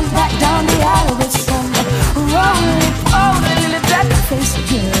 Deep down, back down the alley with some roly-poly little black face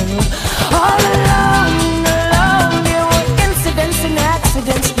girl. All alone, there were incidents and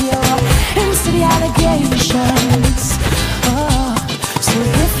accidents. Into the allegations. So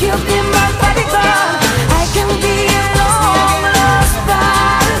if you be my bodyguard, I can be a long lost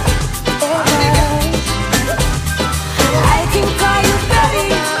pal. I can call you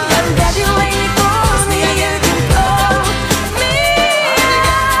Betty, and Betty when you call me, you can call me.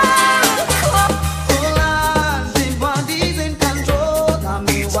 The body's in control of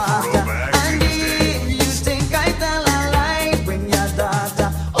me water. And if you think I tell a lie, bring your daughter.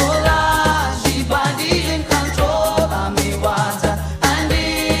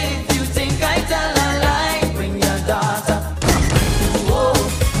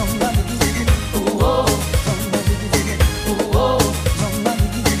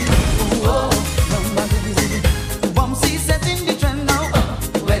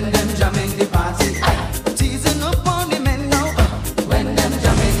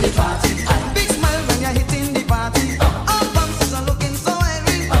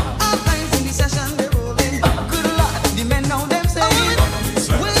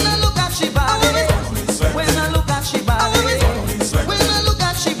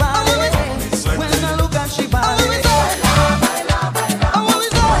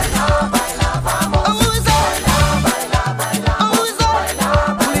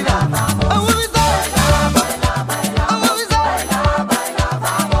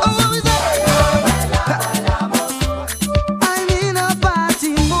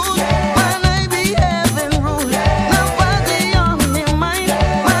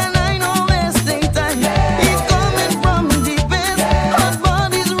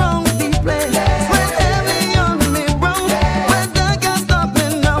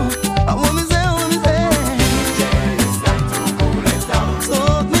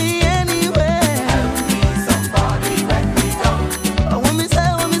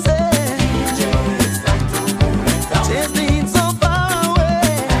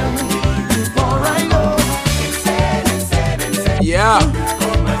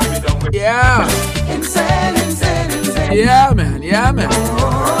 Yeah, man.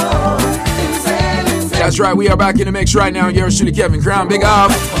 That's right, we are back in the mix right now. Yours truly, Kevin Crown. Big up.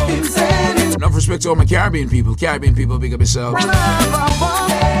 Enough respect to all my Caribbean people. Big up yourself.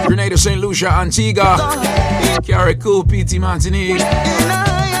 Grenada, St. Lucia, Antigua, Carriacou, PT, Martinique,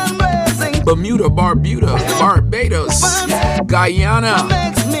 Bermuda, Barbados, Guyana,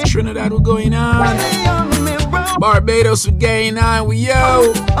 Trinidad, we're going on. Barbados, we're going on. We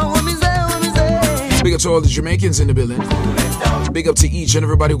yo. Big up to all the Jamaicans in the building. Big up to each and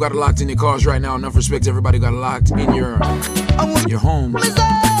everybody who got it locked in your cars right now. Enough respect to everybody who got it locked in your homes.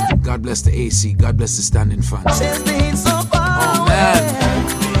 God bless the AC. God bless the standing fan. Oh, man.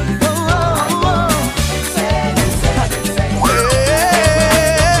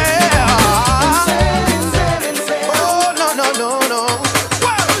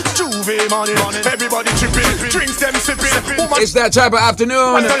 Everybody tripping, drinks them sipping. It's that type of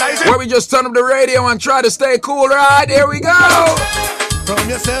afternoon where we just turn up the radio and try to stay cool, right? Here we go. From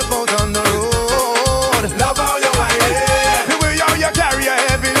yourself out on the road. Love how you whine it. The way how you carry a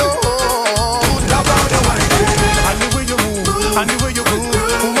heavy load. Love how you whine it. And the way you move, and the way you move.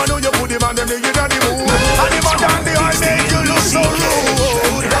 Woman, know you put him on them, they get on the move. And the man down the high make you look so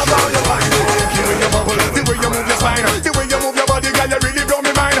rude. Love how you whine it. The way you bubble, the way you move your spine, the way you move your body, girl, you really blow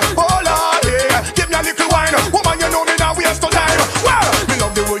me mind. Oh Lord, yeah, give me a little wine. Woman, you know me now, waste no time. Well, me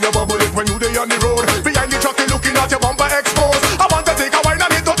love the way you bubble it when you dey on the road. Behind the truck, you looking at your bumper exposed. I want to take a wine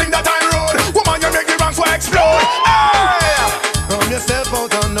and it don't think that I'm road. Woman, you make the ranks will explode. Hey, from yourself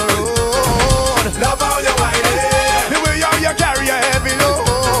out on the road. Love how you whine it. The way how you carry a heavy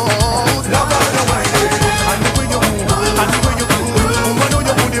load. Love how you whine it. And the way you move, and the way you move. Woman, know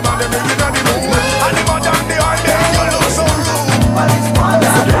you put him on them, they get on the move. And the man down the high, you look so rude.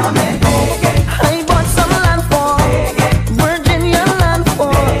 I bought some land for Virginia land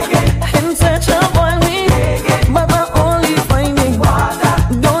for in search of oil me, but I only find me.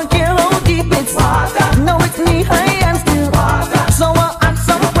 Don't care how deep it's. Now it's knee high and still. So I add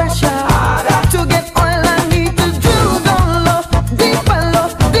some pressure to get oil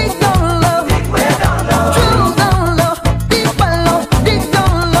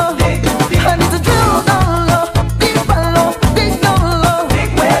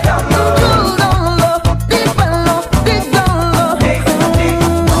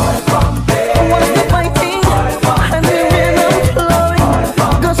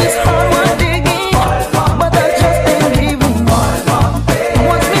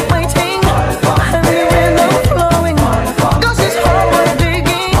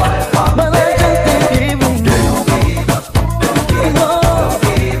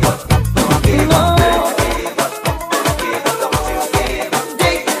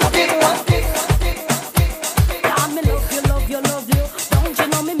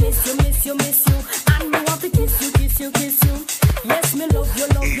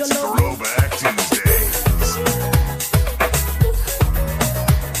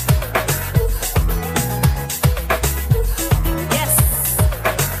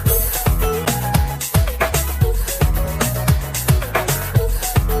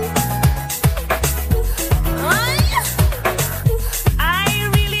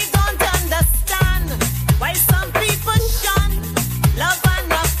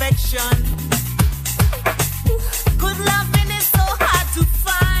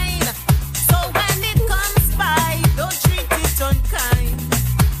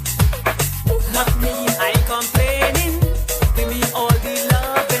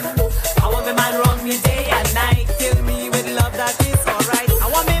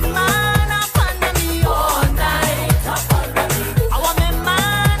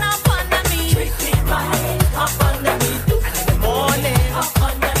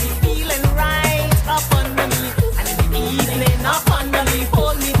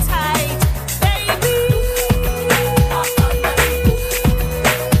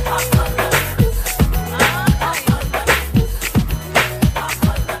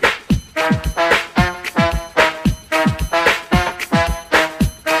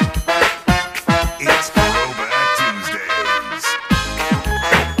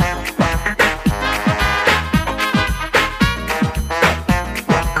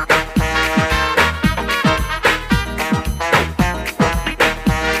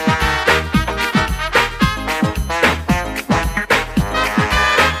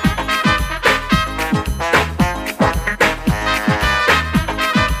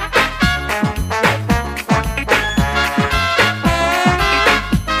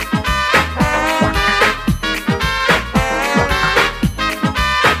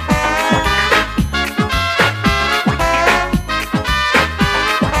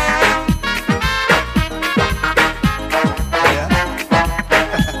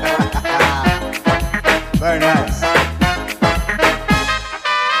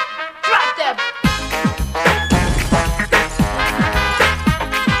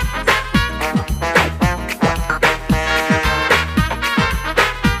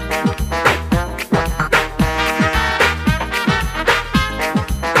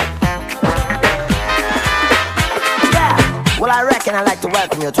I reckon I'd like to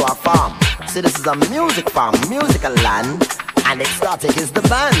welcome you to our farm. See, this is a music farm, musical land, and Exotic is the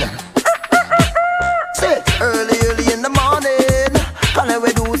band. See, early in the morning, can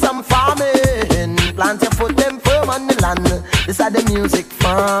we do some farming? Plant your foot them firm on the land. This is the music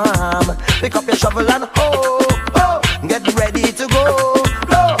farm. Pick up your shovel and hoe, get ready to go.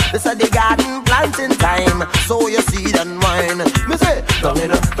 This is the garden planting time. Sow your seed and wine. Me say, down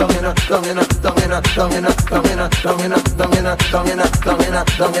in a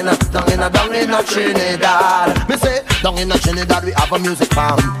Trinidad. Me say, down in a Trinidad we have a music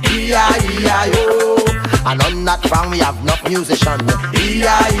farm. E-I-E-I-O. And on that farm we have enough musician.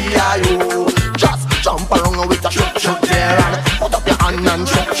 E-I-E-I-O. Just jump around with a shook there, and put up your hand and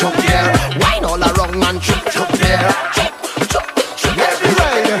shook there. Wine all around and shook there. Shook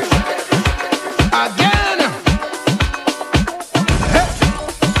everywhere. Again. Hey.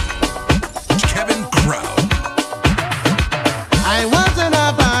 Kevin Crown. I was in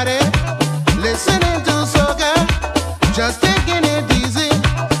a party, listening to soca, just taking it easy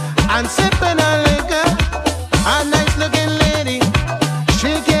and sipping a liquor. A nice looking lady,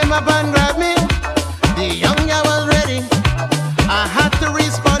 she came up and grabbed me. The young guy was ready. I had to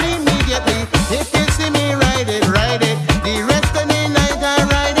respond immediately. If you see me ride it, ride it. The rest of the night I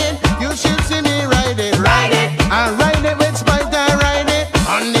ride it. You should see me ride it, ride it. I ride it with spite, I ride it.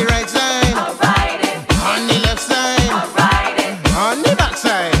 On the right side, I'll ride it. On the left side, I'll ride it. On the back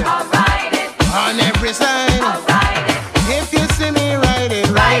side, I'll ride it. On every side, I'll ride it. If you see me ride it,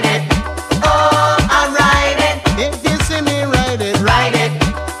 ride it. Oh, I ride it. If you see me ride it, ride it.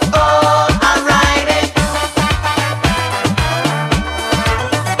 Oh, I ride it.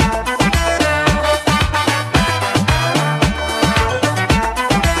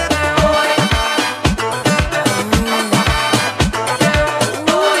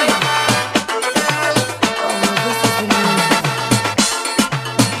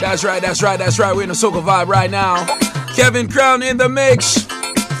 That's right. We're in a soca vibe right now. Kevin Crown in the mix.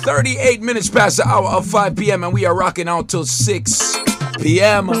 38 minutes past the hour of 5 p.m. and we are rocking out till 6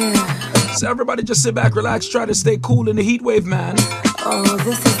 p.m. So everybody just sit back, relax, try to stay cool in the heat wave, man. Oh,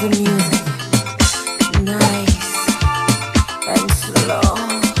 this is the music. Nice and slow.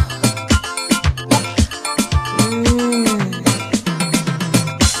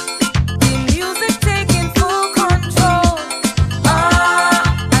 The music taking full control.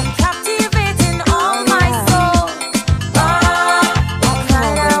 I'm captivating all my soul. All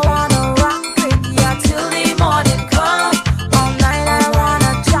night I wanna rock with ya till the morning come. All night I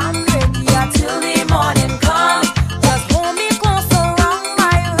wanna jam with ya till the morning come. Just hold me close around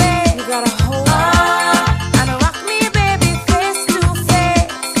my way. You gotta hold on.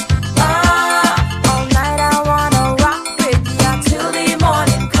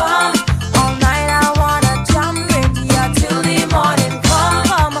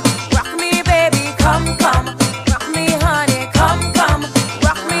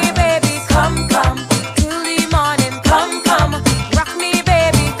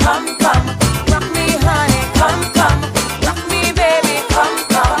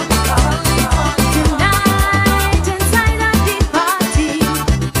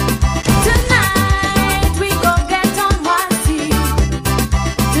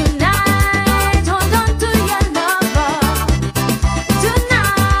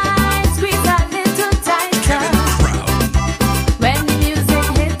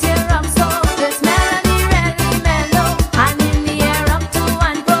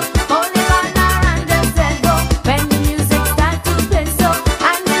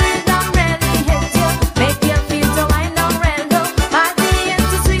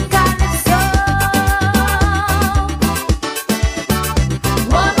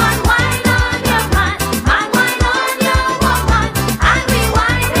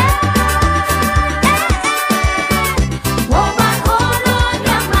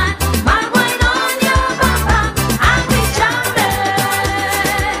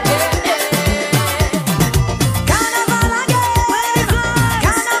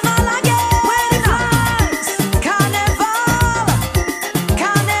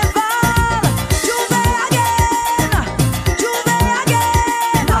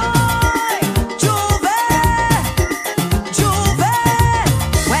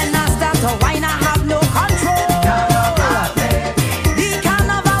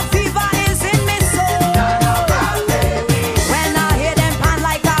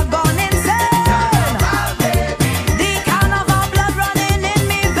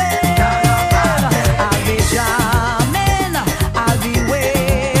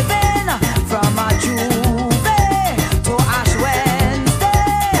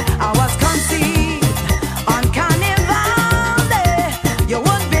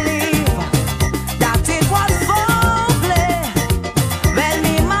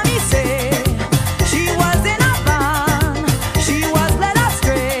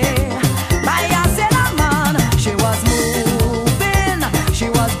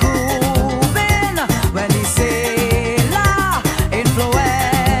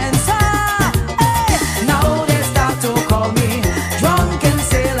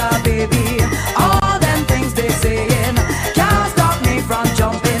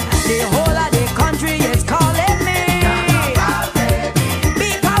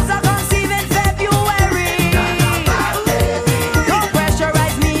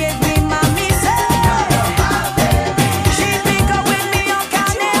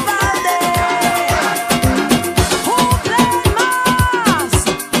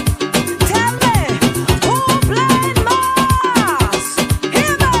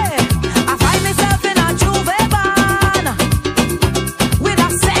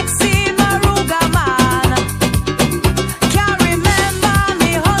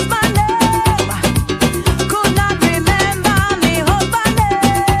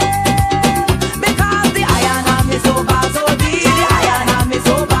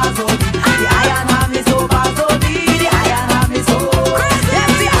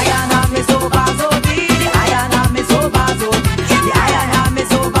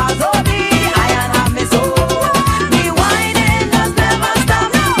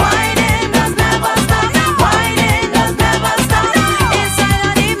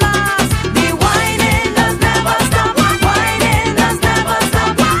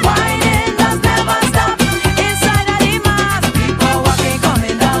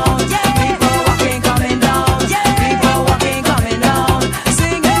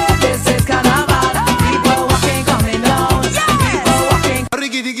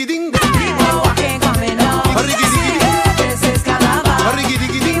 Riggy-diggy-ding. People walking, coming up. This is Carnival.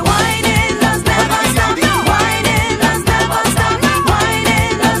 The whining does never stop. Whining does never stop.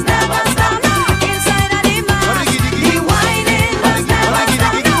 Whining does never stop. Inside of the mass. The whining does never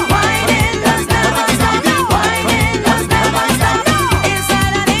stop. Whining does never stop. Whining does never stop.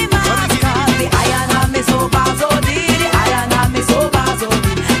 Inside of the mass. The iron arm is so fast, oh, the iron arm is so fast, oh,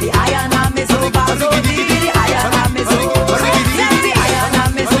 the iron arm is so fast, oh, the iron arm is so fast.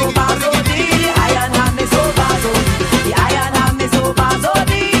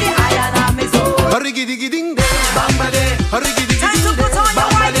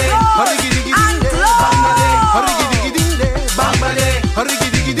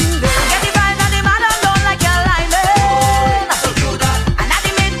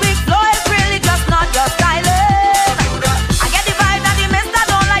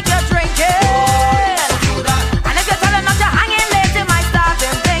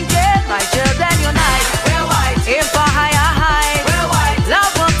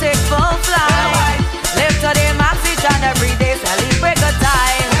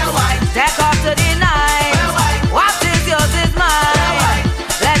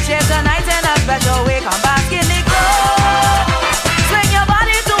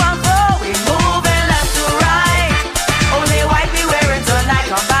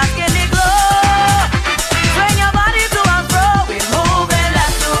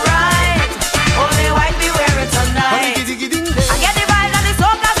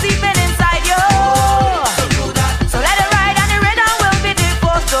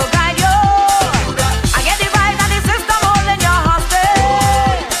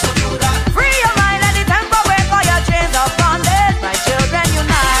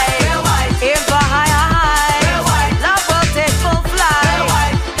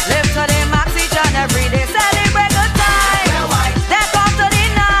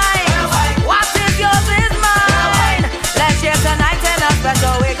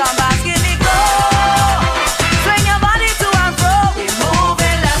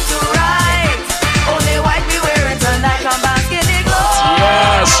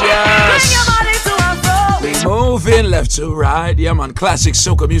 To ride, yeah man, classic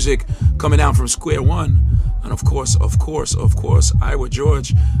soca music coming down from Square One, and of course, Iowa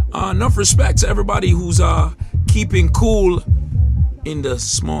George. Enough respect to everybody who's keeping cool in the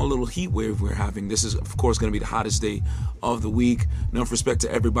small little heat wave we're having. This is of course going to be the hottest day of the week. Enough respect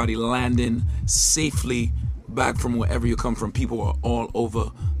to everybody landing safely back from wherever you come from. People are all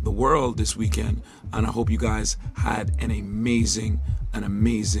over the world this weekend, and I hope you guys had an amazing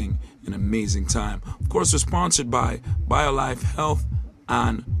time. Of course, we're sponsored by BioLife Health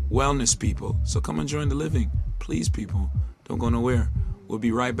and Wellness, people. So come and join the living. Please, people, don't go nowhere. We'll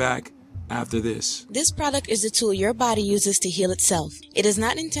be right back after this. This product is a tool your body uses to heal itself. It is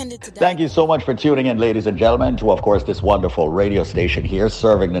not intended to... Thank you so much for tuning in, ladies and gentlemen, to, of course, this wonderful radio station here,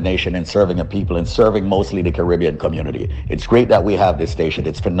 serving the nation and serving the people and serving mostly the Caribbean community. It's great that we have this station.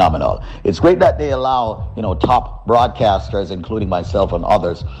 It's phenomenal. It's great that they allow, top broadcasters, including myself and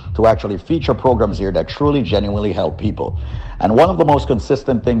others, to actually feature programs here that truly, genuinely help people. And one of the most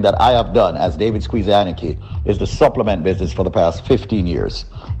consistent things that I have done as David Squeezaniki is the supplement business for the past 15 years.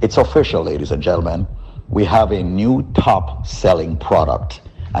 It's official, ladies and gentlemen. We have a new top-selling product,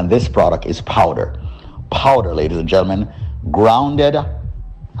 and this product is powder. Powder, ladies and gentlemen, grounded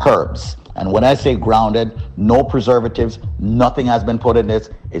herbs. And when I say grounded, no preservatives, nothing has been put in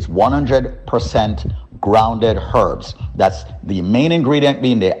this. It's 100% grounded herbs. That's the main ingredient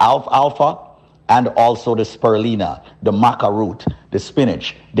being the alfalfa, and also the spirulina, the maca root, the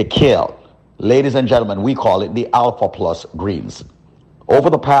spinach, the kale. Ladies and gentlemen, we call it the Alpha Plus greens. Over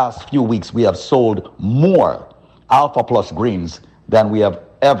the past few weeks, we have sold more Alpha Plus greens than we have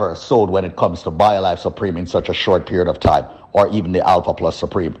ever sold when it comes to BioLife Supreme in such a short period of time, or even the Alpha Plus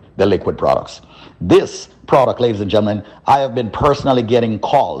Supreme, the liquid products. This product, ladies and gentlemen, I have been personally getting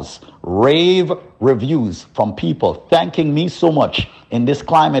calls, rave reviews from people thanking me so much in this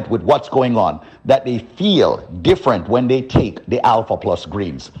climate with what's going on, that they feel different when they take the Alpha Plus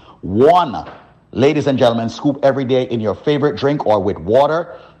greens. One, ladies and gentlemen, scoop every day in your favorite drink or with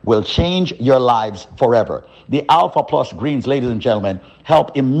water will change your lives forever. The Alpha Plus greens, ladies and gentlemen,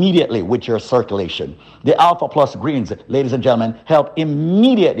 help immediately with your circulation. The Alpha Plus greens, ladies and gentlemen, help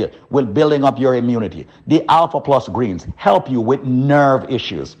immediately with building up your immunity. The Alpha Plus greens help you with nerve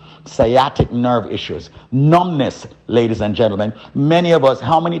issues, sciatic nerve issues, numbness, ladies and gentlemen. Many of us,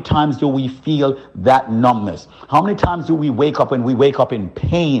 how many times do we feel that numbness? How many times do we wake up and we wake up in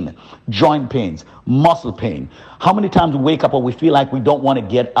pain, joint pains, muscle pain? How many times we wake up and we feel like we don't want to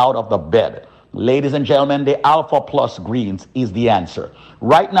get out of the bed? Ladies and gentlemen, the Alpha Plus Greens is the answer.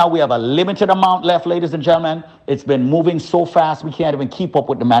 Right now, we have a limited amount left, ladies and gentlemen. It's been moving so fast, we can't even keep up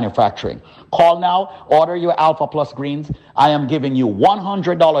with the manufacturing. Call now, order your Alpha Plus Greens. I am giving you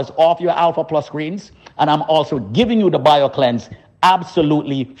 $100 off your Alpha Plus Greens, and I'm also giving you the BioCleanse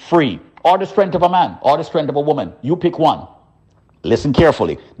absolutely free. Or the strength of a man, or the strength of a woman. You pick one. Listen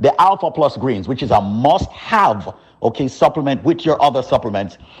carefully. The Alpha Plus Greens, which is a must-have, okay, supplement with your other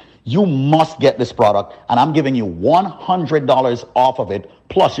supplements. You must get this product, and I'm giving you $100 off of it,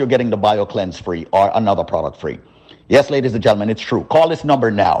 plus you're getting the BioCleanse free or another product free. Yes, ladies and gentlemen, it's true. Call this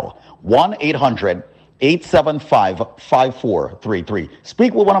number now, 1-800-875-5433.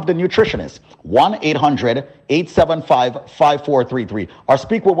 Speak with one of the nutritionists, 1-800-875-5433. Or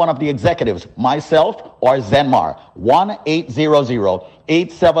speak with one of the executives, myself or Zenmar,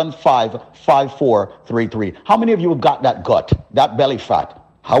 1-800-875-5433. How many of you have got that gut, that belly fat?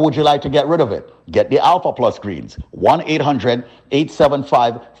 How would you like to get rid of it? Get the Alpha Plus Greens.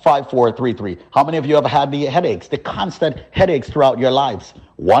 1-800-875-5433. How many of you have had the headaches, the constant headaches throughout your lives?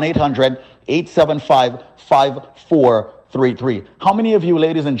 1-800-875-5433. How many of you,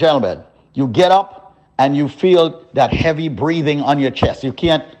 ladies and gentlemen, you get up and you feel that heavy breathing on your chest? You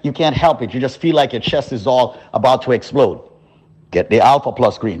can't help it. You just feel like your chest is all about to explode. Get the Alpha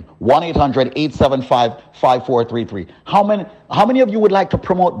Plus Green. 1-800-875-5433. How many of you would like to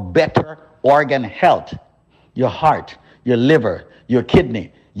promote better organ health? Your heart, your liver, your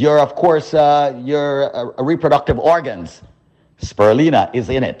kidney, your, of course, your reproductive organs. Spirulina is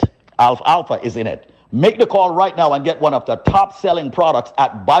in it. Alpha is in it. Make the call right now and get one of the top selling products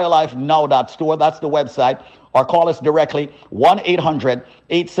at BioLifeNow.store. That's the website. Or call us directly,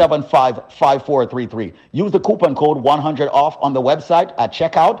 1-800-875-5433. Use the coupon code 100OFF on the website at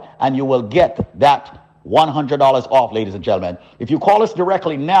checkout, and you will get that $100 off, ladies and gentlemen. If you call us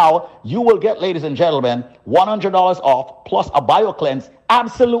directly now, you will get, ladies and gentlemen, $100 off plus a BioCleanse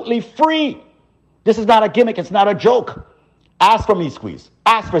absolutely free. This is not a gimmick. It's not a joke. Ask for me, Squeeze.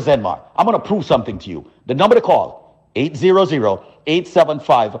 Ask for Zenmar. I'm going to prove something to you. The number to call,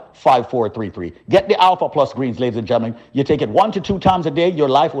 800-875-5433. Get the Alpha Plus Greens, ladies and gentlemen. You take it 1 to 2 times a day. Your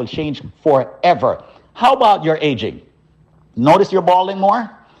life will change forever. How about your aging? Notice you're balding more?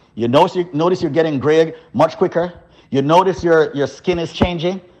 You notice you're getting gray much quicker? You notice your skin is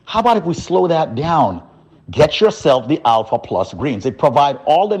changing? How about if we slow that down? Get yourself the Alpha Plus Greens. They provide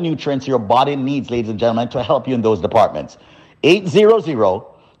all the nutrients your body needs, ladies and gentlemen, to help you in those departments.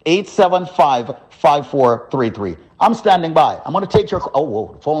 800-875-5433. I'm standing by. I'm going to take your...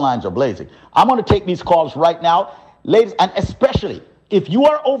 whoa, phone lines are blazing. I'm going to take these calls right now. Ladies, and especially if you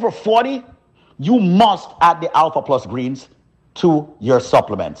are over 40, you must add the Alpha Plus Greens to your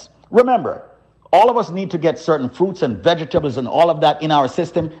supplements. Remember, all of us need to get certain fruits and vegetables and all of that in our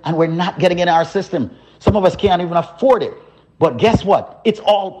system, and we're not getting it in our system. Some of us can't even afford it. But guess what? It's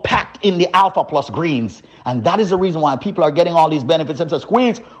all packed in the Alpha Plus Greens. And that is the reason why people are getting all these benefits. And so,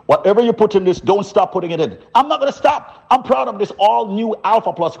 Squeeze, whatever you put in this, don't stop putting it in. I'm not going to stop. I'm proud of this all new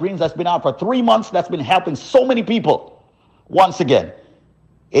Alpha Plus Greens that's been out for 3 months. That's been helping so many people. Once again,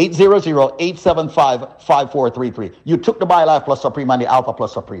 800-875-5433. You took the BioLife Plus Supreme and the Alpha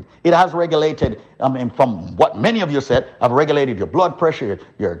Plus Supreme. It has regulated, from what many of you said, have regulated your blood pressure,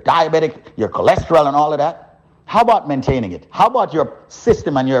 your diabetic, your cholesterol and all of that. How about maintaining it? How about your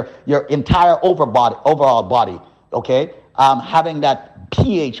system and your entire overall body, okay? Having that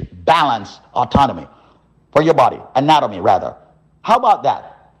pH balance autonomy for your body, anatomy rather. How about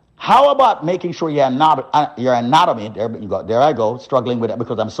that? How about making sure your anatomy, there I go, struggling with it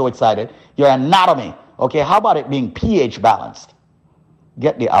because I'm so excited. Your anatomy, okay? How about it being pH balanced?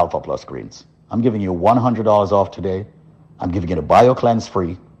 Get the Alpha Plus Greens. I'm giving you $100 off today. I'm giving you the BioCleanse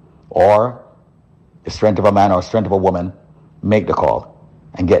free, or the strength of a man or strength of a woman. Make the call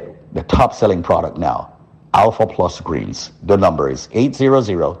and get the top selling product now. Alpha Plus Greens. The number is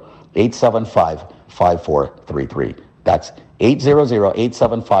 800-875-5433. That's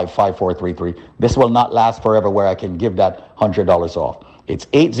 800-875-5433. This will not last forever where I can give that $100 off. It's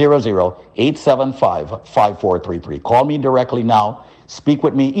 800-875-5433. Call me directly now. Speak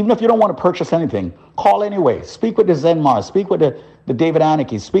with me. Even if you don't want to purchase anything, call anyway. Speak with the Zenmar. Speak with the David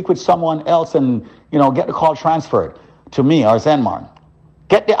Anarchy. Speak with someone else and, get the call transferred to me or Zenmar.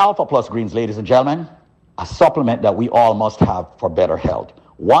 Get the Alpha Plus Greens, ladies and gentlemen. A supplement that we all must have for better health.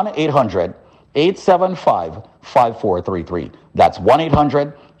 1-800-875-5433. That's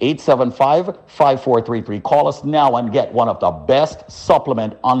 1-800-875-5433. Call us now and get one of the best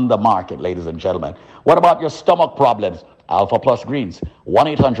supplement on the market, ladies and gentlemen. What about your stomach problems? Alpha Plus Greens.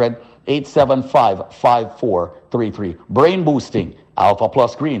 1-800-875-5433. Brain boosting. Alpha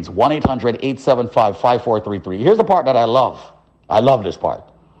Plus Greens, 1-800-875-5433. Here's the part that I love. I love this part.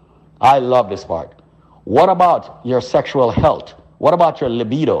 I love this part. What about your sexual health? What about your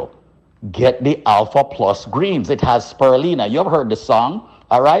libido? Get the Alpha Plus Greens. It has spirulina. You ever heard the song?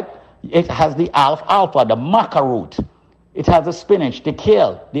 All right? It has the alfalfa, the maca root. It has the spinach, the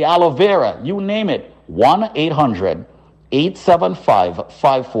kale, the aloe vera. You name it.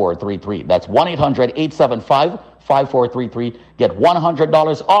 1-800-875-5433. That's 1-800-875-5433. Get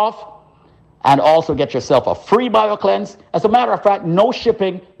 $100 off and also get yourself a free BioCleanse. As a matter of fact, no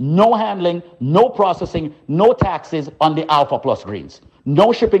shipping, no handling, no processing, no taxes on the Alpha Plus Greens.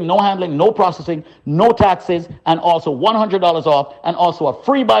 No shipping, no handling, no processing, no taxes, and also $100 off and also a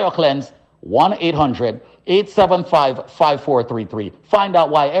free BioCleanse. 1-800-875-5433. Find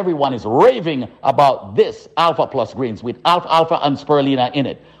out why everyone is raving about this Alpha Plus Greens with alfalfa and spirulina in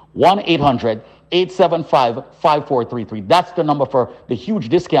it. 1-800-875-5433. That's the number for the huge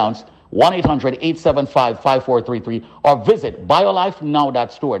discounts. 1-800-875-5433. Or visit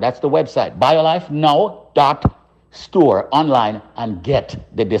BioLifeNow.store. That's the website. BioLifeNow.store online and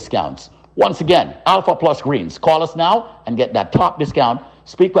get the discounts. Once again, Alpha Plus Greens. Call us now and get that top discount.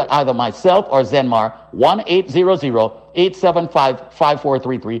 Speak with either myself or Zenmar,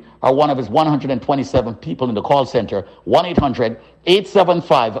 1-800-875-5433, or one of his 127 people in the call center,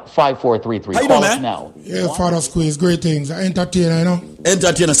 1-800-875-5433. How you Call doing, us man? now. Yeah, Father Squeeze, great things. I entertainer, you know.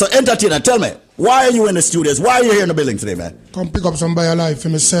 Entertainer. So, entertainer, tell me, why are you in the studios? Why are you here in the building today, man? Come pick up some BioLife for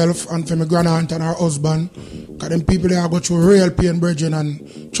myself and for my grandaunt and her husband. Because them people there go through real pain, brethren,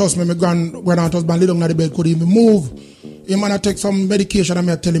 and trust me, my grandaunt husband lay down on the bed, couldn't even move. He man take some medication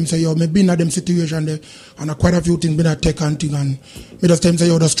and I tell him, say, yo, me been at them situation there and quite a few things been at take and thing, and me just tell him, say,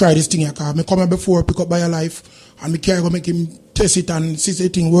 yo, just try this thing here, cause me come here before, pick up BioLife and me carry go make him test it and see the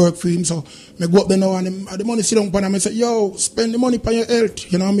thing work for him. So me go up there now and the money sit down upon him and say, yo, spend the money on your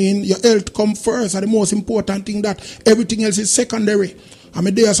health. You know what I mean? Your health come first, and the most important thing, that everything else is secondary. I'm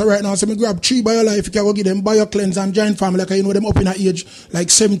there, so right now, so me grab 3 BioLife, you can go give them BioCleanse and Giant Family, like, you know, them up in a age, like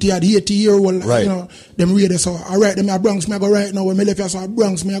 70 or 80 year old, right. You know, them ready. So I write them at Bronx, me I go right now, when me left here, so at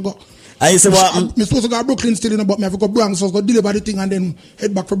Bronx, me I go. And you say, well, I'm supposed to go to Brooklyn still, you know, but me have to go Bronx, so I go deliver the thing and then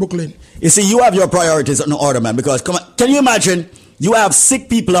head back for Brooklyn. You see, you have your priorities in order, man, because come on, can you imagine you have sick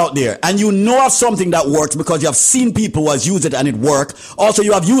people out there and you know of something that works because you have seen people who has used it and it worked. Also,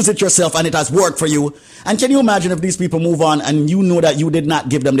 you have used it yourself and it has worked for you. And can you imagine if these people move on and you know that you did not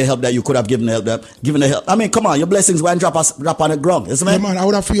give them the help that you could have given the help? I mean, come on, your blessings won't drop on the ground. Yes, man? Yeah, man, I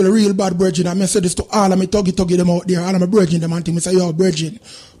would have feel real bad, brethren. I say this to all of me tuggy them out there, all of my brethren, them and things. I say, yo, brethren,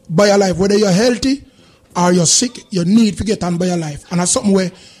 BioLife, whether you're healthy or you're sick, you need to get on BioLife. And that's something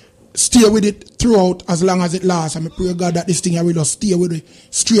where stay with it throughout as long as it lasts. And I pray God that this thing I will just stay with it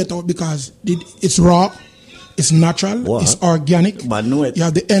straight out, because it's raw, it's natural, what? It's organic. Man, know it. You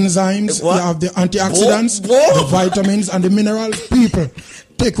have the enzymes, what? you have the antioxidants, Whoa. the vitamins and the minerals. People,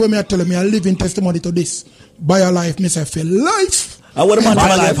 take away me, I tell them, a living testimony to this. BioLife, me say, for life.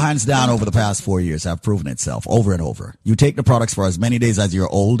 BioLife, hands down, over the past 4 years, have proven itself over and over. You take the products for as many days as you're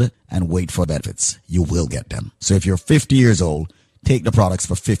old and wait for benefits. You will get them. So if you're 50 years old, take the products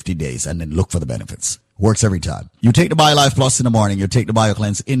for 50 days and then look for the benefits. Works every time. You take the BioLife Plus in the morning, you take the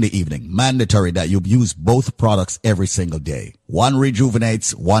BioCleanse in the evening. Mandatory that you use both products every single day. One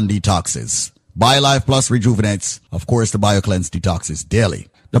rejuvenates, one detoxes. BioLife Plus rejuvenates. Of course, the BioCleanse detoxes daily.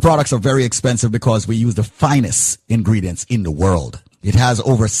 The products are very expensive because we use the finest ingredients in the world. It has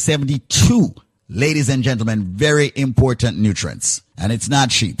over 72, ladies and gentlemen, very important nutrients. And it's not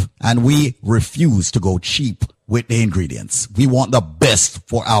cheap. And we refuse to go cheap with the ingredients. We want the best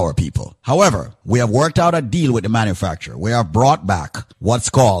for our people. However, we have worked out a deal with the manufacturer. We have brought back what's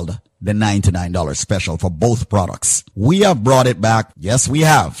called the $99 special for both products. We have brought it back. Yes, we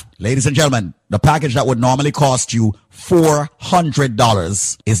have. Ladies and gentlemen, the package that would normally cost you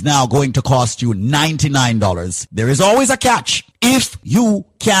 $400 is now going to cost you $99. There is always a catch if you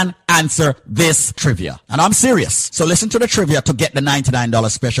can answer this trivia. And I'm serious. So listen to the trivia to get the $99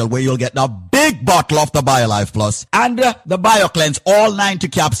 special, where you'll get the big bottle of the BioLife Plus and the BioCleanse, all 90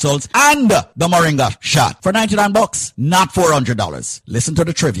 capsules, and the Moringa shot for $99, not $400. Listen to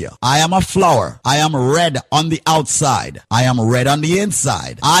the trivia. I am a flower. I am red on the outside. I am red on the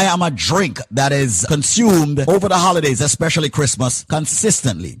inside. I am a drink that is consumed over the holiday holidays, especially Christmas,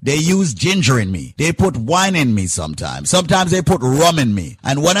 consistently, they use ginger in me. They put wine in me sometimes. Sometimes they put rum in me.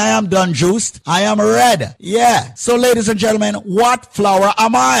 And when I am done juiced, I am red. Yeah. So ladies and gentlemen, what flower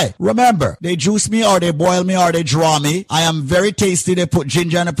am I? Remember, they juice me or they boil me or they draw me. I am very tasty. They put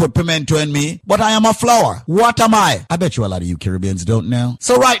ginger and they put pimento in me. But I am a flower. What am I? I bet you a lot of you Caribbeans don't know.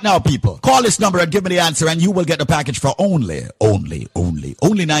 So right now, people, call this number and give me the answer and you will get the package for only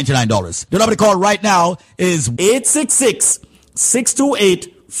 $99. The number to call right now is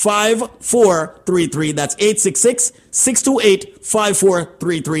 866-628-5433. That's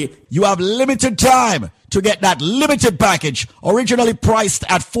 866-628-5433. You have limited time to get that limited package, originally priced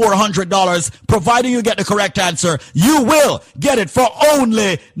at $400. Providing you get the correct answer, you will get it for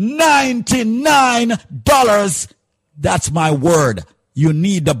only $99. That's my word. You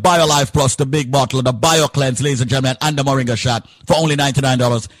need the BioLife Plus, the big bottle, the BioCleanse, ladies and gentlemen, and the Moringa shot for only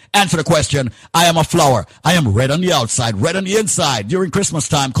 $99. Answer the question. I am a flower. I am red on the outside, red on the inside. During Christmas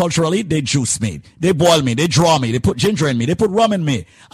time, culturally, they juice me. They boil me. They draw me. They put ginger in me. They put rum in me.